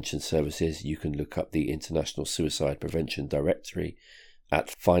suicide prevention services, you can look up the International Suicide Prevention Directory at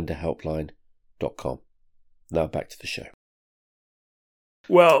findahelpline.com. Now back to the show.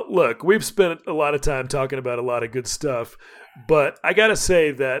 Well, look, we've spent a lot of time talking about a lot of good stuff, but I got to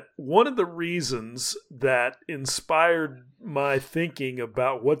say that one of the reasons that inspired my thinking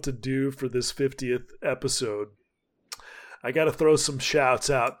about what to do for this 50th episode, I got to throw some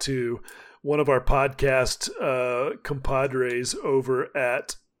shouts out to one of our podcast compadres over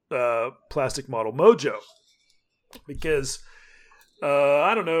at Plastic Model Mojo, because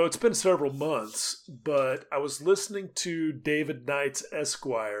I don't know, it's been several months, but I was listening to David Knights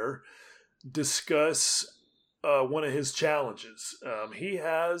Esquire discuss one of his challenges. He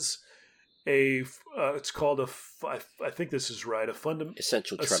has it's called I think this is right,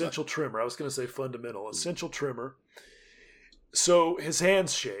 essential trimmer. I was going to say fundamental, essential trimmer. So his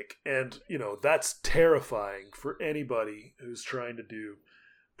hands shake, and that's terrifying for anybody who's trying to do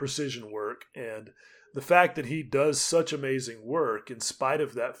precision work. And the fact that he does such amazing work in spite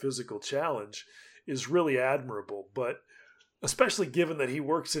of that physical challenge is really admirable. But especially given that he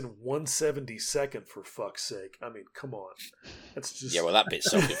works in 1/72nd, for fuck's sake. I mean, come on. That's just... Yeah, well, that bit's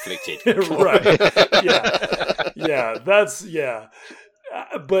self-inflicted. Right. Yeah.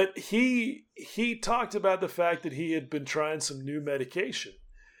 But he talked about the fact that he had been trying some new medication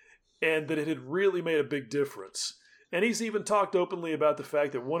and that it had really made a big difference. And he's even talked openly about the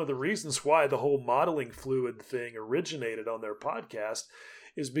fact that one of the reasons why the whole modeling fluid thing originated on their podcast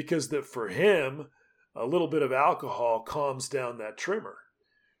is because that for him, a little bit of alcohol calms down that trimmer.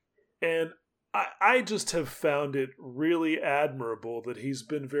 And I just have found it really admirable that he's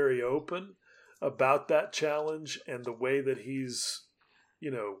been very open about that challenge and the way that he's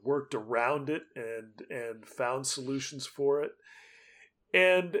worked around it and found solutions for it.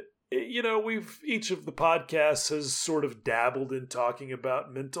 And, each of the podcasts has sort of dabbled in talking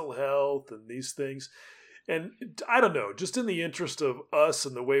about mental health and these things. And I don't know, just in the interest of us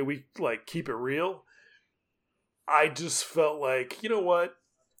and the way we keep it real, I just felt like, you know what?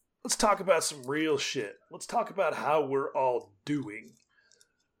 Let's talk about some real shit. Let's talk about how we're all doing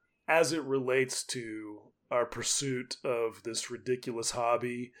as it relates to our pursuit of this ridiculous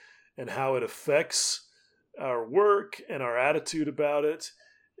hobby and how it affects our work and our attitude about it.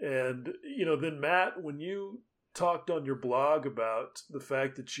 And, then Matt, when you talked on your blog about the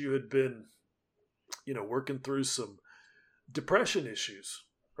fact that you had been, working through some depression issues,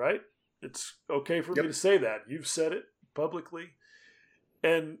 right? It's okay for me to say that. You've said it publicly.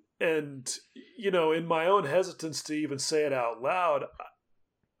 And in my own hesitance to even say it out loud,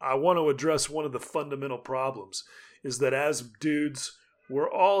 I want to address one of the fundamental problems is that as dudes,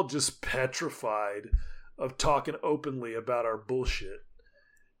 we're all just petrified of talking openly about our bullshit.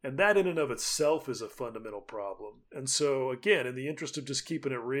 And that in and of itself is a fundamental problem. And so, again, in the interest of just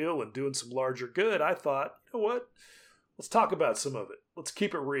keeping it real and doing some larger good, I thought, you know what? Let's talk about some of it. Let's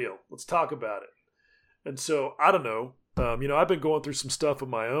keep it real. Let's talk about it. And so, I don't know. I've been going through some stuff of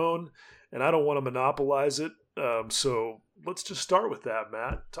my own, and I don't want to monopolize it. So let's just start with that,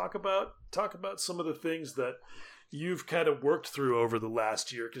 Matt. Talk about some of the things that you've kind of worked through over the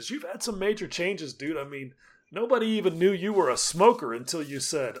last year, because you've had some major changes, dude. I mean, nobody even knew you were a smoker until you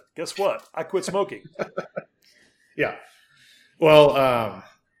said, guess what? I quit smoking. Yeah. Well,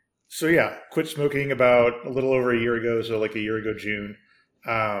 quit smoking about a little over a year ago. So like a year ago, June.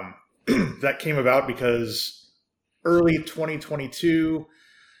 That came about because early 2022,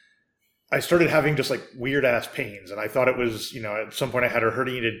 I started having just weird ass pains, and I thought it was, at some point I had a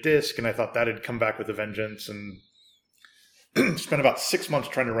herniated disc, and I thought that had come back with a vengeance, and spent about 6 months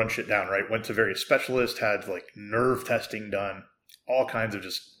trying to run shit down, right? Went to various specialists, had nerve testing done, all kinds of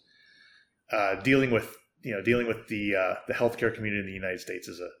just dealing with the healthcare community in the United States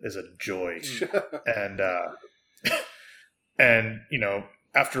is a joy. And,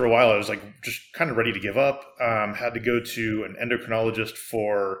 after a while, I was like just kind of ready to give up. Had to go to an endocrinologist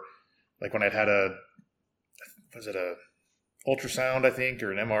for like when I'd had a ultrasound, I think,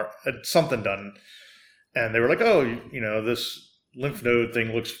 or an MR, something done. And they were like, oh, this lymph node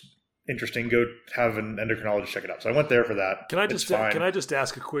thing looks interesting. Go have an endocrinologist check it out. So I went there for that. Can I just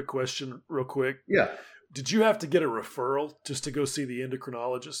ask a quick question real quick? Yeah. Did you have to get a referral just to go see the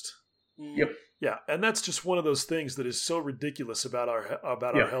endocrinologist? Yep. Yeah, and that's just one of those things that is so ridiculous about our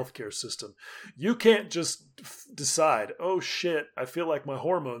healthcare system. You can't just decide, oh shit, I feel like my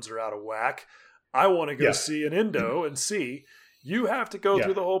hormones are out of whack. I want to go see an endo and see. You have to go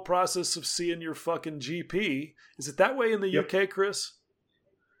through the whole process of seeing your fucking GP. Is it that way in the UK, Chris?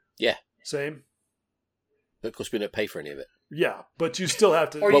 Yeah. Same? But of course, we don't pay for any of it. Yeah, but you still have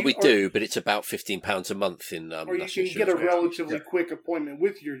to... we do, but it's about £15 a month in or you can get a relatively quick appointment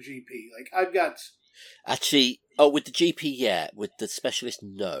with your GP. Like, I've got... Actually, with the GP, yeah. With the specialist,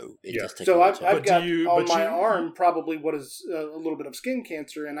 no. It does take so a I've time. got on my arm probably what is a little bit of skin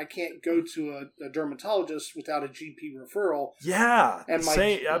cancer, and I can't go to a dermatologist without a GP referral. Yeah, and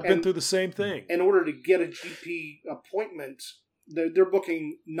I've been through the same thing. In order to get a GP appointment, they're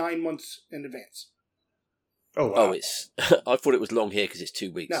booking 9 months in advance. Oh, wow. Oh, it's. I thought it was long here because it's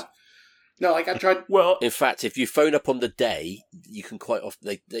 2 weeks. No, like I tried. Well, in fact, if you phone up on the day, you can quite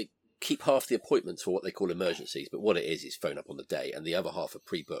often they keep half the appointments for what they call emergencies, but what it is phone up on the day, and the other half are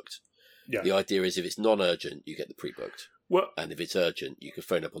pre-booked. Yeah. The idea is if it's non-urgent, you get the pre-booked. Well, and if it's urgent, you can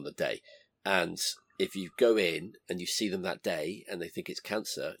phone up on the day. And if you go in and you see them that day and they think it's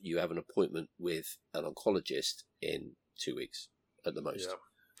cancer, you have an appointment with an oncologist in 2 weeks at the most. Yeah.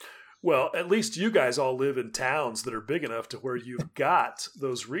 Well, at least you guys all live in towns that are big enough to where you've got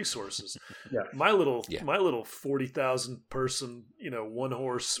those resources. Yeah. My little 40,000 person, one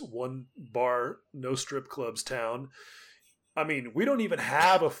horse, one bar, no strip clubs town. I mean, we don't even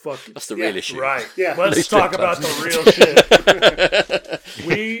have a fucking... That's the real issue. Right. Yeah. Let's talk about the real shit.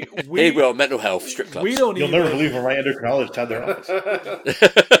 Here we are, mental health, strip clubs. You'll never believe where my endocrinologist had their office.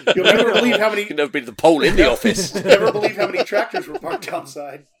 You'll never believe how many... You'll never been to the poll in the office. Never believe how many tractors were parked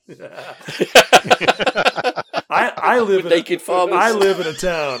outside. I live naked farmers. I live in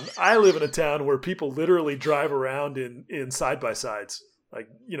a town where people literally drive around in side-by-sides. Like,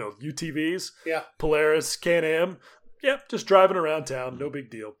 UTVs, Polaris, Can-Am. Yep, just driving around town, no big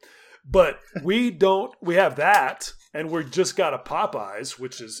deal. But we have that, and we've just got a Popeyes,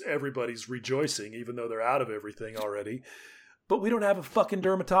 which is everybody's rejoicing, even though they're out of everything already. But we don't have a fucking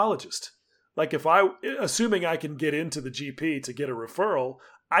dermatologist. Like, assuming I can get into the GP to get a referral,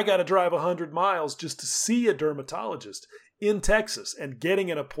 I got to drive 100 miles just to see a dermatologist in Texas, and getting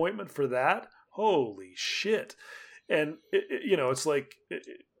an appointment for that, holy shit. And, it's like...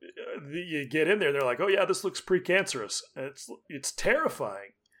 you get in there, they're like, oh yeah, this looks precancerous. And it's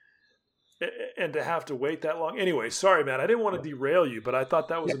terrifying. And to have to wait that long. Anyway, sorry, man, I didn't want to derail you, but I thought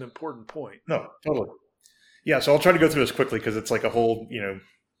that was an important point. No, totally. Yeah, so I'll try to go through this quickly because it's like a whole,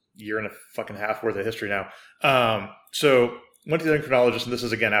 year and a fucking half worth of history now. So went to the endocrinologist, and this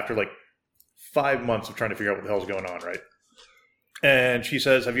is again after like 5 months of trying to figure out what the hell's going on, right? And she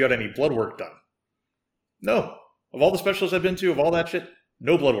says, have you had any blood work done? No. Of all the specialists I've been to, of all that shit,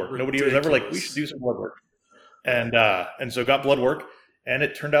 no blood work. Nobody was ever like, we should do some blood work. And so got blood work, and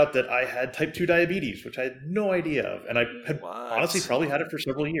it turned out that I had type 2 diabetes, which I had no idea of. And I had honestly probably had it for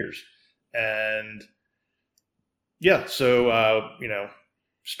several years. And yeah, so,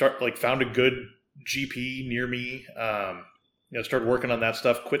 found a good GP near me, started working on that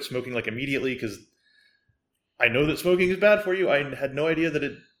stuff, quit smoking like immediately because I know that smoking is bad for you. I had no idea that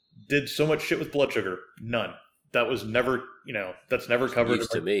it did so much shit with blood sugar. None. That was never, that's never covered.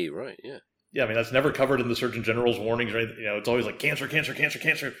 Used to me, right? Yeah. Yeah, I mean, that's never covered in the Surgeon General's warnings or anything. It's always like cancer.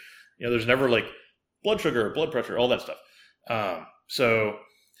 There's never like blood sugar, blood pressure, all that stuff. So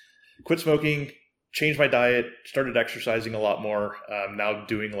quit smoking, changed my diet, started exercising a lot more. Now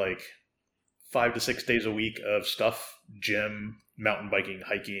doing like 5 to 6 days a week of stuff, gym, mountain biking,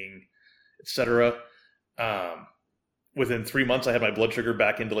 hiking, etc. Within 3 months, I had my blood sugar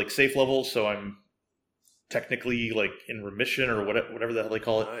back into like safe levels. So I'm technically like in remission or whatever the hell they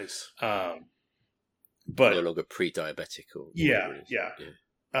call it. Nice. But no longer pre-diabetic or yeah.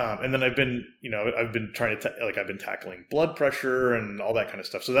 And then I've been trying to I've been tackling blood pressure and all that kind of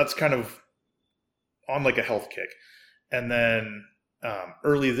stuff. So that's kind of on like a health kick. And then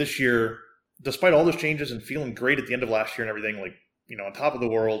early this year, despite all those changes and feeling great at the end of last year and everything, like on top of the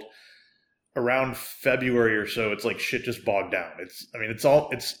world, around February or so, it's like shit just bogged down. It's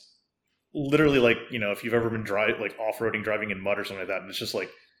literally like, if you've ever been off-roading, driving in mud or something like that, and it's just like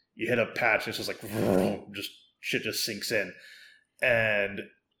you hit a patch and it's just like just shit just sinks in. And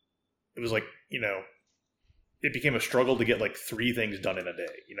it was like, it became a struggle to get like 3 things done in a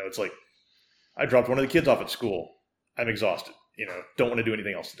day. It's like, I dropped one of the kids off at school. I'm exhausted, don't want to do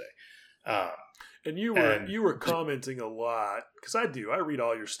anything else today. And you were commenting a lot, because I read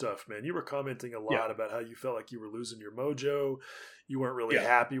all your stuff, man. You were commenting a lot about how you felt like you were losing your mojo. You weren't really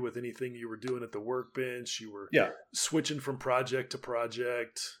happy with anything you were doing at the workbench. You were switching from project to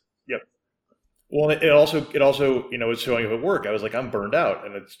project. Yep. Well, it also was showing up at work. I was like, I'm burned out,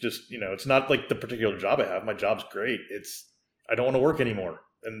 and it's just it's not like the particular job I have. My job's great. I don't want to work anymore,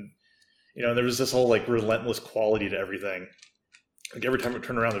 and there was this whole like relentless quality to everything. Like every time I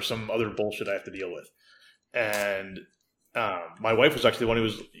turn around, there's some other bullshit I have to deal with. And my wife was actually the one who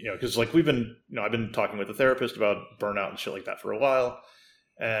was, because like we've been, I've been talking with a therapist about burnout and shit like that for a while.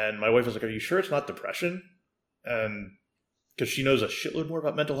 And my wife was like, "Are you sure it's not depression?" And because she knows a shitload more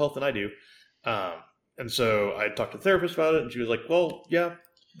about mental health than I do. And so I talked to the therapist about it, and she was like, "Well, yeah,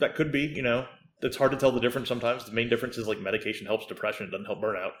 that could be, it's hard to tell the difference sometimes. The main difference is like medication helps depression, it doesn't help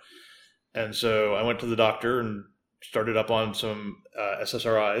burnout." And so I went to the doctor and started up on some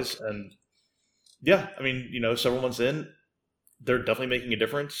SSRIs, and several months in, they're definitely making a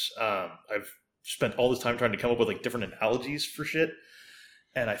difference. I've spent all this time trying to come up with like different analogies for shit,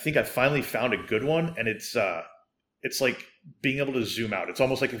 and I think I finally found a good one. And it's like being able to zoom out. It's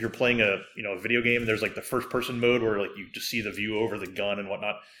almost like if you're playing a video game, and there's like the first person mode where like you just see the view over the gun and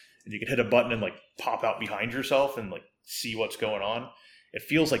whatnot, and you can hit a button and like pop out behind yourself and like see what's going on. It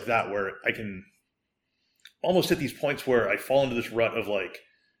feels like that, where I can almost hit these points where I fall into this rut of like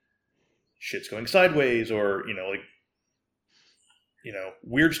shit's going sideways, or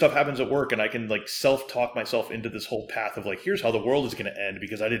weird stuff happens at work, and I can like self-talk myself into this whole path of like, here's how the world is going to end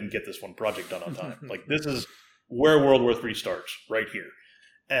because I didn't get this one project done on time. Like, this is where World War III starts, right here.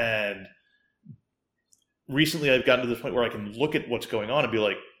 And recently I've gotten to this point where I can look at what's going on and be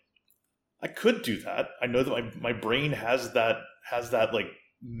like, I could do that. I know that my brain has that like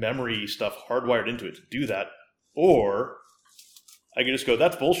memory stuff hardwired into it to do that. Or I can just go,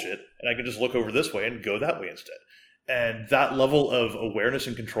 that's bullshit, and I can just look over this way and go that way instead. And that level of awareness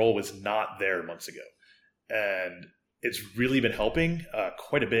and control was not there months ago. And it's really been helping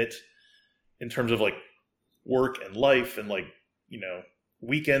quite a bit in terms of like work and life, and like,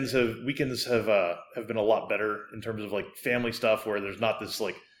 weekends have been a lot better in terms of like family stuff, where there's not this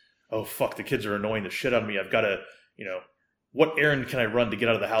like, oh fuck, the kids are annoying the shit out of me. I've got to, what errand can I run to get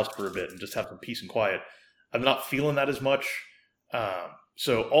out of the house for a bit and just have some peace and quiet? I'm not feeling that as much.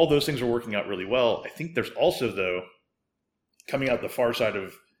 So all those things are working out really well. I think there's also, though, coming out the far side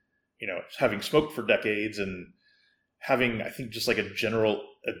of, having smoked for decades and having, I think, just like a general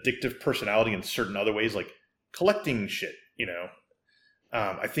addictive personality in certain other ways, like collecting shit,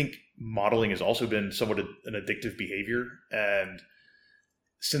 I think modeling has also been somewhat an addictive behavior. And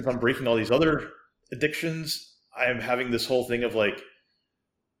since I'm breaking all these other addictions, I am having this whole thing of like,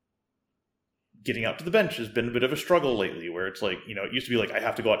 getting out to the bench has been a bit of a struggle lately, where it's like, it used to be like, I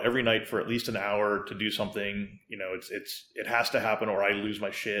have to go out every night for at least an hour to do something, it has to happen or I lose my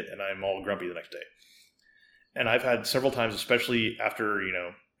shit and I'm all grumpy the next day. And I've had several times, especially after,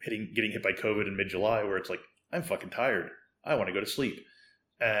 getting hit by COVID in mid-July, where it's like, I'm fucking tired. I want to go to sleep.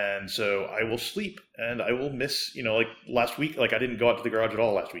 And so I will sleep, and I will miss, like last week, like I didn't go out to the garage at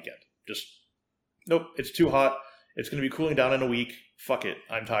all last weekend. Just, nope, it's too hot. It's going to be cooling down in a week. Fuck it.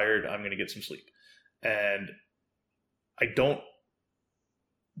 I'm tired. I'm going to get some sleep. And I don't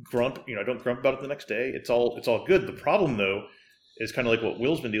grump, I don't grump about it the next day. It's all good. The problem, though, is kind of like what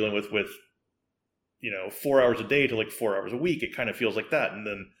Will's been dealing with, 4 hours a day to like 4 hours a week. It kind of feels like that. And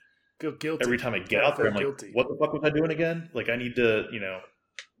then feel guilty. Every time I get out there, I'm like, what the fuck was I doing again? Like, I need to,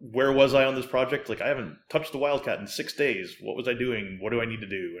 where was I on this project? Like, I haven't touched the Wildcat in 6 days. What was I doing? What do I need to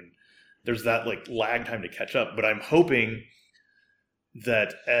do? And there's that like lag time to catch up. But I'm hoping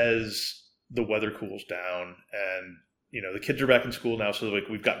that as the weather cools down and, the kids are back in school now, so like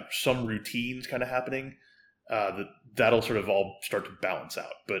we've got some routines kind of happening, that'll sort of all start to balance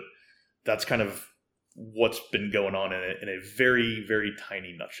out. But that's kind of what's been going on in a very, very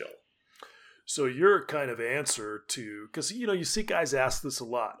tiny nutshell. So your kind of answer to, because, you see guys ask this a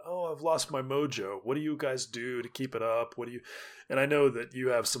lot. Oh, I've lost my mojo. What do you guys do to keep it up? And I know that you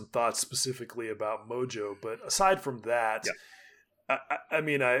have some thoughts specifically about mojo, but aside from that,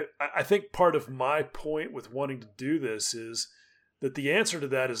 I think part of my point with wanting to do this is that the answer to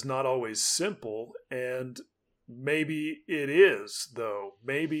that is not always simple. And maybe it is, though.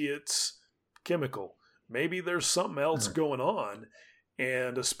 Maybe it's chemical. Maybe there's something else going on.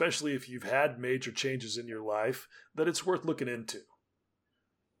 And especially if you've had major changes in your life, that it's worth looking into.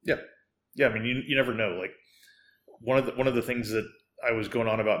 Yeah. Yeah, I mean, you never know. Like, one of the things that I was going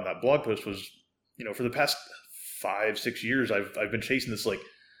on about in that blog post was, for the past 5-6 years, I've been chasing this, like,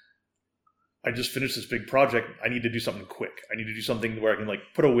 I just finished this big project. I need to do something quick. I need to do something where I can, like,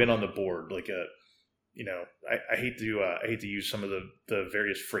 put a win on the board. Like I hate to use some of the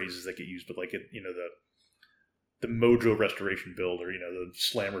various phrases that get used, but like the Mojo restoration build, or the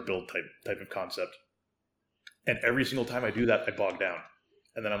Slammer build type of concept. And every single time I do that, I bog down,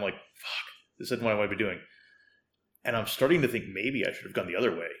 and then I'm like, fuck, this isn't what I want to be doing. And I'm starting to think maybe I should have gone the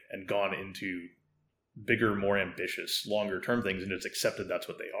other way and gone into bigger, more ambitious, longer term things, and just accepted that's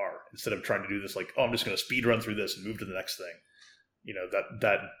what they are, instead of trying to do this like, oh, I'm just going to speed run through this and move to the next thing.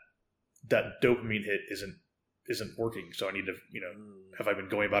 That dopamine hit isn't working. So I need to, have I been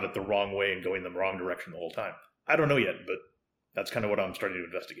going about it the wrong way and going the wrong direction the whole time? I don't know yet, but that's kind of what I'm starting to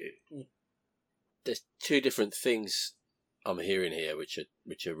investigate. There's two different things I'm hearing here, which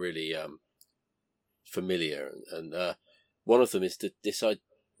are really familiar, and one of them is to decide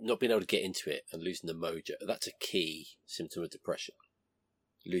not being able to get into it and losing the mojo. That's a key symptom of depression.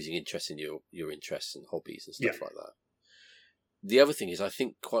 Losing interest in your interests and hobbies and stuff like that. The other thing is, I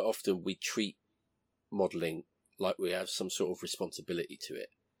think quite often we treat modelling like we have some sort of responsibility to it.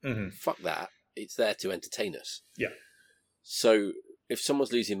 Mm-hmm. Fuck that. It's there to entertain us. Yeah. So if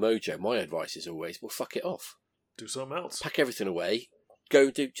someone's losing mojo, my advice is always, well, fuck it off. Do something else. Pack everything away.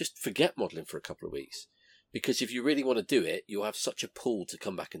 Go just forget modelling for a couple of weeks. Because if you really want to do it, you'll have such a pull to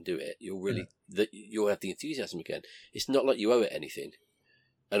come back and do it. You'll have the enthusiasm again. It's not like you owe it anything.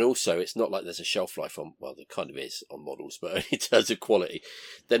 And also, it's not like there's a shelf life on, well, there kind of is on models, but only in terms of quality.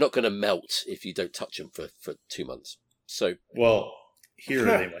 They're not going to melt if you don't touch them for 2 months. So, well, here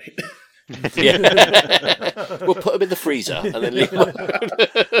they might. Yeah. We'll put them in the freezer and then leave them.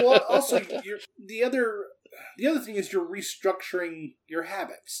 Well, also, the other thing is you're restructuring your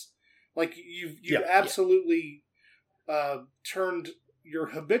habits. Like you've absolutely turned your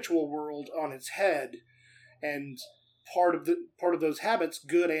habitual world on its head, and part of those habits,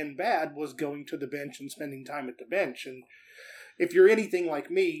 good and bad, was going to the bench and spending time at the bench. And if you're anything like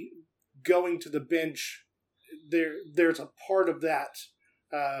me, going to the bench, there's a part of that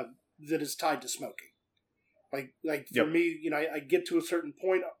that is tied to smoking. Like for me, I get to a certain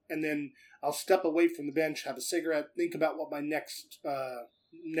point, and then I'll step away from the bench, have a cigarette, think about what my next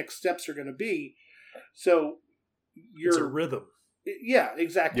steps are going to be. So it's a rhythm. Yeah,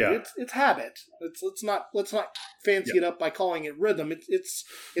 exactly. Yeah. It's habit. Let's not fancy it up by calling it rhythm. It's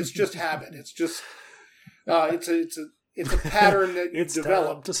just habit. It's just it's a pattern that you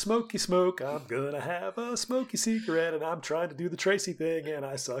develop. Time to smoky smoke. I'm gonna have a smoky cigarette, and I'm trying to do the Tracy thing, and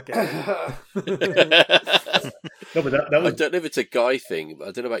I suck at it. No, but that was... I don't know if it's a guy thing.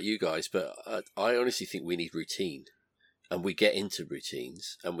 I don't know about you guys, but I honestly think we need routine. And we get into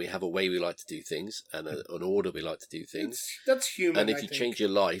routines, and we have a way we like to do things, and an order we like to do things. That's human. And if you change your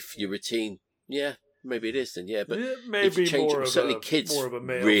life, your routine, maybe it is then, but maybe if you change it, certainly kids more of a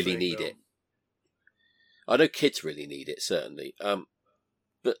male really thing, need though. it. I know kids really need it, certainly.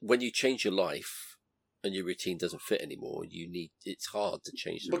 But when you change your life and your routine doesn't fit anymore, it's hard to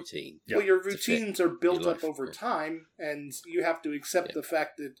change the routine. Well, your routines are built up over time, and you have to accept the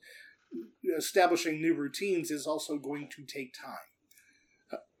fact that establishing new routines is also going to take time.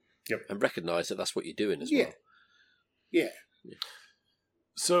 And recognise that that's what you're doing as well. Yeah.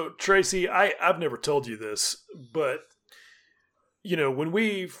 So, Tracy, I've never told you this, but, when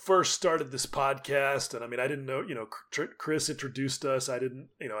we first started this podcast, and I mean, I didn't know, Chris introduced us. I didn't.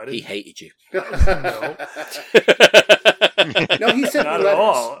 He hated you. No. No, he said not at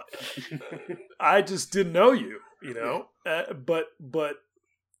all. I just didn't know you, but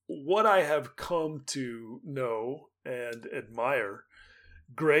what I have come to know and admire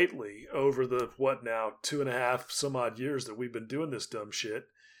greatly over the 2.5 some odd years that we've been doing this dumb shit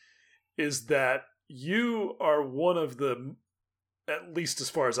is that you are one of the, at least as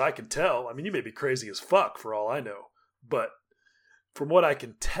far as I can tell, I mean, you may be crazy as fuck for all I know, but from what I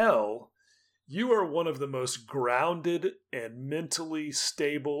can tell, you are one of the most grounded and mentally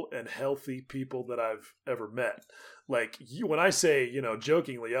stable and healthy people that I've ever met. Like, when I say,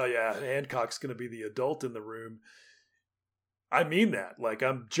 jokingly, oh yeah, Hancock's going to be the adult in the room, I mean that. Like,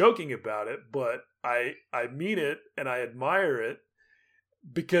 I'm joking about it, but I mean it, and I admire it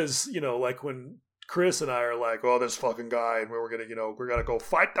because, like when Chris and I are like, oh, this fucking guy, and we're going to go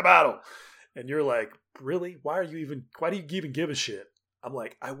fight the battle. And you're like, really? Why do you even give a shit? I'm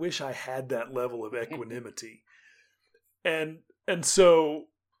like, I wish I had that level of equanimity. And so,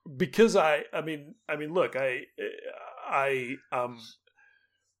 because I mean, look,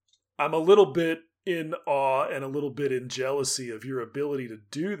 I'm a little bit in awe and a little bit in jealousy of your ability to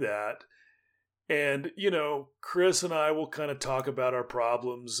do that. And, Chris and I will kind of talk about our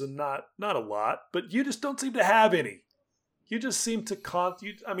problems, and not a lot, but you just don't seem to have any. You just seem to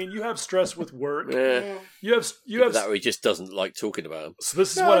you have stress with work. You have that, or he just doesn't like talking about them. So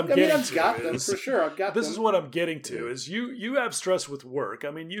this is what I'm getting to. I've got them for sure. I've got them. This is what I'm getting to. Is you have stress with work.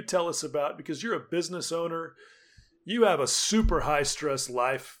 I mean, you tell us about, because you're a business owner. You have a super high stress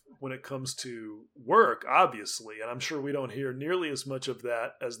life when it comes to work, obviously, and I'm sure we don't hear nearly as much of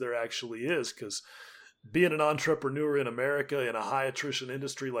that as there actually is, because being an entrepreneur in America in a high attrition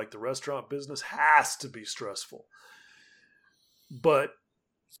industry like the restaurant business has to be stressful. But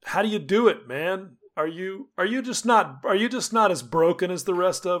how do you do it, man? Are you just not as broken as the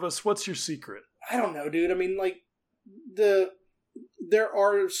rest of us? What's your secret? I don't know, dude. I mean, like, there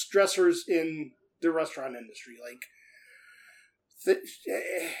are stressors in the restaurant industry,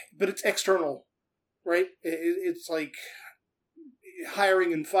 but it's external, right? It's like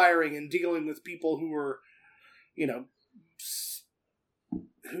hiring and firing and dealing with people who are,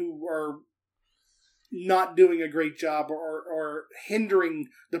 who are not doing a great job or hindering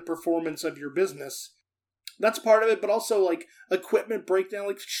the performance of your business. That's part of it, but also, like, equipment breakdown.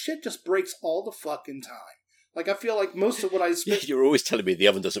 Like, shit just breaks all the fucking time. Like, I feel like most of what I spend... You're always telling me the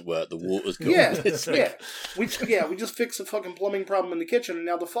oven doesn't work, the water's gone. Yeah. We just fixed a fucking plumbing problem in the kitchen, and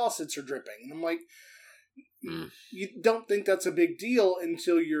now the faucets are dripping. And I'm like, you don't think that's a big deal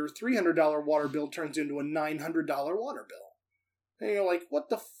until your $300 water bill turns into a $900 water bill. And you're like, what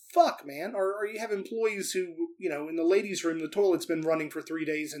the fuck, man? Or you have employees who, in the ladies' room, the toilet's been running for 3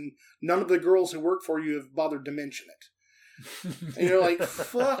 days, and none of the girls who work for you have bothered to mention it. And you're like,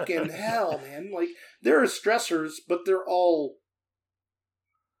 fucking hell, man. Like, there are stressors, but they're all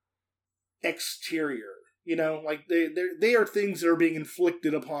exterior. Like, they are things that are being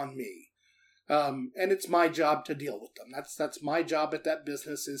inflicted upon me. And it's my job to deal with them. That's my job at that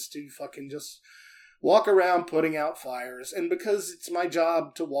business, is to fucking just walk around putting out fires. And because it's my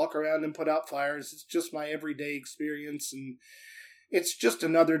job to walk around and put out fires, it's just my everyday experience, and it's just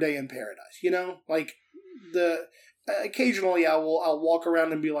another day in paradise. Like, occasionally I'll walk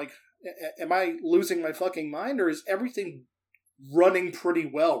around and be like, am I losing my fucking mind, or is everything running pretty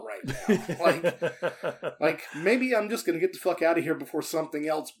well right now? like maybe I'm just going to get the fuck out of here before something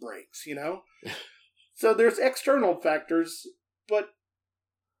else breaks, So there's external factors, but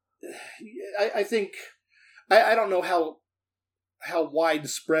I think, I don't know how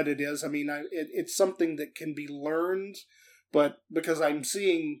widespread it is. I mean, it's something that can be learned, but because I'm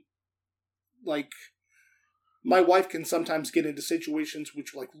seeing, like, my wife can sometimes get into situations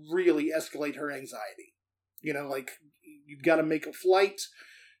which, like, really escalate her anxiety. Like, you've got to make a flight,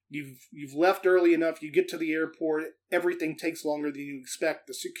 you've left early enough, you get to the airport, everything takes longer than you expect,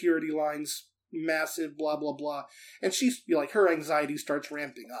 the security line's massive, blah, blah, blah. And she's, like, her anxiety starts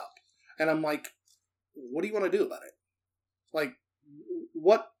ramping up. And I'm like, what do you want to do about it? Like,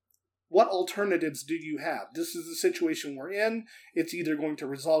 what alternatives do you have? This is the situation we're in. It's either going to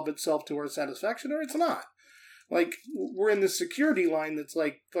resolve itself to our satisfaction, or it's not. Like, we're in this security line that's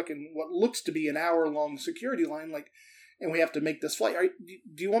like fucking what looks to be an hour-long security line, like, and we have to make this flight.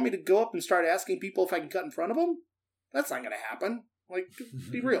 Do you want me to go up and start asking people if I can cut in front of them? That's not going to happen. Like,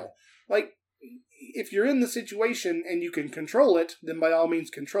 be real. Like, if you're in the situation and you can control it, then by all means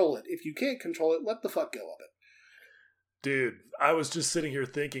control it. If you can't control it, let the fuck go of it. Dude, I was just sitting here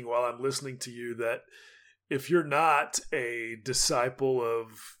thinking while I'm listening to you that if you're not a disciple of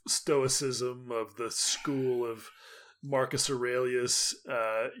Stoicism, of the school of Marcus Aurelius,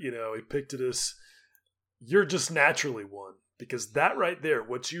 Epictetus, you're just naturally one. Because that right there,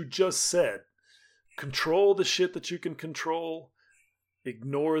 what you just said, control the shit that you can control,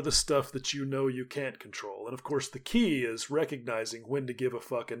 ignore the stuff that you can't control. And of course, the key is recognizing when to give a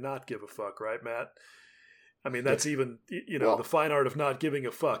fuck and not give a fuck, right, Matt? I mean, that's even, the fine art of not giving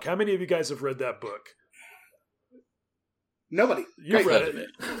a fuck. How many of you guys have read that book? Nobody. You've read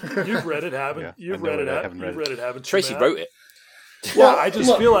it. You've read it, haven't you? You've read it, haven't you? Tracy wrote it. Well, I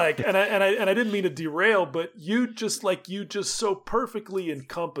just feel like, and I didn't mean to derail, but you just so perfectly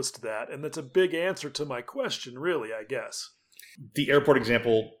encompassed that, and that's a big answer to my question, really, I guess. The airport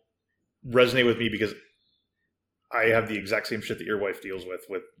example resonated with me because I have the exact same shit that your wife deals with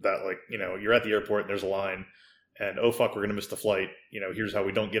that, like, you're at the airport and there's a line, and oh fuck, we're gonna miss the flight. Here's how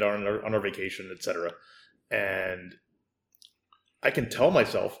we don't get on our vacation, etc. And I can tell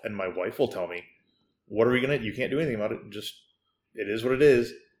myself, and my wife will tell me, what are we gonna? You can't do anything about it. Just, it is what it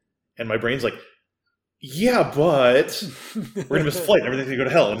is. And my brain's like, yeah, but we're gonna miss the flight, and everything's gonna go to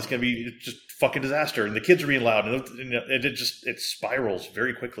hell, and it's gonna be just fucking disaster, and the kids are being loud, and it spirals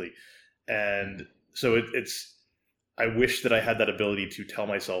very quickly. And so it's. I wish that I had that ability to tell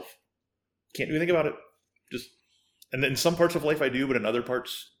myself, can't do anything about it. Just, and in some parts of life I do, but in other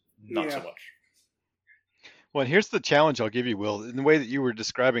parts, not so Yeah. much. Well, and here's the challenge I'll give you, Will. In the way that you were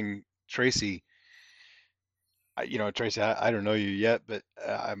describing Tracy, Tracy, I don't know you yet, but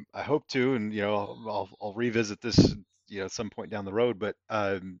I hope to, and I'll revisit this, at some point down the road. But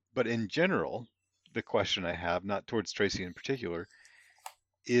in general, the question I have, not towards Tracy in particular,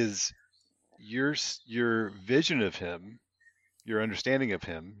 is your vision of him, your understanding of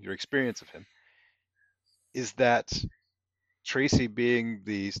him, your experience of him. Is that Tracy being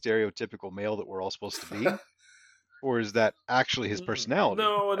the stereotypical male that we're all supposed to be? Or is that actually his personality?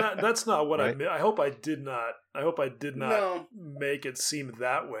 No, that's not what I Right? meant. I hope I did not. No. Make it seem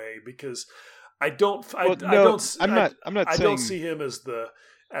that way, because I don't. Well, I no, don't. I'm not. I'm not I saying. don't see him as the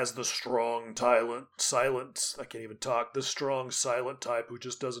strong, silent. I can't even talk. The strong, silent type who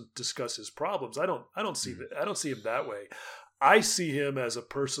just doesn't discuss his problems. I don't see that. I don't see him that way. I see him as a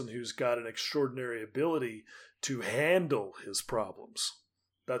person who's got an extraordinary ability to handle his problems.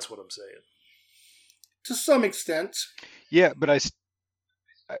 That's what I'm saying. To some extent. Yeah, but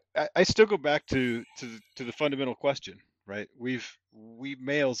I still go back to the fundamental question, right? We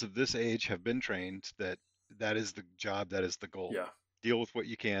males of this age have been trained that is the job, that is the goal. Yeah. Deal with what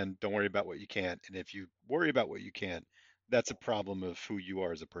you can, don't worry about what you can't. And if you worry about what you can't, that's a problem of who you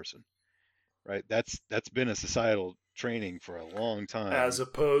are as a person, right? That's been a societal training for a long time. As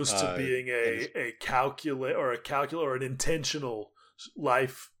opposed to being and a calculate or an intentional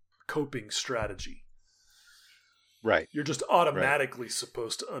life coping strategy. right. You're just automatically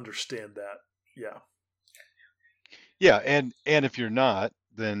supposed to understand that. Yeah. Yeah, and if you're not,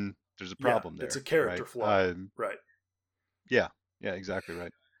 then there's a problem there. It's a character flaw. Right. Yeah, exactly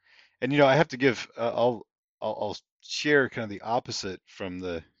right. And I have to give I'll share kind of the opposite from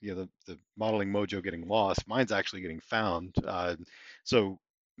the the modeling mojo getting lost. Mine's actually getting found. So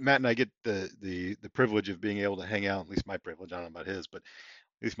Matt and I get the privilege of being able to hang out. At least my privilege. I don't know about his, but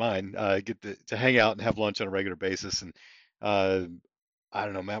at least mine. Get to hang out and have lunch on a regular basis. And uh, I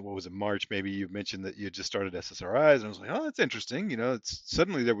don't know, Matt, what was it, March? Maybe you mentioned that you had just started SSRIs, and I was like, oh, that's interesting. It's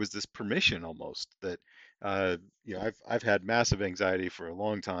suddenly there was this permission almost that, I've had massive anxiety for a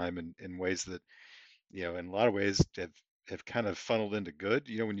long time in ways that, in a lot of ways have kind of funneled into good.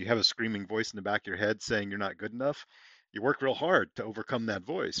 When you have a screaming voice in the back of your head saying you're not good enough, you work real hard to overcome that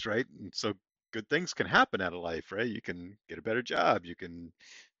voice, right? And so good things can happen out of life, right? You can get a better job, you can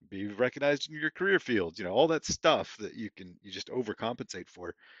be recognized in your career fields, all that stuff that you just overcompensate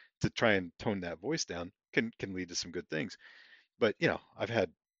for to try and tone that voice down can lead to some good things. But I've had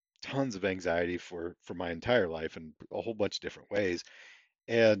tons of anxiety for my entire life in a whole bunch of different ways.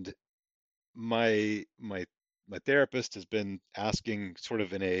 And my my therapist has been asking sort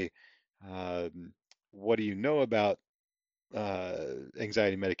of in a what do you know about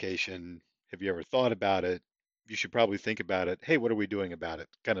anxiety medication? Have you ever thought about it? You should probably think about it. Hey, what are we doing about it?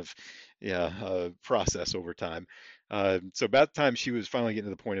 Kind of, process over time. So about the time she was finally getting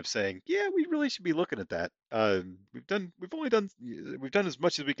to the point of saying, yeah, we really should be looking at that. We've done as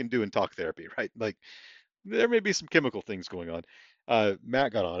much as we can do in talk therapy, right? Like there may be some chemical things going on.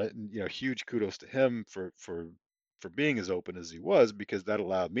 Matt got on it, and huge kudos to him for being as open as he was, because that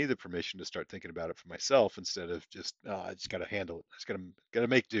allowed me the permission to start thinking about it for myself instead of just I just got to handle it. I just got to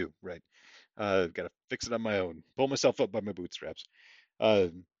make do, right? Got to fix it on my own. Pull myself up by my bootstraps. Uh,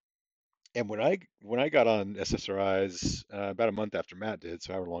 and when I got on SSRIs about a month after Matt did,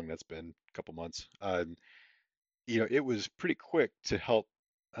 so however long that's been, a couple months, it was pretty quick to help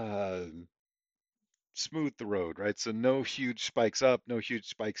uh, smooth the road, right? So no huge spikes up, no huge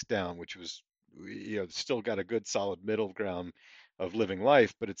spikes down, which was, still got a good solid middle ground of living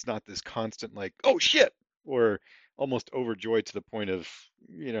life, but it's not this constant like, oh shit, or almost overjoyed to the point of,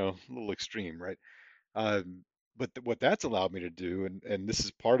 a little extreme, right? But what that's allowed me to do, and this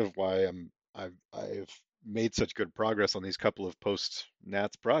is part of why I've made such good progress on these couple of post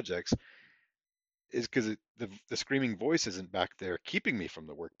Nats projects, is because the screaming voice isn't back there keeping me from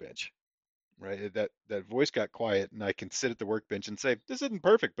the workbench, right? That voice got quiet, and I can sit at the workbench and say, "This isn't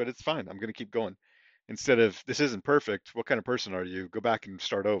perfect, but it's fine. I'm going to keep going." Instead of, "This isn't perfect. What kind of person are you? Go back and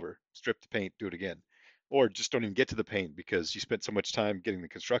start over. Strip the paint, do it again." Or just don't even get to the paint because you spent so much time getting the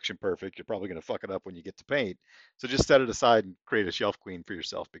construction perfect. You're probably going to fuck it up when you get to paint. So just set it aside and create a shelf queen for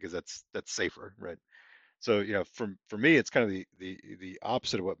yourself, because that's safer, right? So for me, it's kind of the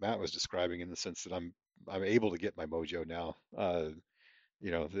opposite of what Matt was describing, in the sense that I'm able to get my mojo now.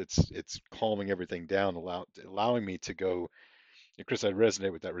 It's calming everything down, allowing me to go. Chris, I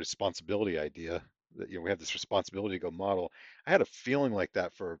resonate with that responsibility idea, that we have this responsibility to go model. I had a feeling like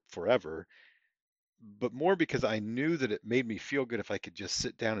that for forever, but more because I knew that it made me feel good if I could just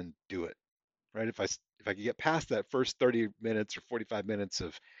sit down and do it. right? If I could get past that first 30 minutes or 45 minutes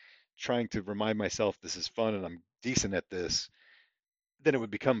of trying to remind myself this is fun and I'm decent at this, then it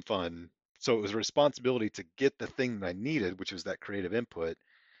would become fun. So it was a responsibility to get the thing that I needed, which was that creative input.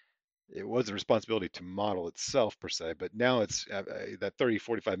 It wasn't a responsibility to model itself per se, but now it's that 30,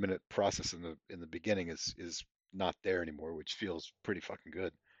 45 minute process in the beginning is not there anymore, which feels pretty fucking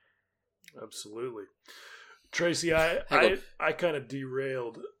good. Absolutely. Tracy, I kind of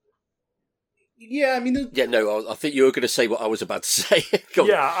derailed. Yeah, I mean... Yeah, no, I think you were going to say what I was about to say.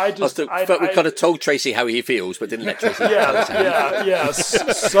 Yeah, I we kind of told Tracy how he feels, but didn't let Tracy.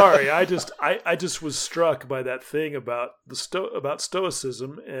 Sorry, I just was struck by that thing about about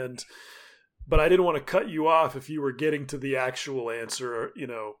stoicism, but I didn't want to cut you off if you were getting to the actual answer.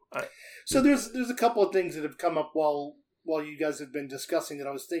 So there's a couple of things that have come up while you guys have been discussing that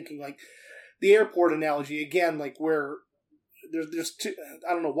I was thinking, like the airport analogy again, like where. There's two.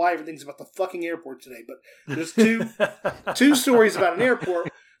 I don't know why everything's about the fucking airport today, but there's two stories about an airport.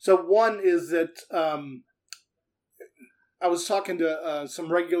 So one is that I was talking to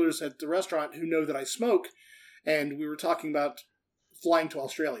some regulars at the restaurant who know that I smoke, and we were talking about flying to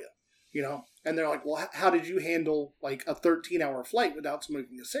Australia, and they're like, "Well, how did you handle like a 13-hour flight without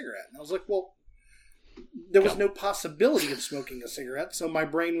smoking a cigarette?" And I was like, "Well, there was no possibility of smoking a cigarette, so my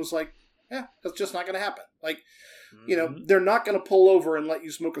brain was like, yeah, that's just not going to happen." Like. They're not going to pull over and let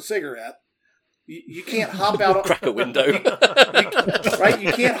you smoke a cigarette. You can't hop out... Crack a window. Right?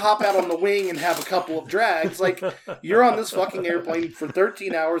 You can't hop out on the wing and have a couple of drags. Like, you're on this fucking airplane for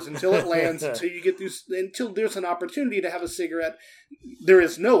 13 hours until it lands, until there's an opportunity to have a cigarette. There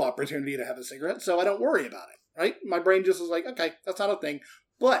is no opportunity to have a cigarette, so I don't worry about it. Right? My brain just was like, okay, that's not a thing.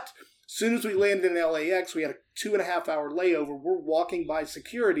 But... as soon as we landed in LAX, we had a 2.5-hour layover. We're walking by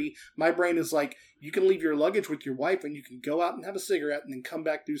security. My brain is like, you can leave your luggage with your wife and you can go out and have a cigarette and then come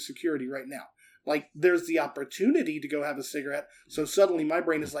back through security right now. Like, there's the opportunity to go have a cigarette. So suddenly my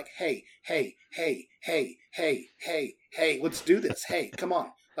brain is like, hey, let's do this. Hey, come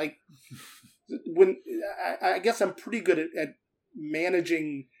on. Like, when I guess I'm pretty good at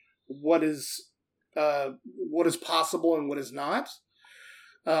managing what is possible and what is not.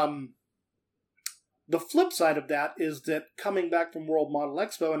 The flip side of that is that coming back from World Model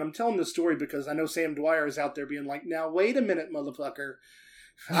Expo, and I'm telling this story because I know Sam Dwyer is out there being like, now wait a minute, motherfucker.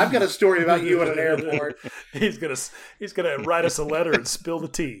 I've got a story about you at an airport. He's gonna write us a letter and spill the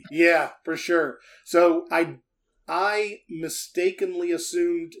tea. Yeah, for sure. So I mistakenly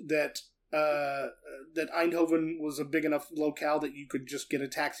assumed that Eindhoven was a big enough locale that you could just get a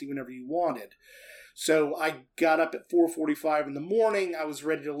taxi whenever you wanted. So I got up at 4:45 in the morning. I was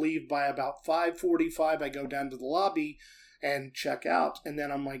ready to leave by about 5:45. I go down to the lobby and check out. And then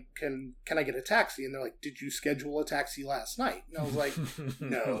I'm like, can I get a taxi? And they're like, did you schedule a taxi last night? And I was like,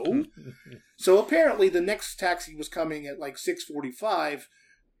 no. So apparently the next taxi was coming at like 6:45,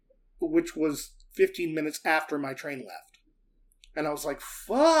 which was 15 minutes after my train left. And I was like,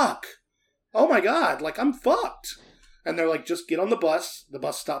 fuck. Oh my God. Like, I'm fucked. And they're like, just get on the bus. The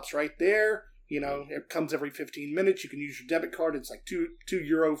bus stops right there. It comes every 15 minutes. You can use your debit card. It's like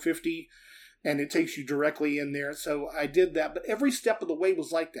 €2.50, and it takes you directly in there. So I did that, but every step of the way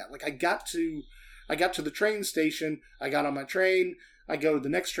was like that. Like I got to the train station. I got on my train. I go to the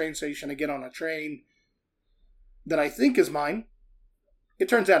next train station. I get on a train that I think is mine. It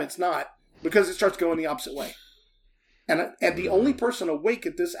turns out it's not because it starts going the opposite way. And the only person awake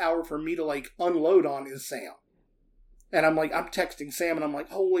at this hour for me to like unload on is Sam. And I'm texting Sam, and I'm like,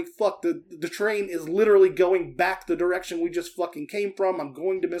 holy fuck, the train is literally going back the direction we just fucking came from. I'm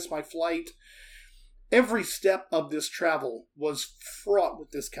going to miss my flight. Every step of this travel was fraught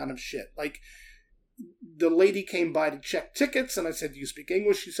with this kind of shit. Like, the lady came by to check tickets, and I said, do you speak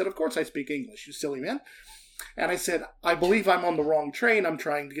English? She said, of course I speak English, you silly man. And I said, I believe I'm on the wrong train. I'm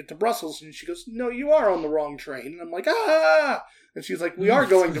trying to get to Brussels. And she goes, no, you are on the wrong train. And I'm like, ah! And she's like, we are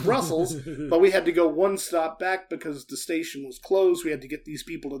going to Brussels, but we had to go one stop back because the station was closed. We had to get these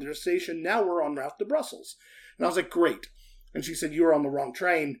people to their station. Now we're en route to Brussels. And I was like, great. And she said, you were on the wrong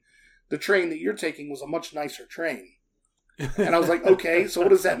train. The train that you're taking was a much nicer train. And I was like, okay, so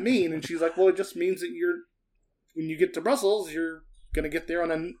what does that mean? And she's like, well, it just means that when you get to Brussels, you're going to get there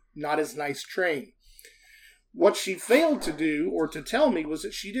on a not as nice train. What she failed to do or to tell me was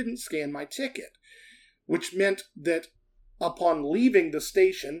that she didn't scan my ticket, which meant that upon leaving the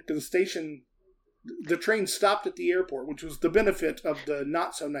station, because the train stopped at the airport, which was the benefit of the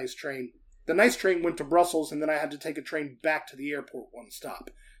not so nice train. The nice train went to Brussels, and then I had to take a train back to the airport one stop.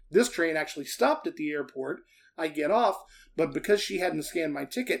 This train actually stopped at the airport. I get off, but because she hadn't scanned my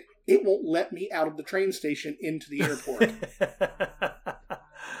ticket, it won't let me out of the train station into the airport.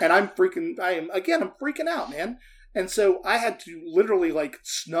 And I'm freaking out, man. And so I had to literally like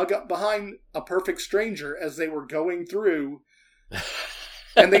snug up behind a perfect stranger as they were going through.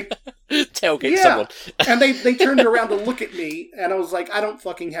 And they tailgate someone. And they turned around to look at me, and I was like, I don't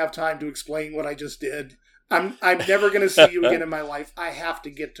fucking have time to explain what I just did. I'm never gonna see you again in my life. I have to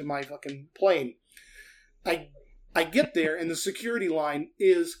get to my fucking plane. I get there, and the security line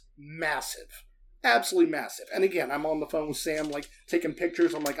is massive. Absolutely massive. And again, I'm on the phone with Sam, like, taking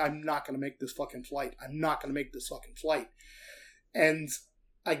pictures. I'm like, I'm not going to make this fucking flight. And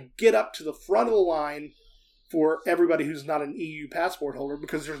I get up to the front of the line for everybody who's not an EU passport holder,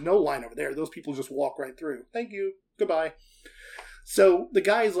 because there's no line over there. Those people just walk right through. Thank you. Goodbye. So the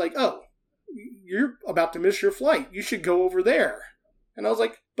guy's like, oh, you're about to miss your flight. You should go over there. And I was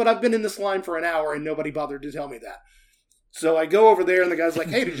like, but I've been in this line for an hour and nobody bothered to tell me that. So I go over there, and the guy's like,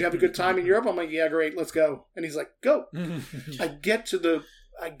 hey, did you have a good time in Europe? I'm like, yeah, great, let's go. And he's like, go. I get to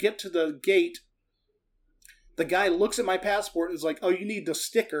the gate. The guy looks at my passport and is like, oh, you need the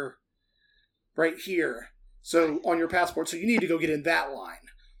sticker right here. So on your passport, so you need to go get in that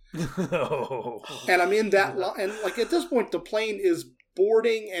line. And I'm in that line. And like at this point, the plane is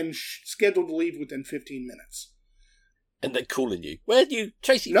boarding and scheduled to leave within 15 minutes. And they're calling you. Where are you,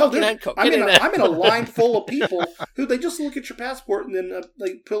 Tracy? No, Hancock, I'm in a line full of people who they just look at your passport and then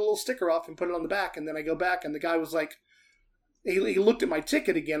they put a little sticker off and put it on the back. And then I go back, and the guy was like, he looked at my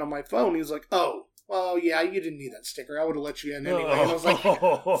ticket again on my phone. He was like, oh, well, yeah, you didn't need that sticker. I would have let you in anyway. And I was like,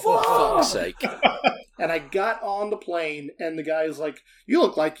 for fuck's sake. And I got on the plane, and the guy was like, you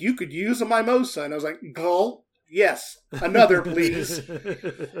look like you could use a mimosa. And I was like, Gull, yes, another, please.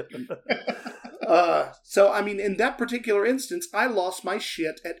 So, I mean, in that particular instance, I lost my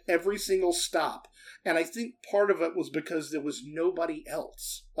shit at every single stop. And I think part of it was because there was nobody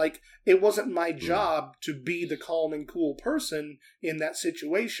else. Like, it wasn't my job to be the calm and cool person in that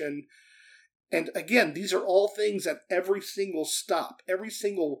situation. And again, these are all things at every single stop, every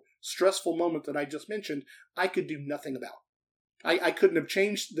single stressful moment that I just mentioned, I could do nothing about. I couldn't have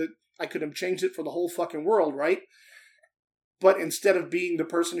changed it for the whole fucking world, right? But instead of being the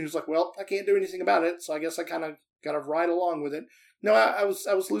person who's like, well, I can't do anything about it, so I guess I kind of got to ride along with it. No, I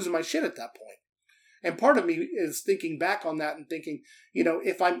was losing my shit at that point. And part of me is thinking back on that and thinking, you know,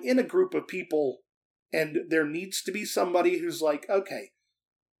 if I'm in a group of people and there needs to be somebody who's like, okay,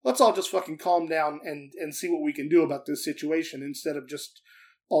 let's all just fucking calm down and see what we can do about this situation instead of just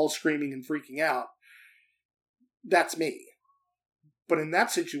all screaming and freaking out. That's me. But in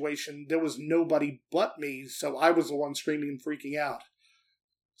that situation, there was nobody but me, so I was the one screaming and freaking out.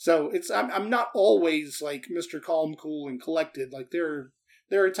 So I'm not always like Mr. Calm, Cool, and Collected. Like there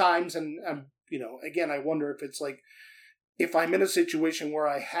are times, and you know, again, I wonder if it's like if I'm in a situation where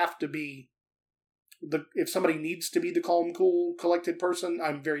I have to be if somebody needs to be the calm, cool, collected person,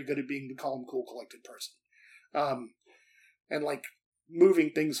 I'm very good at being the calm, cool, collected person. And like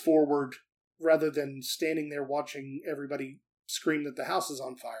moving things forward rather than standing there watching everybody scream that the house is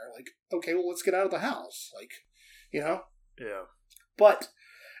on fire. Like, okay, well, let's get out of the house. Like, you know? Yeah. But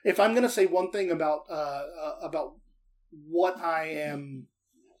if I'm going to say one thing about what I am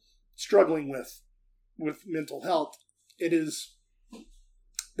struggling with mental health, it is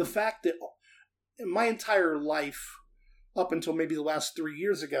the fact that in my entire life, up until maybe the last 3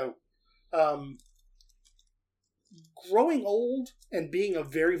 years ago, growing old and being a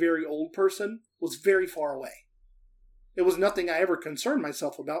very, very old person was very far away. It was nothing I ever concerned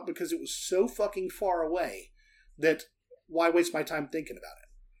myself about because it was so fucking far away that why waste my time thinking about it?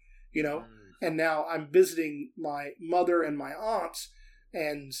 You know? And now I'm visiting my mother and my aunts,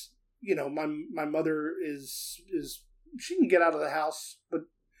 and, you know, my mother is she can get out of the house, but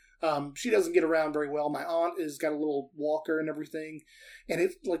she doesn't get around very well. My aunt has got a little walker and everything. And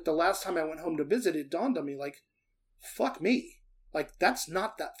it's like the last time I went home to visit, it dawned on me, like, fuck me. Like, that's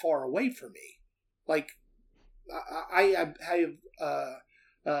not that far away from me. Like, I have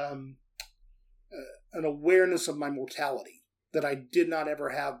an awareness of my mortality that I did not ever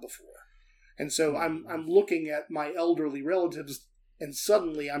have before. And so I'm looking at my elderly relatives, and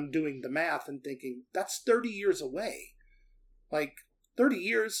suddenly I'm doing the math and thinking, that's 30 years away. Like, 30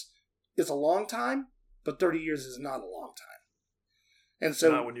 years is a long time, but 30 years is not a long time. And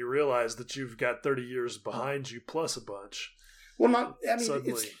so not when you realize that you've got 30 years behind you plus a bunch. Well,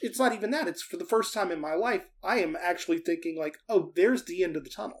 it's not even that. It's for the first time in my life, I am actually thinking like, oh, there's the end of the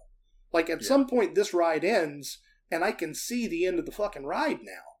tunnel. Like at some point this ride ends and I can see the end of the fucking ride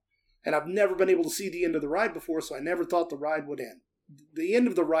now. And I've never been able to see the end of the ride before, so I never thought the ride would end. The end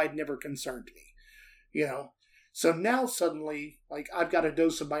of the ride never concerned me, you know? So now suddenly, like, I've got a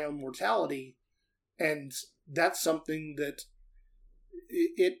dose of my own mortality, and that's something that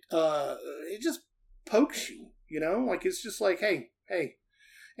it just pokes you, like it's just like, hey,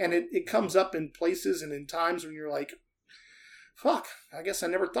 and it comes up in places and in times when you're like, fuck, I guess I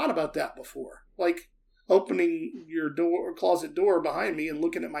never thought about that before. Like opening your closet door behind me and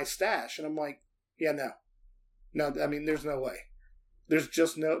looking at my stash, and I'm like, yeah, no, I mean, there's no way. There's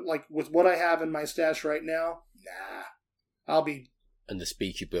just no, like, with what I have in my stash right now, nah, I'll be. And the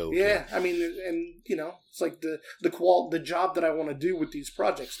speed you build. Yeah, I mean, and, it's like the job that I want to do with these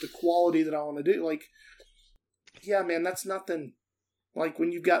projects, the quality that I want to do, like, yeah, man, that's nothing. Like,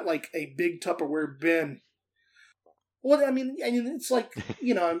 when you've got, like, a big Tupperware bin. Well, I mean, it's like,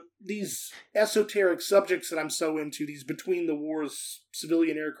 these esoteric subjects that I'm so into, these between the wars,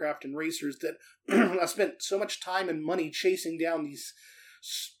 civilian aircraft and racers, that I spent so much time and money chasing down these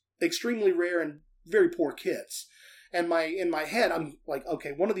extremely rare and very poor kits. And in my head, I'm like,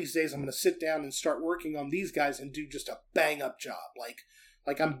 okay, one of these days I'm going to sit down and start working on these guys and do just a bang up job.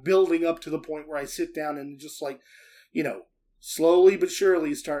 Like I'm building up to the point where I sit down and just like, slowly but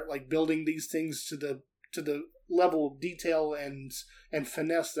surely start like building these things to the level of detail and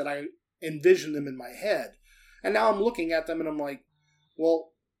finesse that I envision them in my head. And now I'm looking at them and I'm like, well,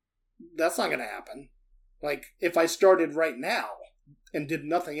 that's not going to happen. Like, if I started right now and did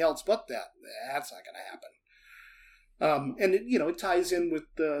nothing else but that, that's not going to happen. And it ties in with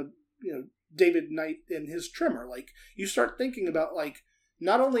the, David Knight and his trimmer. Like, you start thinking about, like,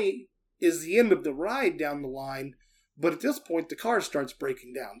 not only is the end of the ride down the line, but at this point the car starts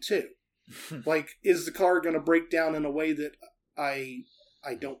breaking down too. Like, is the car going to break down in a way that I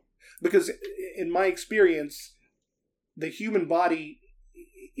don't? Because in my experience, the human body,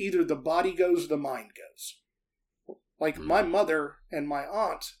 either the body goes or the mind goes. Like, my mother and my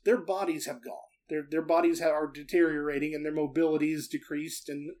aunt, their bodies have gone. Their bodies are deteriorating and their mobility is decreased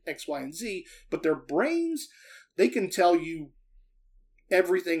and X, Y, and Z. But their brains, they can tell you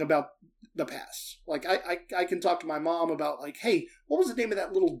everything about the past. Like, I can talk to my mom about, like, hey, what was the name of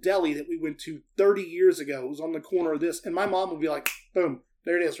that little deli that we went to 30 years ago? It was on the corner of this. And my mom would be like, boom,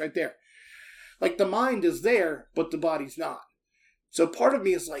 there it is right there. Like, the mind is there, but the body's not. So part of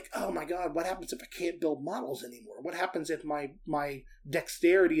me is like, oh my God, what happens if I can't build models anymore? What happens if my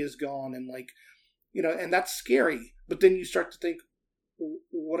dexterity is gone? And like, and that's scary. But then you start to think,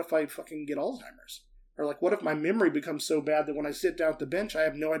 what if I fucking get Alzheimer's? Or like, what if my memory becomes so bad that when I sit down at the bench, I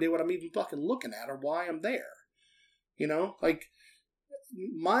have no idea what I'm even fucking looking at or why I'm there? Like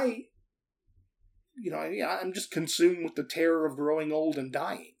I'm just consumed with the terror of growing old and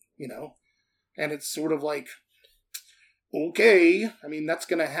dying, And it's sort of like, okay, I mean, that's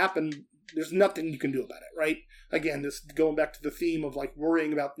going to happen. There's nothing you can do about it, right? Again, this going back to the theme of like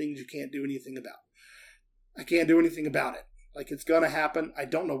worrying about things you can't do anything about. I can't do anything about it. Like, it's going to happen. I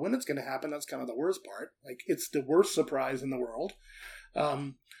don't know when it's going to happen. That's kind of the worst part. Like, it's the worst surprise in the world.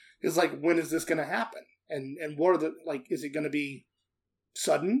 It's like, when is this going to happen? And what are the, like, is it going to be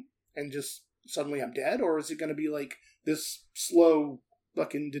sudden and just suddenly I'm dead? Or is it going to be like this slow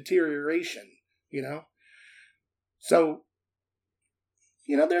fucking deterioration, So,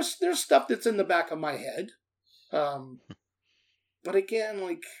 there's stuff that's in the back of my head. But again,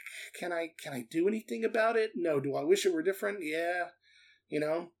 like, can I do anything about it? No. Do I wish it were different? Yeah.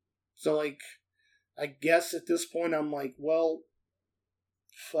 So like, I guess at this point I'm like, well,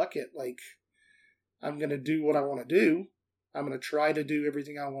 fuck it. Like, I'm going to do what I want to do. I'm going to try to do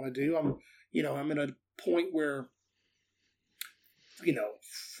everything I want to do. I'm in a point where,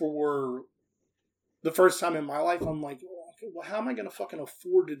 for the first time in my life, I'm like, well, how am I going to fucking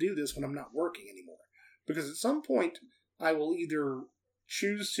afford to do this when I'm not working anymore? Because at some point, I will either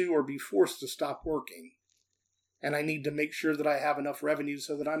choose to or be forced to stop working. And I need to make sure that I have enough revenue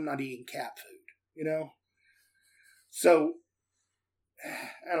so that I'm not eating cat food, So,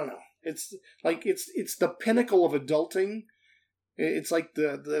 I don't know. It's like, it's the pinnacle of adulting. It's like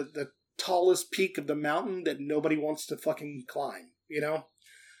the tallest peak of the mountain that nobody wants to fucking climb,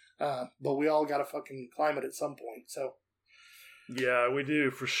 But we all gotta fucking climb it at some point, so. Yeah, we do,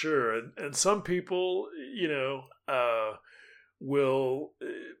 for sure. And some people, will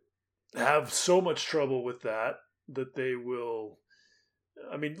have so much trouble with that they will,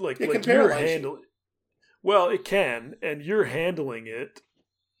 I mean, like you're handling. Well, it can, and you're handling it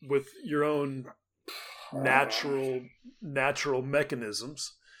with your own natural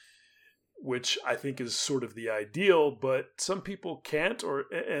mechanisms, which I think is sort of the ideal, but some people can't,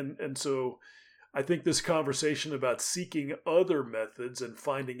 and so I think this conversation about seeking other methods and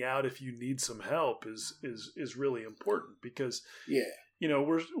finding out if you need some help is really important, because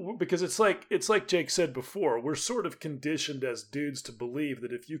because it's like Jake said before, we're sort of conditioned as dudes to believe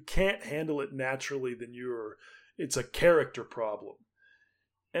that if you can't handle it naturally, then it's a character problem.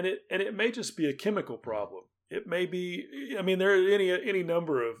 And it may just be a chemical problem. It may be, I mean, there are any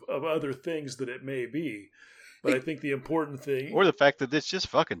number of other things that it may be. But I think the important thing... Or the fact that it's just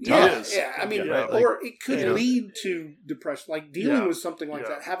fucking tough. Yeah, I mean, right? or it could lead to depression. Like dealing with something like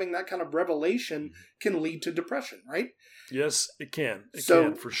that, having that kind of revelation can lead to depression, right? Yes, it can. It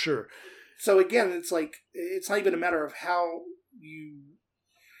can, for sure. So again, it's like, it's not even a matter of how you...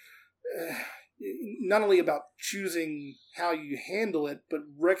 not only about choosing how you handle it, but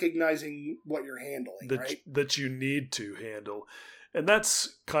recognizing what you're handling, right? That you need to handle. And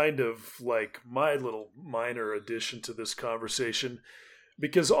that's kind of like my little minor addition to this conversation,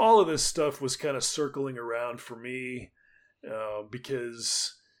 because all of this stuff was kind of circling around for me,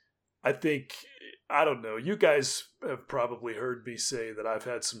 because I think, I don't know, you guys have probably heard me say that I've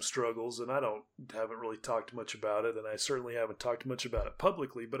had some struggles, and I haven't really talked much about it, and I certainly haven't talked much about it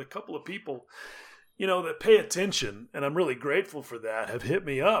publicly, but a couple of people, that pay attention, and I'm really grateful for that, have hit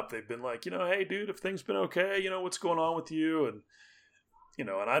me up. They've been like, hey dude, if things been okay, what's going on with you? And and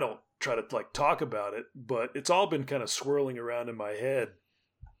I don't try to like talk about it, but it's all been kind of swirling around in my head,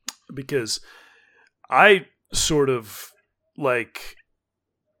 because I sort of like,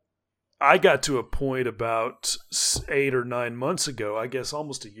 I got to a point about 8 or 9 months ago, I guess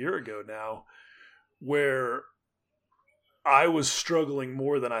almost a year ago now, where I was struggling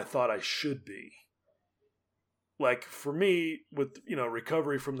more than I thought I should be. Like for me, with,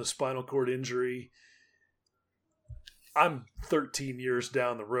 recovery from the spinal cord injury, I'm 13 years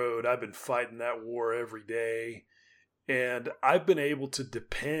down the road. I've been fighting that war every day. And I've been able to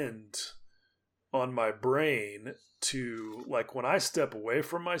depend on my brain to, like, when I step away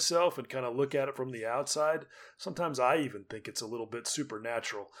from myself and kind of look at it from the outside, sometimes I even think it's a little bit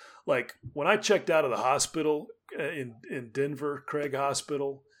supernatural. Like when I checked out of the hospital in Denver, Craig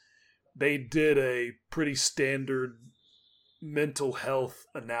Hospital, they did a pretty standard mental health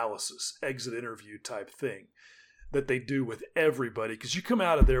analysis, exit interview type thing that they do with everybody, because you come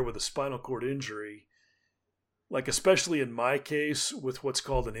out of there with a spinal cord injury, like especially in my case with what's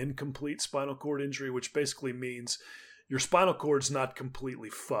called an incomplete spinal cord injury, which basically means your spinal cord's not completely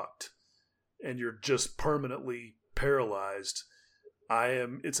fucked and you're just permanently paralyzed.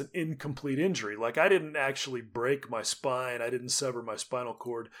 It's an incomplete injury. Like I didn't actually break my spine. I didn't sever my spinal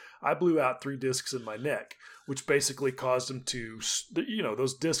cord. I blew out 3 discs in my neck, which basically caused them to,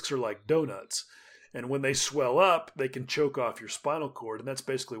 those discs are like donuts. And when they swell up, they can choke off your spinal cord. And that's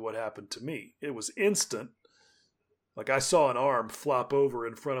basically what happened to me. It was instant. Like I saw an arm flop over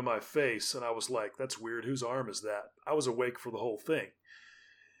in front of my face and I was like, that's weird. Whose arm is that? I was awake for the whole thing.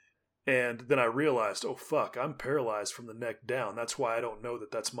 And then I realized, oh fuck, I'm paralyzed from the neck down. That's why I don't know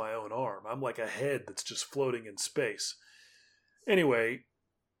that that's my own arm. I'm like a head that's just floating in space. Anyway,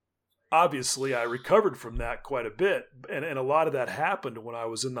 obviously I recovered from that quite a bit. And a lot of that happened when I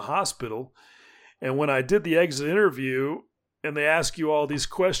was in the hospital. And when I did the exit interview, and they ask you all these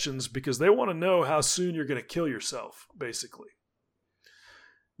questions because they want to know how soon you're going to kill yourself, basically.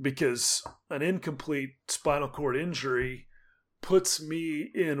 Because an incomplete spinal cord injury puts me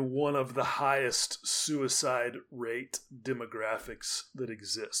in one of the highest suicide rate demographics that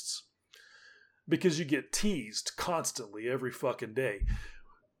exists. Because you get teased constantly every fucking day.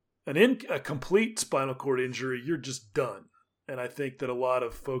 A complete spinal cord injury, you're just done. And I think that a lot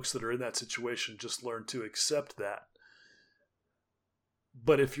of folks that are in that situation just learn to accept that.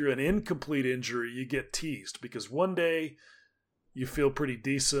 But if you're an incomplete injury, you get teased because one day you feel pretty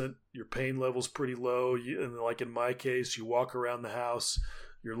decent, your pain level's pretty low, and like in my case, you walk around the house,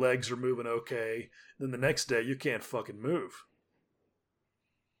 your legs are moving okay, then the next day you can't fucking move.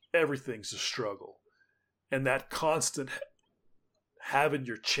 Everything's a struggle. And that constant having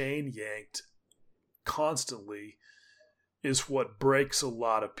your chain yanked constantly is what breaks a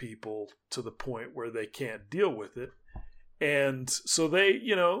lot of people to the point where they can't deal with it. And so they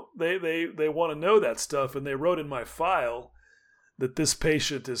want to know that stuff, and they wrote in my file that this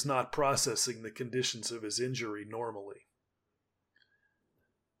patient is not processing the conditions of his injury normally.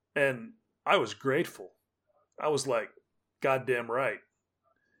 And I was grateful. I was like, goddamn right.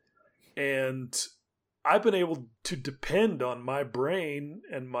 And I've been able to depend on my brain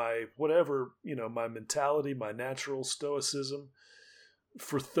and my whatever, my mentality, my natural stoicism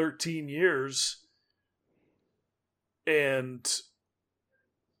for 13 years. And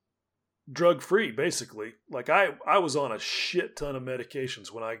drug free, basically. Like I was on a shit ton of medications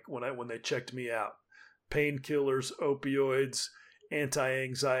when they checked me out. Painkillers, opioids,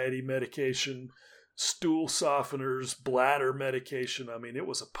 anti-anxiety medication, stool softeners, bladder medication. I mean, it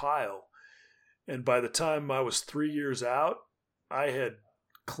was a pile. And by the time I was 3 years out, I had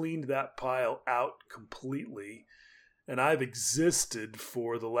cleaned that pile out completely. And I've existed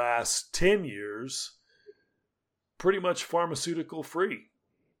for the last 10 years pretty much pharmaceutical free.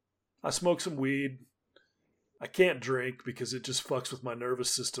 I smoke some weed. I can't drink because it just fucks with my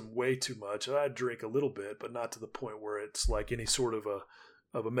nervous system way too much. I drink a little bit, but not to the point where it's like any sort of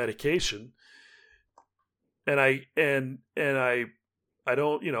a medication. And I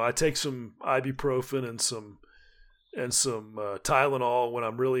don't, I take some ibuprofen and some Tylenol when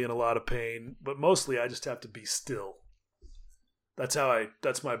I'm really in a lot of pain, but mostly I just have to be still.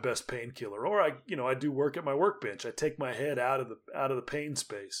 That's my best painkiller. Or I do work at my workbench. I take my head out of the pain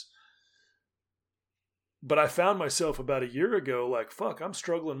space. But I found myself about a year ago like, fuck, I'm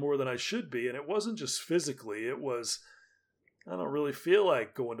struggling more than I should be. And it wasn't just physically. It was, I don't really feel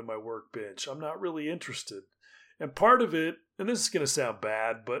like going to my workbench. I'm not really interested. And part of it, and this is going to sound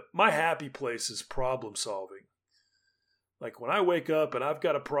bad, but my happy place is problem solving. Like when I wake up and I've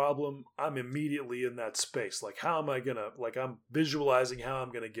got a problem, I'm immediately in that space. Like I'm visualizing how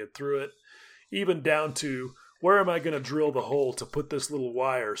I'm going to get through it, even down to where am I going to drill the hole to put this little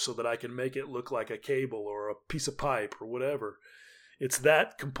wire so that I can make it look like a cable or a piece of pipe or whatever. It's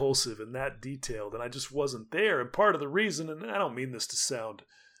that compulsive and that detailed, and I just wasn't there. And part of the reason, and I don't mean this to sound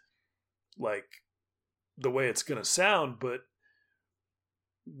like the way it's going to sound, but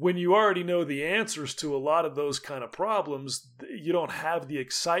when you already know the answers to a lot of those kind of problems, you don't have the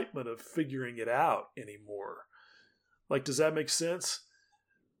excitement of figuring it out anymore. Like, does that make sense?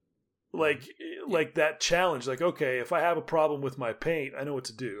 Like that challenge, like, okay, if I have a problem with my paint, I know what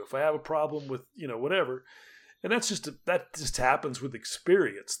to do. If I have a problem with, whatever, and that just happens with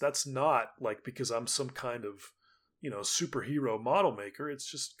experience. That's not like because I'm some kind of, superhero model maker. It's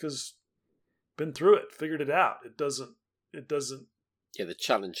just because been through it, figured it out. It doesn't. Yeah, the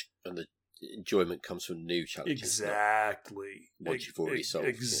challenge and the enjoyment comes from new challenges. Exactly. Once you've already solved.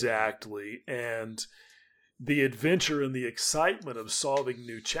 Exactly. And the adventure and the excitement of solving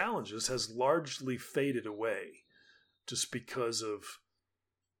new challenges has largely faded away just because of,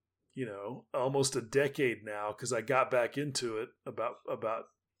 almost a decade now, because I got back into it about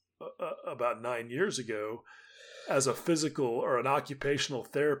 9 years ago as a physical or an occupational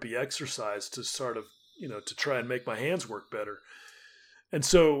therapy exercise to sort of, to try and make my hands work better. And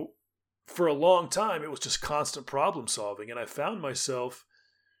so for a long time, it was just constant problem solving. And I found myself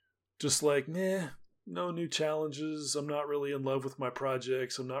just like, no new challenges. I'm not really in love with my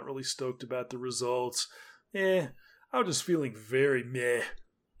projects. I'm not really stoked about the results. I was just feeling very meh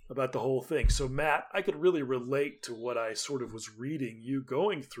about the whole thing. So Matt, I could really relate to what I sort of was reading you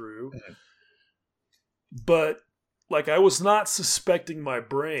going through. But like I was not suspecting my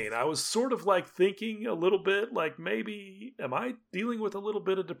brain. I was sort of like thinking a little bit like maybe am I dealing with a little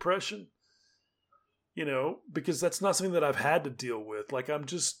bit of depression? Because that's not something that I've had to deal with. Like I'm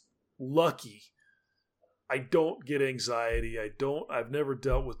just lucky. I don't get anxiety. I've never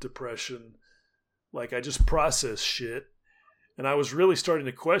dealt with depression. Like I just process shit. And I was really starting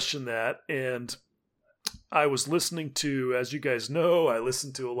to question that. And I was listening to, as you guys know, I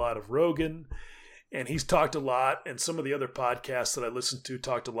listen to a lot of Rogan. And he's talked a lot, and some of the other podcasts that I listened to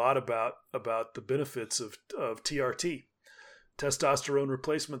talked a lot about the benefits of TRT, testosterone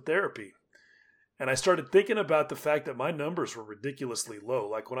replacement therapy. And I started thinking about the fact that my numbers were ridiculously low.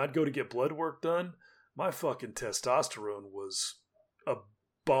 Like when I'd go to get blood work done, my fucking testosterone was a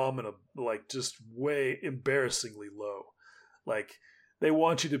bomb and like just way embarrassingly low. Like they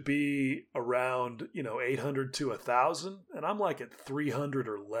want you to be around, 800 to 1,000, and I'm like at 300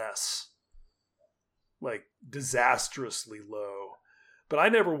 or less. Like disastrously low. But I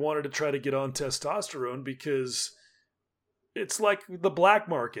never wanted to try to get on testosterone because it's like the black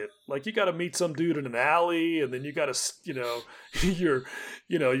market. Like you got to meet some dude in an alley, and then you got to,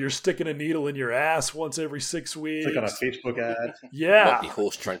 you're sticking a needle in your ass once every 6 weeks. Click on a Facebook ad. Yeah. Might be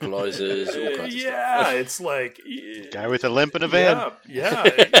horse tranquilizers, all kinds of stuff. It's like guy with a limp in a van.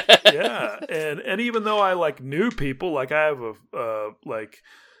 Yeah. And even though I like knew people, like I have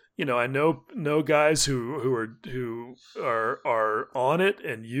I know guys who are on it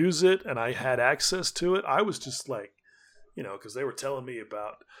and use it, and I had access to it. I was just like, because they were telling me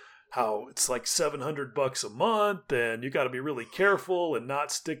about how it's like $700 a month, and you got to be really careful and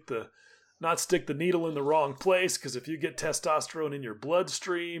not stick the needle in the wrong place, because if you get testosterone in your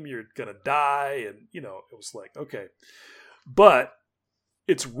bloodstream, you're gonna die. And it was like, okay, but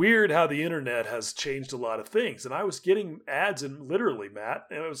it's weird how the internet has changed a lot of things. And I was getting ads and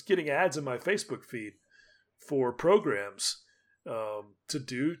I was getting ads in my Facebook feed for programs to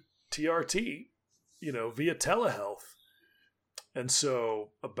do TRT, via telehealth. And so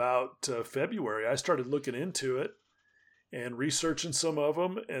about February, I started looking into it. and researching some of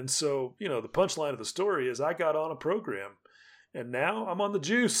them. And so, you know, the punchline of the story is I got on a program and now I'm on the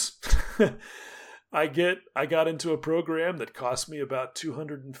juice. I got into a program that cost me about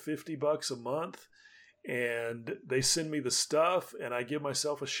 $250 a month, and they send me the stuff and I give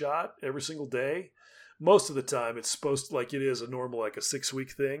myself a shot every single day. Most of the time it's supposed to, like it is a normal, like a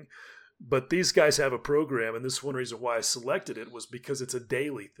 6-week thing. But these guys have a program, and this is one reason why I selected it was because it's a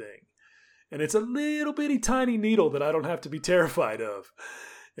daily thing. And it's a little bitty tiny needle that I don't have to be terrified of.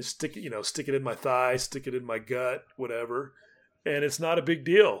 And stick it in my thigh, stick it in my gut, whatever. And it's not a big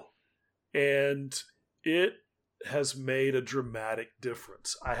deal. And it has made a dramatic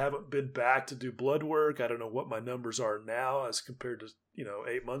difference. I haven't been back to do blood work. I don't know what my numbers are now as compared to,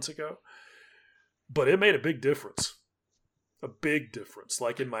 8 months ago. But it made a big difference. A big difference.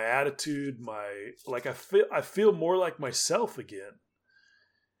 Like in my attitude, I feel more like myself again.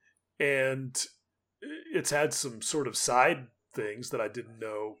 And it's had some sort of side things that I didn't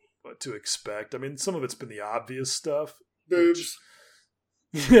know what to expect. I mean, some of it's been the obvious stuff. Boobs.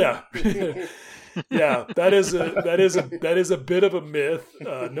 Yeah. Yeah, that is a bit of a myth.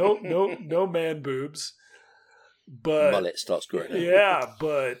 No man boobs. But mullet starts growing out. Yeah,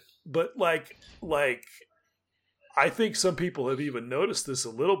 but like I think some people have even noticed this a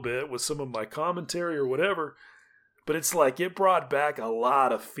little bit with some of my commentary or whatever, but it's like it brought back a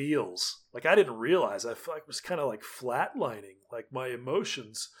lot of feels. Like I didn't realize. I felt like it was kind of like flatlining. Like my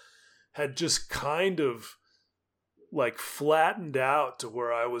emotions had just kind of like flattened out to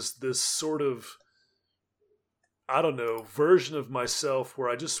where I was this sort of, I don't know, version of myself where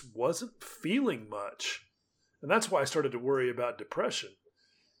I just wasn't feeling much. And that's why I started to worry about depression.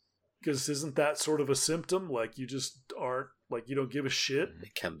 Because isn't that sort of a symptom? Like you just aren't, like you don't give a shit.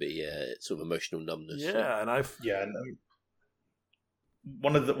 It can be, it's sort of emotional numbness. Yeah, and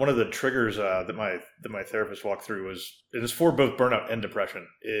one of the triggers that my therapist walked through was, it is for both burnout and depression,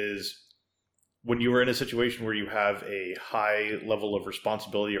 is when you are in a situation where you have a high level of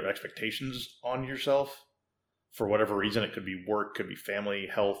responsibility or expectations on yourself for whatever reason. It could be work, could be family,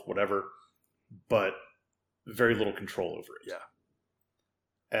 health, whatever, but very little control over it. Yeah.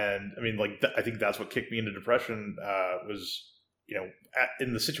 And I mean, I think that's what kicked me into depression. Was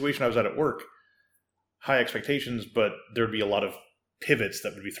in the situation I was at work, high expectations, but there'd be a lot of pivots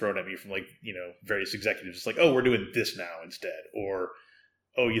that would be thrown at me from various executives. It's like, oh, we're doing this now instead, or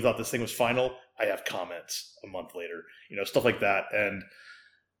oh, you thought this thing was final? I have comments a month later, stuff like that, and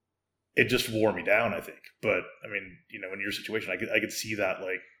it just wore me down, I think. But I mean, in your situation, I could see that,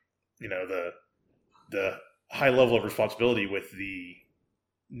 the high level of responsibility with the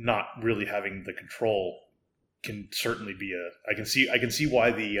not really having the control can certainly be I can see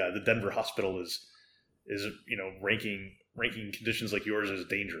why the Denver hospital is ranking conditions like yours as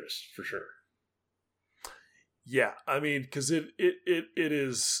dangerous for sure. Yeah, I mean, because it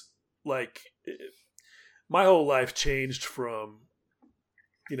is like my whole life changed from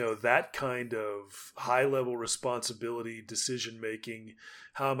that kind of high level responsibility, decision making.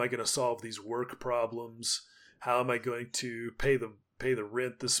 How am I going to solve these work problems? How am I going to pay the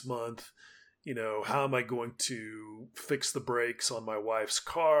rent this month? How am I going to fix the brakes on my wife's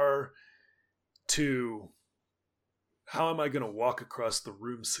car? To how am I going to walk across the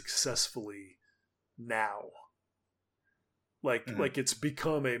room successfully now? Like it's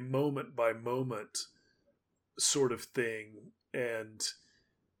become a moment by moment sort of thing. And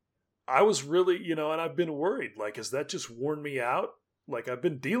I was really, and I've been worried, like, has that just worn me out? Like, I've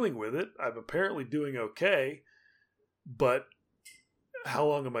been dealing with it. I'm apparently doing okay, but how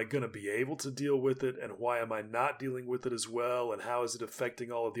long am I going to be able to deal with it? And why am I not dealing with it as well? And how is it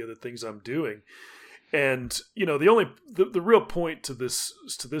affecting all of the other things I'm doing? And, the real point to this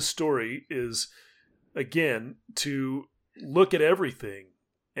story is, again, to look at everything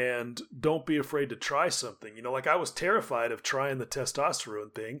and don't be afraid to try something. Like I was terrified of trying the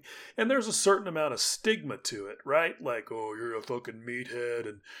testosterone thing, and there's a certain amount of stigma to it, right? Like, oh, you're a fucking meathead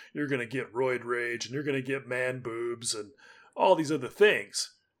and you're going to get roid rage and you're going to get man boobs and all these other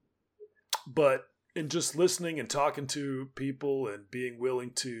things. But in just listening and talking to people and being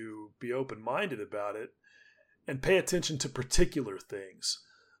willing to be open-minded about it and pay attention to particular things.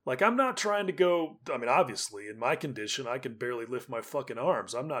 Like, I'm not trying to go, I mean, obviously, in my condition, I can barely lift my fucking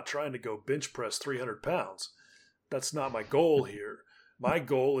arms. I'm not trying to go bench press 300 pounds. That's not my goal here. My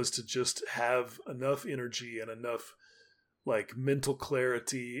goal is to just have enough energy and enough, like, mental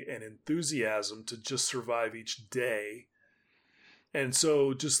clarity and enthusiasm to just survive each day. And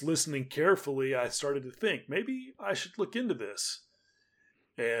so, just listening carefully, I started to think, maybe I should look into this.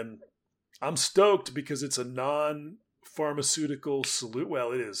 And I'm stoked because it's a pharmaceutical salute.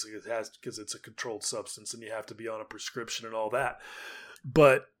 Well, it is. It has, because it's a controlled substance and you have to be on a prescription and all that.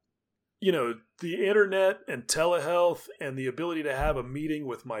 But, you know, the internet and telehealth and the ability to have a meeting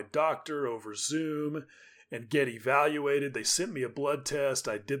with my doctor over Zoom and get evaluated. They sent me a blood test.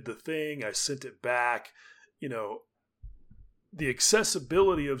 I did the thing. I sent it back. You know, the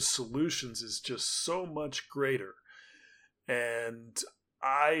accessibility of solutions is just so much greater. And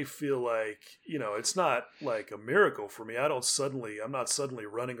I feel like, you know, it's not like a miracle for me. I'm not suddenly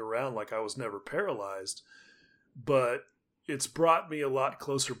running around like I was never paralyzed, but it's brought me a lot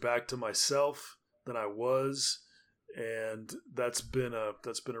closer back to myself than I was. And that's been a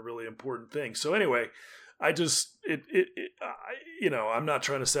really important thing. So anyway, I'm not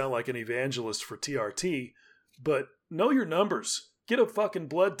trying to sound like an evangelist for TRT, but know your numbers. Get a fucking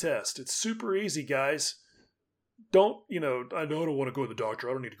blood test. It's super easy, guys. I don't want to go to the doctor.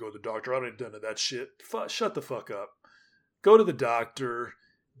 I don't need to go to the doctor. I don't need none of that shit. Shut the fuck up. Go to the doctor.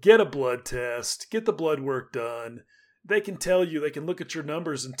 Get a blood test. Get the blood work done. They can look at your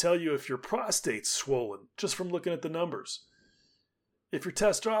numbers and tell you if your prostate's swollen just from looking at the numbers. If your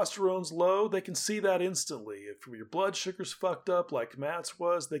testosterone's low, they can see that instantly. If your blood sugar's fucked up like Matt's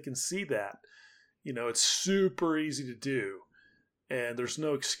was, they can see that. You know, it's super easy to do. And there's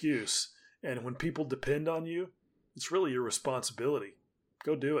no excuse. And when people depend on you, it's really your responsibility.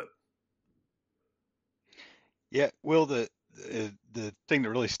 Go do it. Yeah, Will, the thing that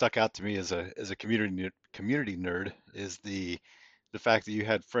really stuck out to me as a community nerd is the fact that you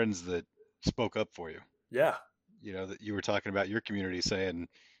had friends that spoke up for you. Yeah. You know, that you were talking about your community saying,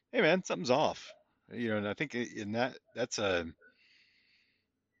 "Hey, man, something's off." You know, and I think that's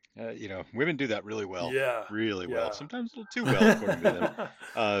women do that really well. Yeah. Really Yeah. well. Sometimes a little too well, according to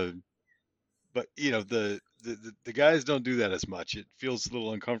them. But you know, the guys don't do that as much. It feels a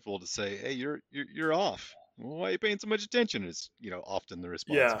little uncomfortable to say, "Hey, you're off. Well, why are you paying so much attention?" Is, you know, often the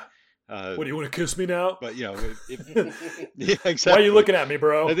response. Yeah. What do you want to kiss me now? But you know, yeah, exactly. Why are you looking at me,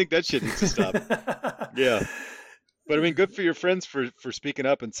 bro? I think that shit needs to stop. Yeah. But I mean, good for your friends for speaking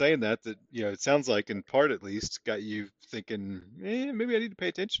up and saying that, you know, it sounds like in part at least got you thinking, maybe I need to pay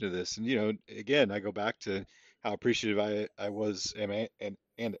attention to this. And, you know, again, I go back to how appreciative I was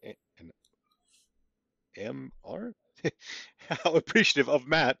how appreciative of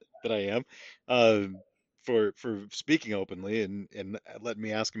Matt that I am for speaking openly and letting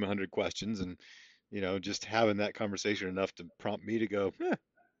me ask him 100 questions and, you know, just having that conversation enough to prompt me to go,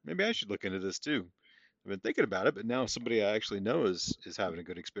 maybe I should look into this too. I've been thinking about it, but now somebody I actually know is having a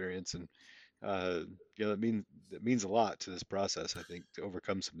good experience, and you know, that means a lot to this process, I think, to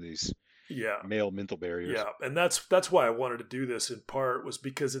overcome some of these male mental barriers. Yeah, and that's why I wanted to do this in part, was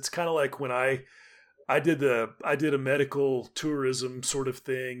because it's kind of like when I did a medical tourism sort of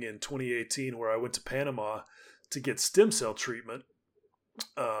thing in 2018 where I went to Panama to get stem cell treatment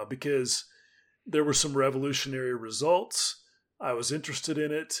because there were some revolutionary results. I was interested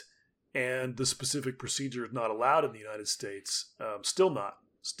in it. And the specific procedure is not allowed in the United States.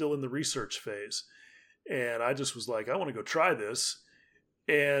 Still in the research phase. And I just was like, I want to go try this.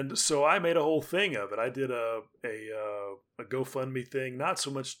 And so I made a whole thing of it. I did a GoFundMe thing, not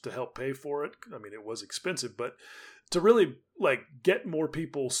so much to help pay for it. I mean, it was expensive, but to really like get more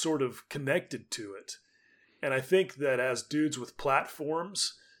people sort of connected to it. And I think that as dudes with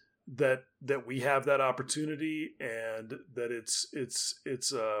platforms, that we have that opportunity, and that it's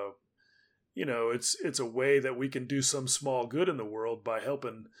a way that we can do some small good in the world by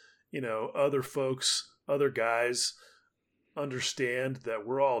helping, you know, other folks, other guys understand that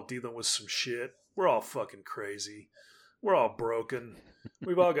we're all dealing with some shit. We're all fucking crazy. We're all broken.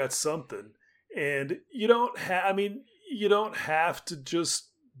 We've all got something. And you don't have to just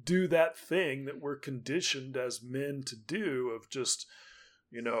do that thing that we're conditioned as men to do of just,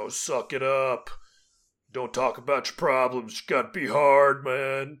 you know, suck it up. Don't talk about your problems. You gotta be hard,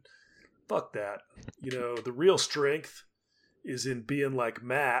 man. Fuck that. You know, the real strength is in being like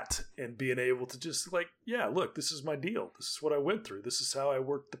Matt and being able to just like, yeah, look, this is my deal. This is what I went through. This is how I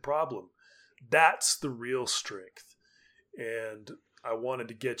worked the problem. That's the real strength. And I wanted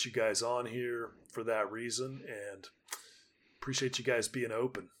to get you guys on here for that reason, and appreciate you guys being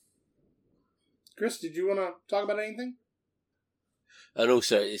open. Chris, did you want to talk about anything? And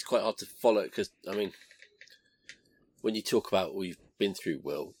also, it's quite hard to follow because, I mean, when you talk about what you've been through,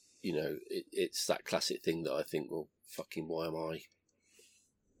 Will, you know, it's that classic thing that I think, well, fucking why am I,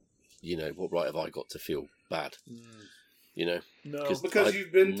 you know, what right have I got to feel bad? You know? No, because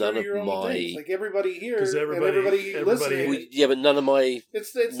you've been through your own things. Like everybody here, everybody listening. Well, yeah, but none of my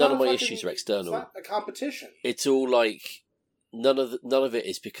issues are external. It's not a competition. It's all like, none of it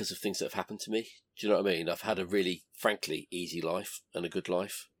is because of things that have happened to me. Do you know what I mean? I've had a really, frankly, easy life and a good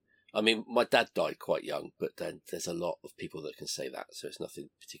life. I mean, my dad died quite young, but then there's a lot of people that can say that, so it's nothing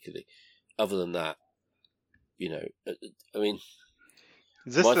particularly. Other than that, you know, I mean,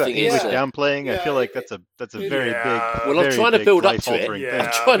 is this my the thing English is, downplaying? I yeah, feel like that's a very big. Well, I'm very trying to big build up to it. life-altering Yeah. thing.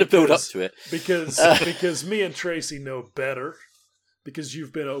 I'm trying to build up to it because me and Tracy know better because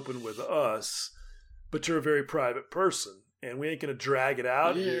you've been open with us, but you're a very private person, and we ain't gonna drag it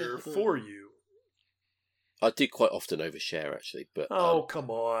out here for you. I do quite often overshare, actually, but Come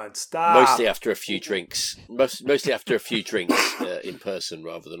on, stop. mostly after a few drinks. Mostly after a few drinks in person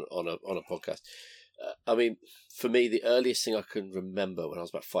rather than on a podcast. I mean, for me, the earliest thing I can remember when I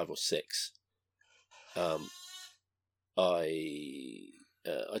was about 5 or 6, I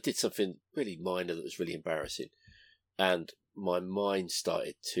did something really minor that was really embarrassing, and my mind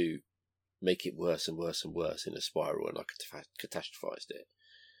started to make it worse and worse and worse in a spiral, and I catastrophized it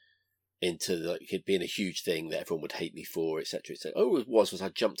into like it being a huge thing that everyone would hate me for, etc. etc. All it was I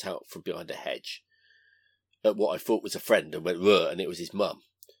jumped out from behind a hedge at what I thought was a friend and went, "Ruh," and it was his mum.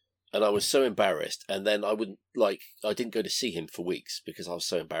 And I was so embarrassed, and then I didn't go to see him for weeks because I was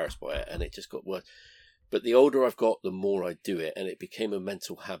so embarrassed by it, and it just got worse. But the older I've got, the more I do it, and it became a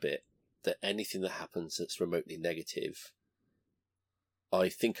mental habit that anything that happens that's remotely negative, I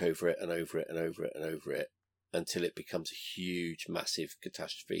think over it and over it and over it and over it until it becomes a huge, massive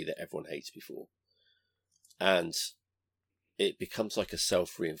catastrophe that everyone hates me for. And it becomes like a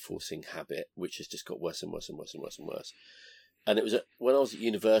self-reinforcing habit, which has just got worse and worse and worse and worse and worse. And it was when I was at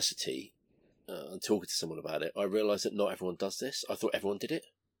university and talking to someone about it, I realised that not everyone does this. I thought everyone did it.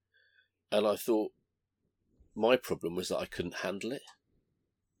 And I thought my problem was that I couldn't handle it,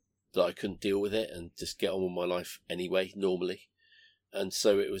 that I couldn't deal with it and just get on with my life anyway, normally. And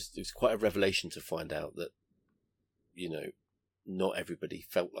so it was quite a revelation to find out that, you know, not everybody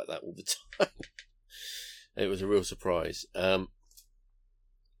felt like that all the time. It was a real surprise.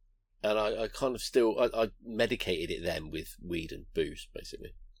 And I kind of I medicated it then with weed and booze,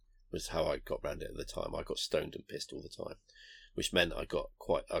 basically, was how I got around it at the time. I got stoned and pissed all the time, which meant I got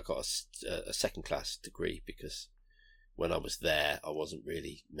a second class degree because when I was there, I wasn't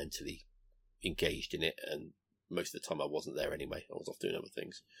really mentally engaged in it, and most of the time I wasn't there anyway. I was off doing other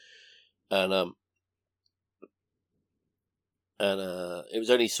things. And it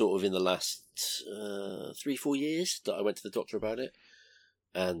was only sort of in the last 3-4 years that I went to the doctor about it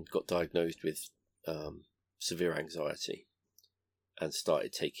and got diagnosed with severe anxiety and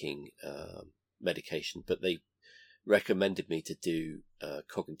started taking medication. But they recommended me to do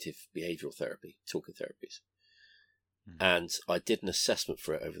cognitive behavioural therapy, talking therapies. And I did an assessment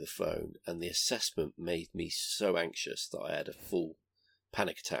for it over the phone, and the assessment made me so anxious that I had a full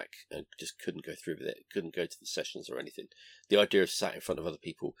panic attack and just couldn't go through with it, couldn't go to the sessions or anything. The idea of sat in front of other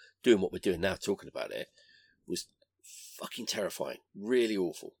people doing what we're doing now, talking about it, was fucking terrifying, really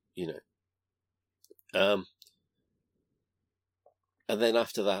awful, you know. And then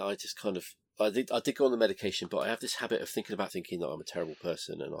after that, I just kind of, I did go on the medication, but I have this habit of thinking that I'm a terrible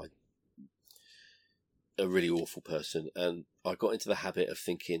person and a really awful person, and I got into the habit of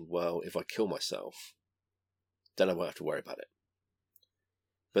thinking, well, if I kill myself, then I won't have to worry about it.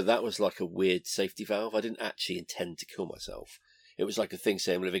 But that was like a weird safety valve. I didn't actually intend to kill myself. It was like a thing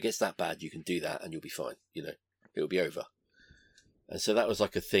saying, well, if it gets that bad, you can do that and you'll be fine, you know, it'll be over. And so that was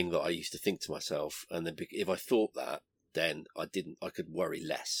like a thing that I used to think to myself, and then if I thought that, then I could worry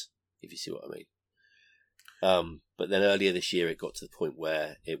less, if you see what I mean. But then earlier this year, it got to the point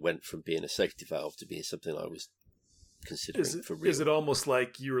where it went from being a safety valve to being something I was considering for real. Is it almost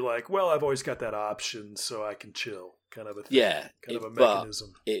like you were like, well, I've always got that option, so I can chill, kind of a thing? Yeah, kind of a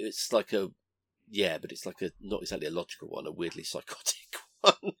mechanism. It's like but it's like not exactly a logical one, a weirdly psychotic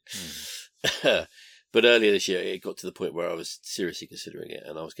one. But earlier this year, it got to the point where I was seriously considering it,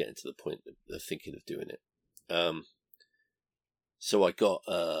 and I was getting to the point of thinking of doing it. So I got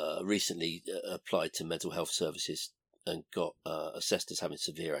recently applied to mental health services and got assessed as having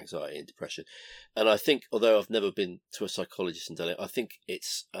severe anxiety and depression. And I think, although I've never been to a psychologist and done it, I think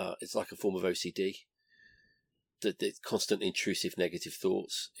it's like a form of OCD. The constant intrusive negative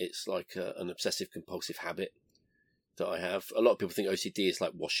thoughts. It's like an obsessive compulsive habit that I have. A lot of people think OCD is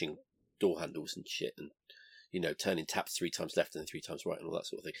like washing door handles and shit, and you know, turning taps 3 times left and then 3 times right and all that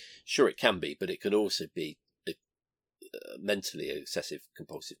sort of thing. Sure, it can be, but it can also be mentally excessive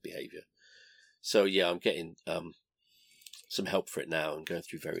compulsive behaviour. So yeah, I'm getting some help for it now and going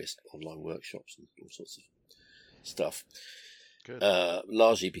through various online workshops and all sorts of stuff. Good.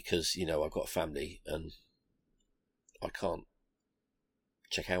 Largely because, you know, I've got a family and I can't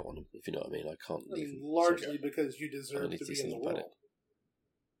check out on them, if you know what I mean. I can't leave them. Largely because you deserve to be in the world.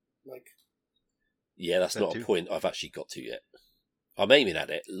 Yeah, that's not a point I've actually got to yet. I'm aiming at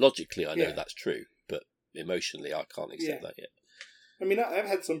it. Logically, I know that's true, but emotionally, I can't accept that yet. I mean, I've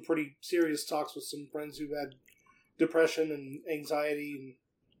had some pretty serious talks with some friends who've had depression and anxiety, and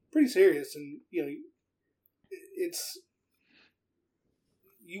pretty serious. And it's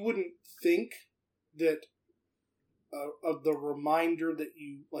you wouldn't think that of the reminder that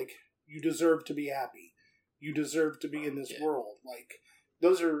you deserve to be happy, you deserve to be in this world.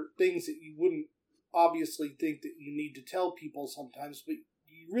 Those are things that you wouldn't obviously think that you need to tell people sometimes, but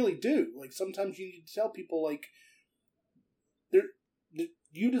you really do. Sometimes you need to tell people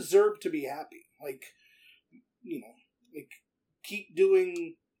you deserve to be happy. Keep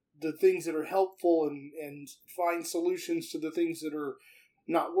doing the things that are helpful and find solutions to the things that are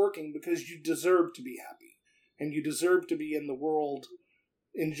not working, because you deserve to be happy. And you deserve to be in the world,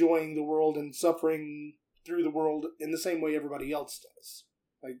 enjoying the world and suffering through the world in the same way everybody else does.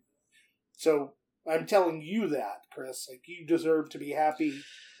 So I'm telling you that, Chris. You deserve to be happy,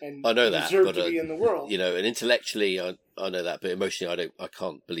 and I know you that, deserve to be in the world. And intellectually, I know that, but emotionally, I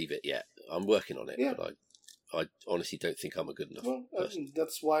can't believe it yet. I'm working on it, but I honestly don't think I'm a good enough person.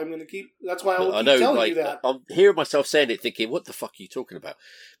 That's why I'm going to keep. That's why I will keep telling you that. I'm hearing myself saying it, thinking, "What the fuck are you talking about?"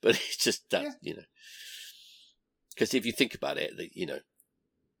 But it's just that, because if you think about it,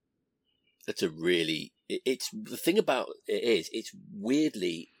 that's a really. It's the thing about it is it's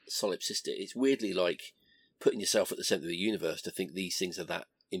weirdly solipsistic. It's weirdly like putting yourself at the center of the universe to think these things are that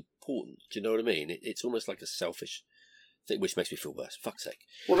important. Do you know what I mean? It's almost like a selfish thing, which makes me feel worse. Fuck's sake.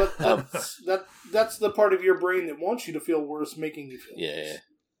 Well, that's the part of your brain that wants you to feel worse, making you feel worse. Yeah.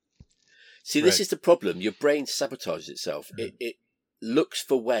 See, this is the problem. Your brain sabotages itself. It looks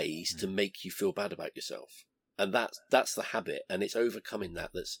for ways to make you feel bad about yourself, and that's the habit. And it's overcoming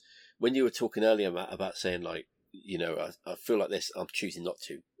that. That's when you were talking earlier about saying I feel like this. I'm choosing not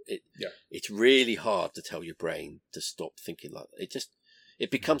to. It's really hard to tell your brain to stop thinking like that. It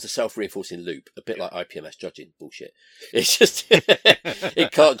becomes a self-reinforcing loop, a bit like IPMS judging bullshit. It's just,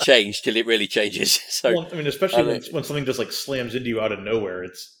 it can't change till it really changes. So, especially when something just slams into you out of nowhere,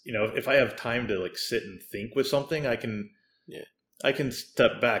 it's, if I have time to sit and think with something, I can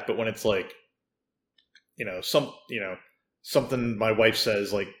step back. But when it's something my wife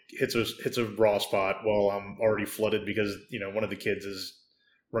says, hits a raw spot while I'm already flooded because, one of the kids is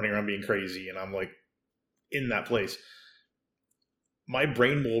running around being crazy and I'm in that place. My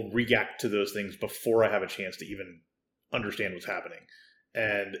brain will react to those things before I have a chance to even understand what's happening.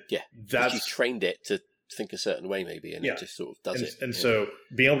 And that's... You trained it to think a certain way maybe, and it just sort of does it. And so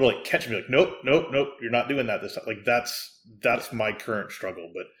being able to catch me nope, you're not doing that this time. That's my current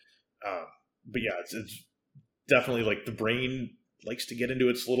struggle. But yeah, it's definitely the brain likes to get into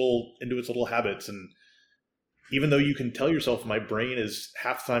its little habits. And even though you can tell yourself my brain is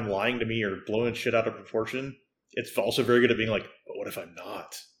half the time lying to me or blowing shit out of proportion, it's also very good at being but what if I'm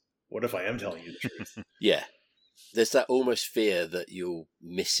not? What if I am telling you the truth? Yeah. There's that almost fear that you'll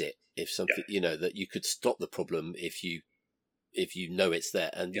miss it if something, that you could stop the problem if you know it's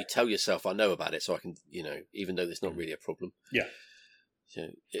there. And you tell yourself, I know about it, so I can, even though there's not really a problem. Yeah. So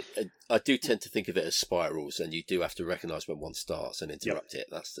I do tend to think of it as spirals, and you do have to recognize when one starts and interrupt it.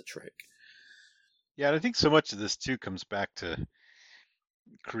 That's the trick. Yeah, and I think so much of this too comes back to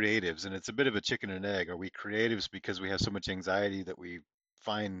creatives, and it's a bit of a chicken and egg. Are we creatives because we have so much anxiety that we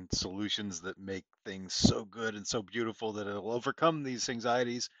find solutions that make things so good and so beautiful that it'll overcome these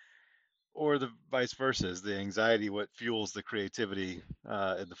anxieties, or the vice versa? Is the anxiety what fuels the creativity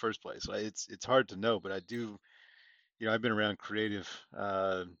in the first place? It's hard to know, but I do. I've been around creative,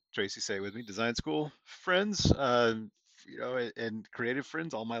 Tracy, say it with me, design school friends, and creative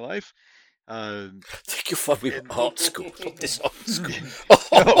friends all my life. I think you're from art school, not design school.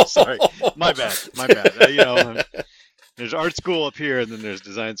 Oh, sorry, my bad. There's art school up here, and then there's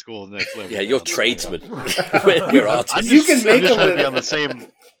design school the next level. Yeah, you're tradesmen. We're artists. You can make a living on the same.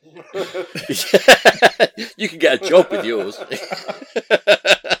 You can get a job with yours.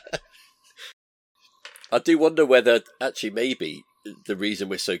 I do wonder whether actually maybe the reason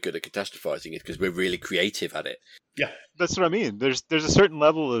we're so good at catastrophizing is because we're really creative at it. Yeah, that's what I mean. There's a certain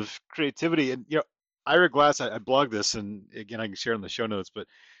level of creativity, and Ira Glass. I blogged this, and again, I can share in the show notes. But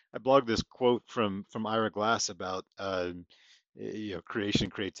I blogged this quote from Ira Glass about creation,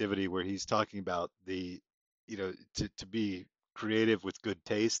 creativity, where he's talking about to be creative with good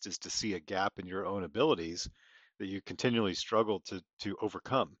taste is to see a gap in your own abilities that you continually struggle to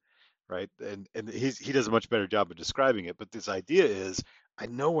overcome. Right. And he does a much better job of describing it. But this idea is, I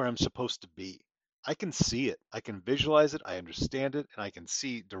know where I'm supposed to be. I can see it. I can visualize it. I understand it. And I can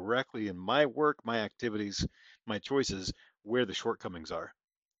see directly in my work, my activities, my choices, where the shortcomings are.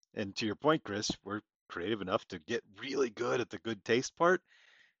 And to your point, Chris, we're creative enough to get really good at the good taste part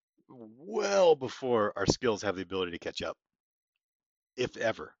well before our skills have the ability to catch up, if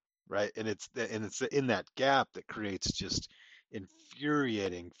ever, right? And it's in that gap that creates just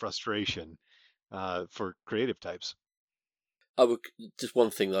infuriating frustration for creative types. I would just one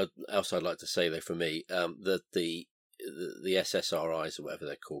thing else I'd like to say though for me, the SSRIs or whatever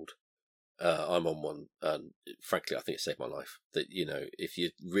they're called. I'm on one, and frankly, I think it saved my life. That if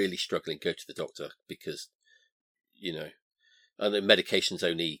you're really struggling, go to the doctor because and the medication's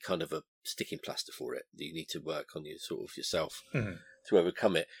only kind of a sticking plaster for it. You need to work on yourself to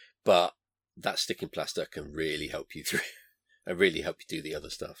overcome it. But that sticking plaster can really help you through and really help you do the other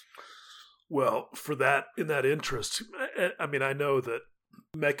stuff. Well, in that interest, I mean, I know that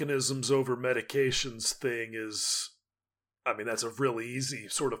mechanisms over medications thing is, I mean, that's a really easy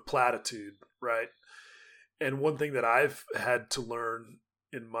sort of platitude, right? And one thing that I've had to learn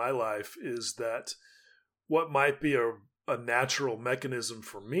in my life is that what might be a natural mechanism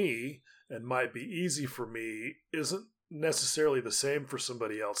for me and might be easy for me isn't necessarily the same for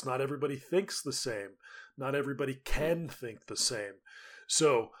somebody else. Not everybody thinks the same. Not everybody can think the same.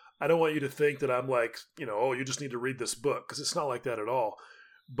 So I don't want you to think that I'm like, oh, you just need to read this book, because it's not like that at all.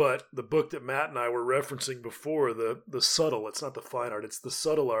 But the book that Matt and I were referencing before, the subtle, it's not the fine art, it's the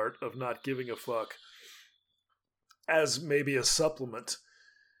subtle art of not giving a fuck, as maybe a supplement.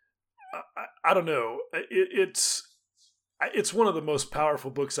 I don't know. It's one of the most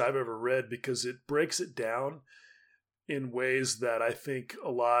powerful books I've ever read because it breaks it down in ways that I think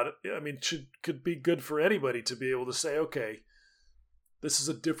could be good for anybody to be able to say, okay, this is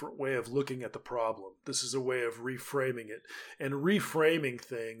a different way of looking at the problem. This is a way of reframing it. And reframing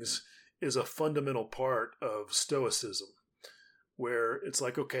things is a fundamental part of Stoicism, where it's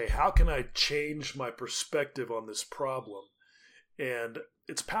like, okay, how can I change my perspective on this problem? And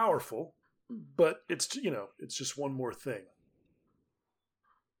it's powerful, but it's just one more thing.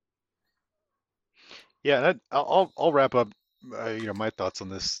 Yeah, and I'll wrap up my thoughts on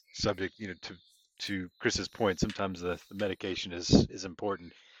this subject. To Chris's point, sometimes the medication is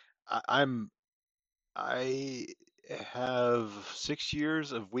important. I have 6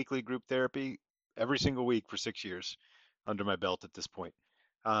 years of weekly group therapy every single week for 6 years under my belt at this point.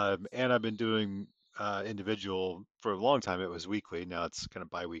 And I've been doing individual for a long time. It was weekly. Now it's kind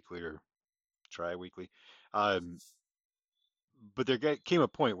of bi-weekly or tri-weekly. But there came a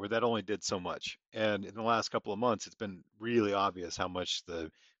point where that only did so much. And in the last couple of months, it's been really obvious how much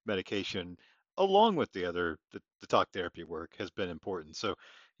the medication, along with the talk therapy work, has been important. So,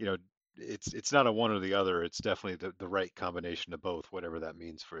 it's not a one or the other. It's definitely the right combination of both, whatever that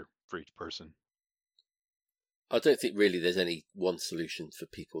means for each person. I don't think really there's any one solution for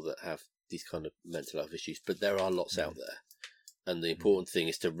people that have these kind of mental health issues, but there are lots out there. And the important thing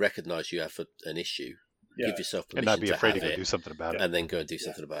is to recognize you have an issue. Yeah. Give yourself permission and not be afraid to go do do something about it, and then go and do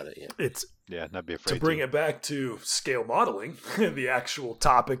something about it. Not be afraid to bring it back to scale modeling, the actual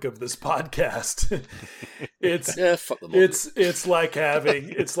topic of this podcast. Fuck the model. It's like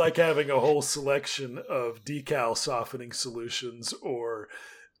having a whole selection of decal softening solutions or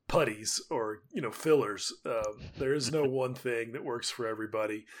putties or fillers. There is no one thing that works for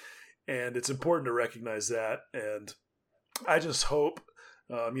everybody, and it's important to recognize that. And I just hope.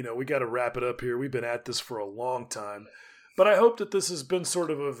 We got to wrap it up here. We've been at this for a long time, but I hope that this has been sort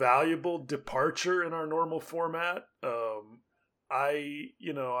of a valuable departure in our normal format.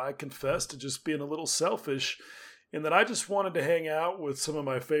 I confess to just being a little selfish in that I just wanted to hang out with some of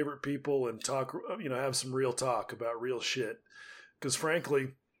my favorite people and talk, have some real talk about real shit. Because frankly,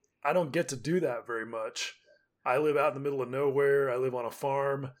 I don't get to do that very much. I live out in the middle of nowhere. I live on a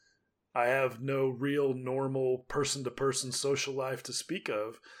farm. I have no real normal person-to-person social life to speak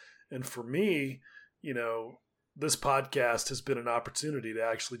of. And for me, this podcast has been an opportunity to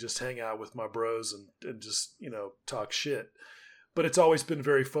actually just hang out with my bros and just, talk shit. But it's always been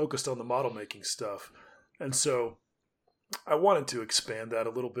very focused on the model making stuff. And so I wanted to expand that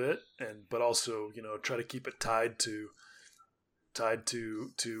a little bit, but also, try to keep it tied to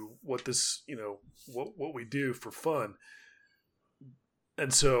what this, what we do for fun.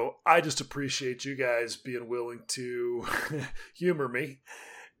 And so I just appreciate you guys being willing to humor me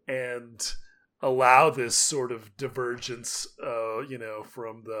and allow this sort of divergence,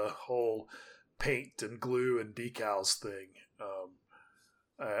 from the whole paint and glue and decals thing.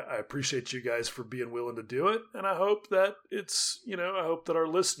 I appreciate you guys for being willing to do it. And I hope that I hope that our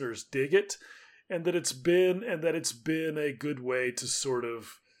listeners dig it and that it's been a good way to sort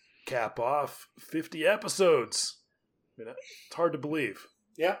of cap off 50 episodes. I mean, it's hard to believe.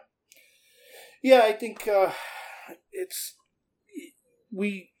 Yeah. Yeah, I think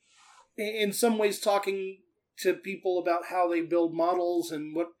we, in some ways, talking to people about how they build models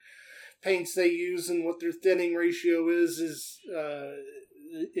and what paints they use and what their thinning ratio is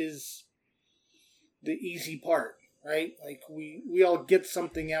the easy part, right? Like we all get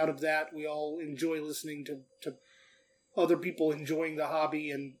something out of that. We all enjoy listening to other people enjoying the hobby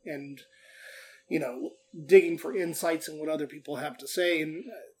and you know, digging for insights in what other people have to say. And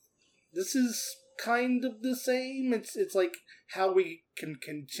this is kind of the same. It's like how we can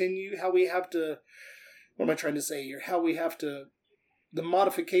continue, how we have to, what am I trying to say here? How we have to, the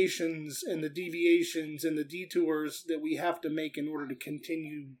modifications and the deviations and the detours that we have to make in order to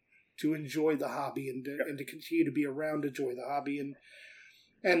continue to enjoy the hobby and to continue to be around to enjoy the hobby.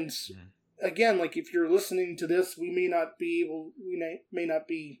 And again, like if you're listening to this, we may not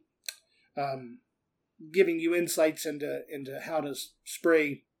be giving you insights into how to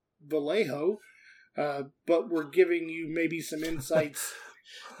spray Vallejo, but we're giving you maybe some insights.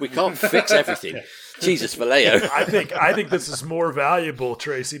 We can't fix everything. Jesus, Vallejo. I think this is more valuable,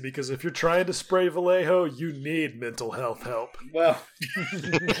 Tracy, because if you're trying to spray Vallejo, you need mental health help. Well,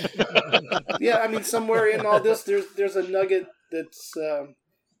 yeah, I mean, somewhere in all this, there's a nugget that's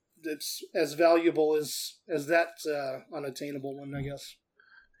as valuable as that unattainable one, I guess.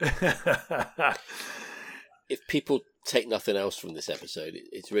 If people take nothing else from this episode,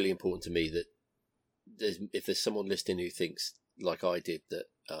 it's really important to me that if there's someone listening who thinks, like I did, that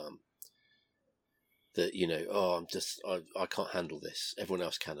you know, I can't handle this. Everyone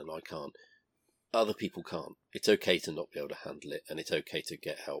else can and I can't. Other people can't. It's okay to not be able to handle it, and it's okay to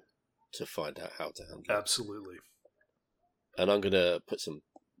get help to find out how to handle it. Absolutely. And I'm going to put some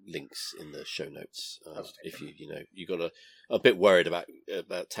links in the show notes if you got a bit worried about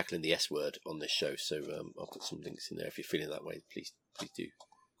tackling the S word on this show. So I'll put some links in there. If you're feeling that way, please do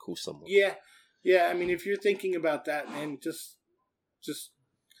call someone. Yeah. I mean, if you're thinking about that, man, just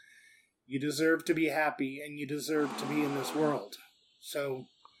you deserve to be happy and you deserve to be in this world. So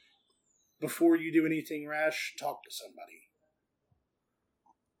before you do anything rash, talk to somebody.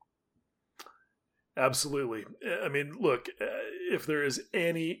 Absolutely. I mean, look, if there is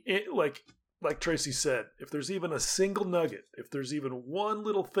any, like Tracy said, if there's even a single nugget, if there's even one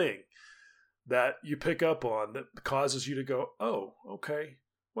little thing that you pick up on that causes you to go, oh, okay,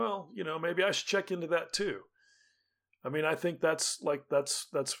 well, you know, maybe I should check into that too. I mean, I think that's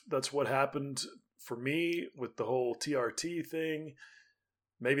what happened for me with the whole TRT thing.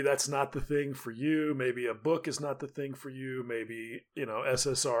 Maybe that's not the thing for you. Maybe a book is not the thing for you. Maybe, you know,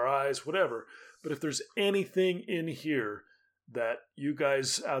 SSRIs, whatever. But if there's anything in here that you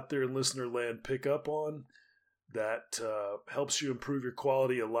guys out there in listener land pick up on that helps you improve your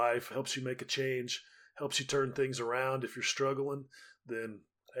quality of life, helps you make a change, helps you turn things around if you're struggling, then,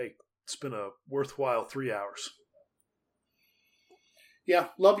 hey, it's been a worthwhile 3 hours. Yeah,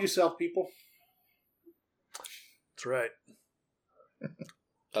 love yourself, people. That's right.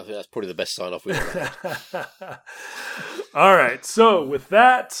 I think that's probably the best sign-off we've had. All right. So with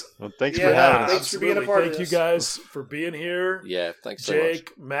that, well, thanks for having us. Thanks for being a part of this. Thank you guys for being here. Yeah, thanks so much.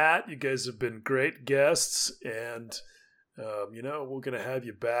 Jake, Matt, you guys have been great guests, and you know, we're going to have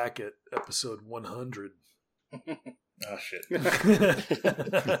you back at episode 100. Oh shit.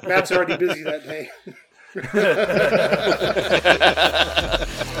 Matt's already busy that day.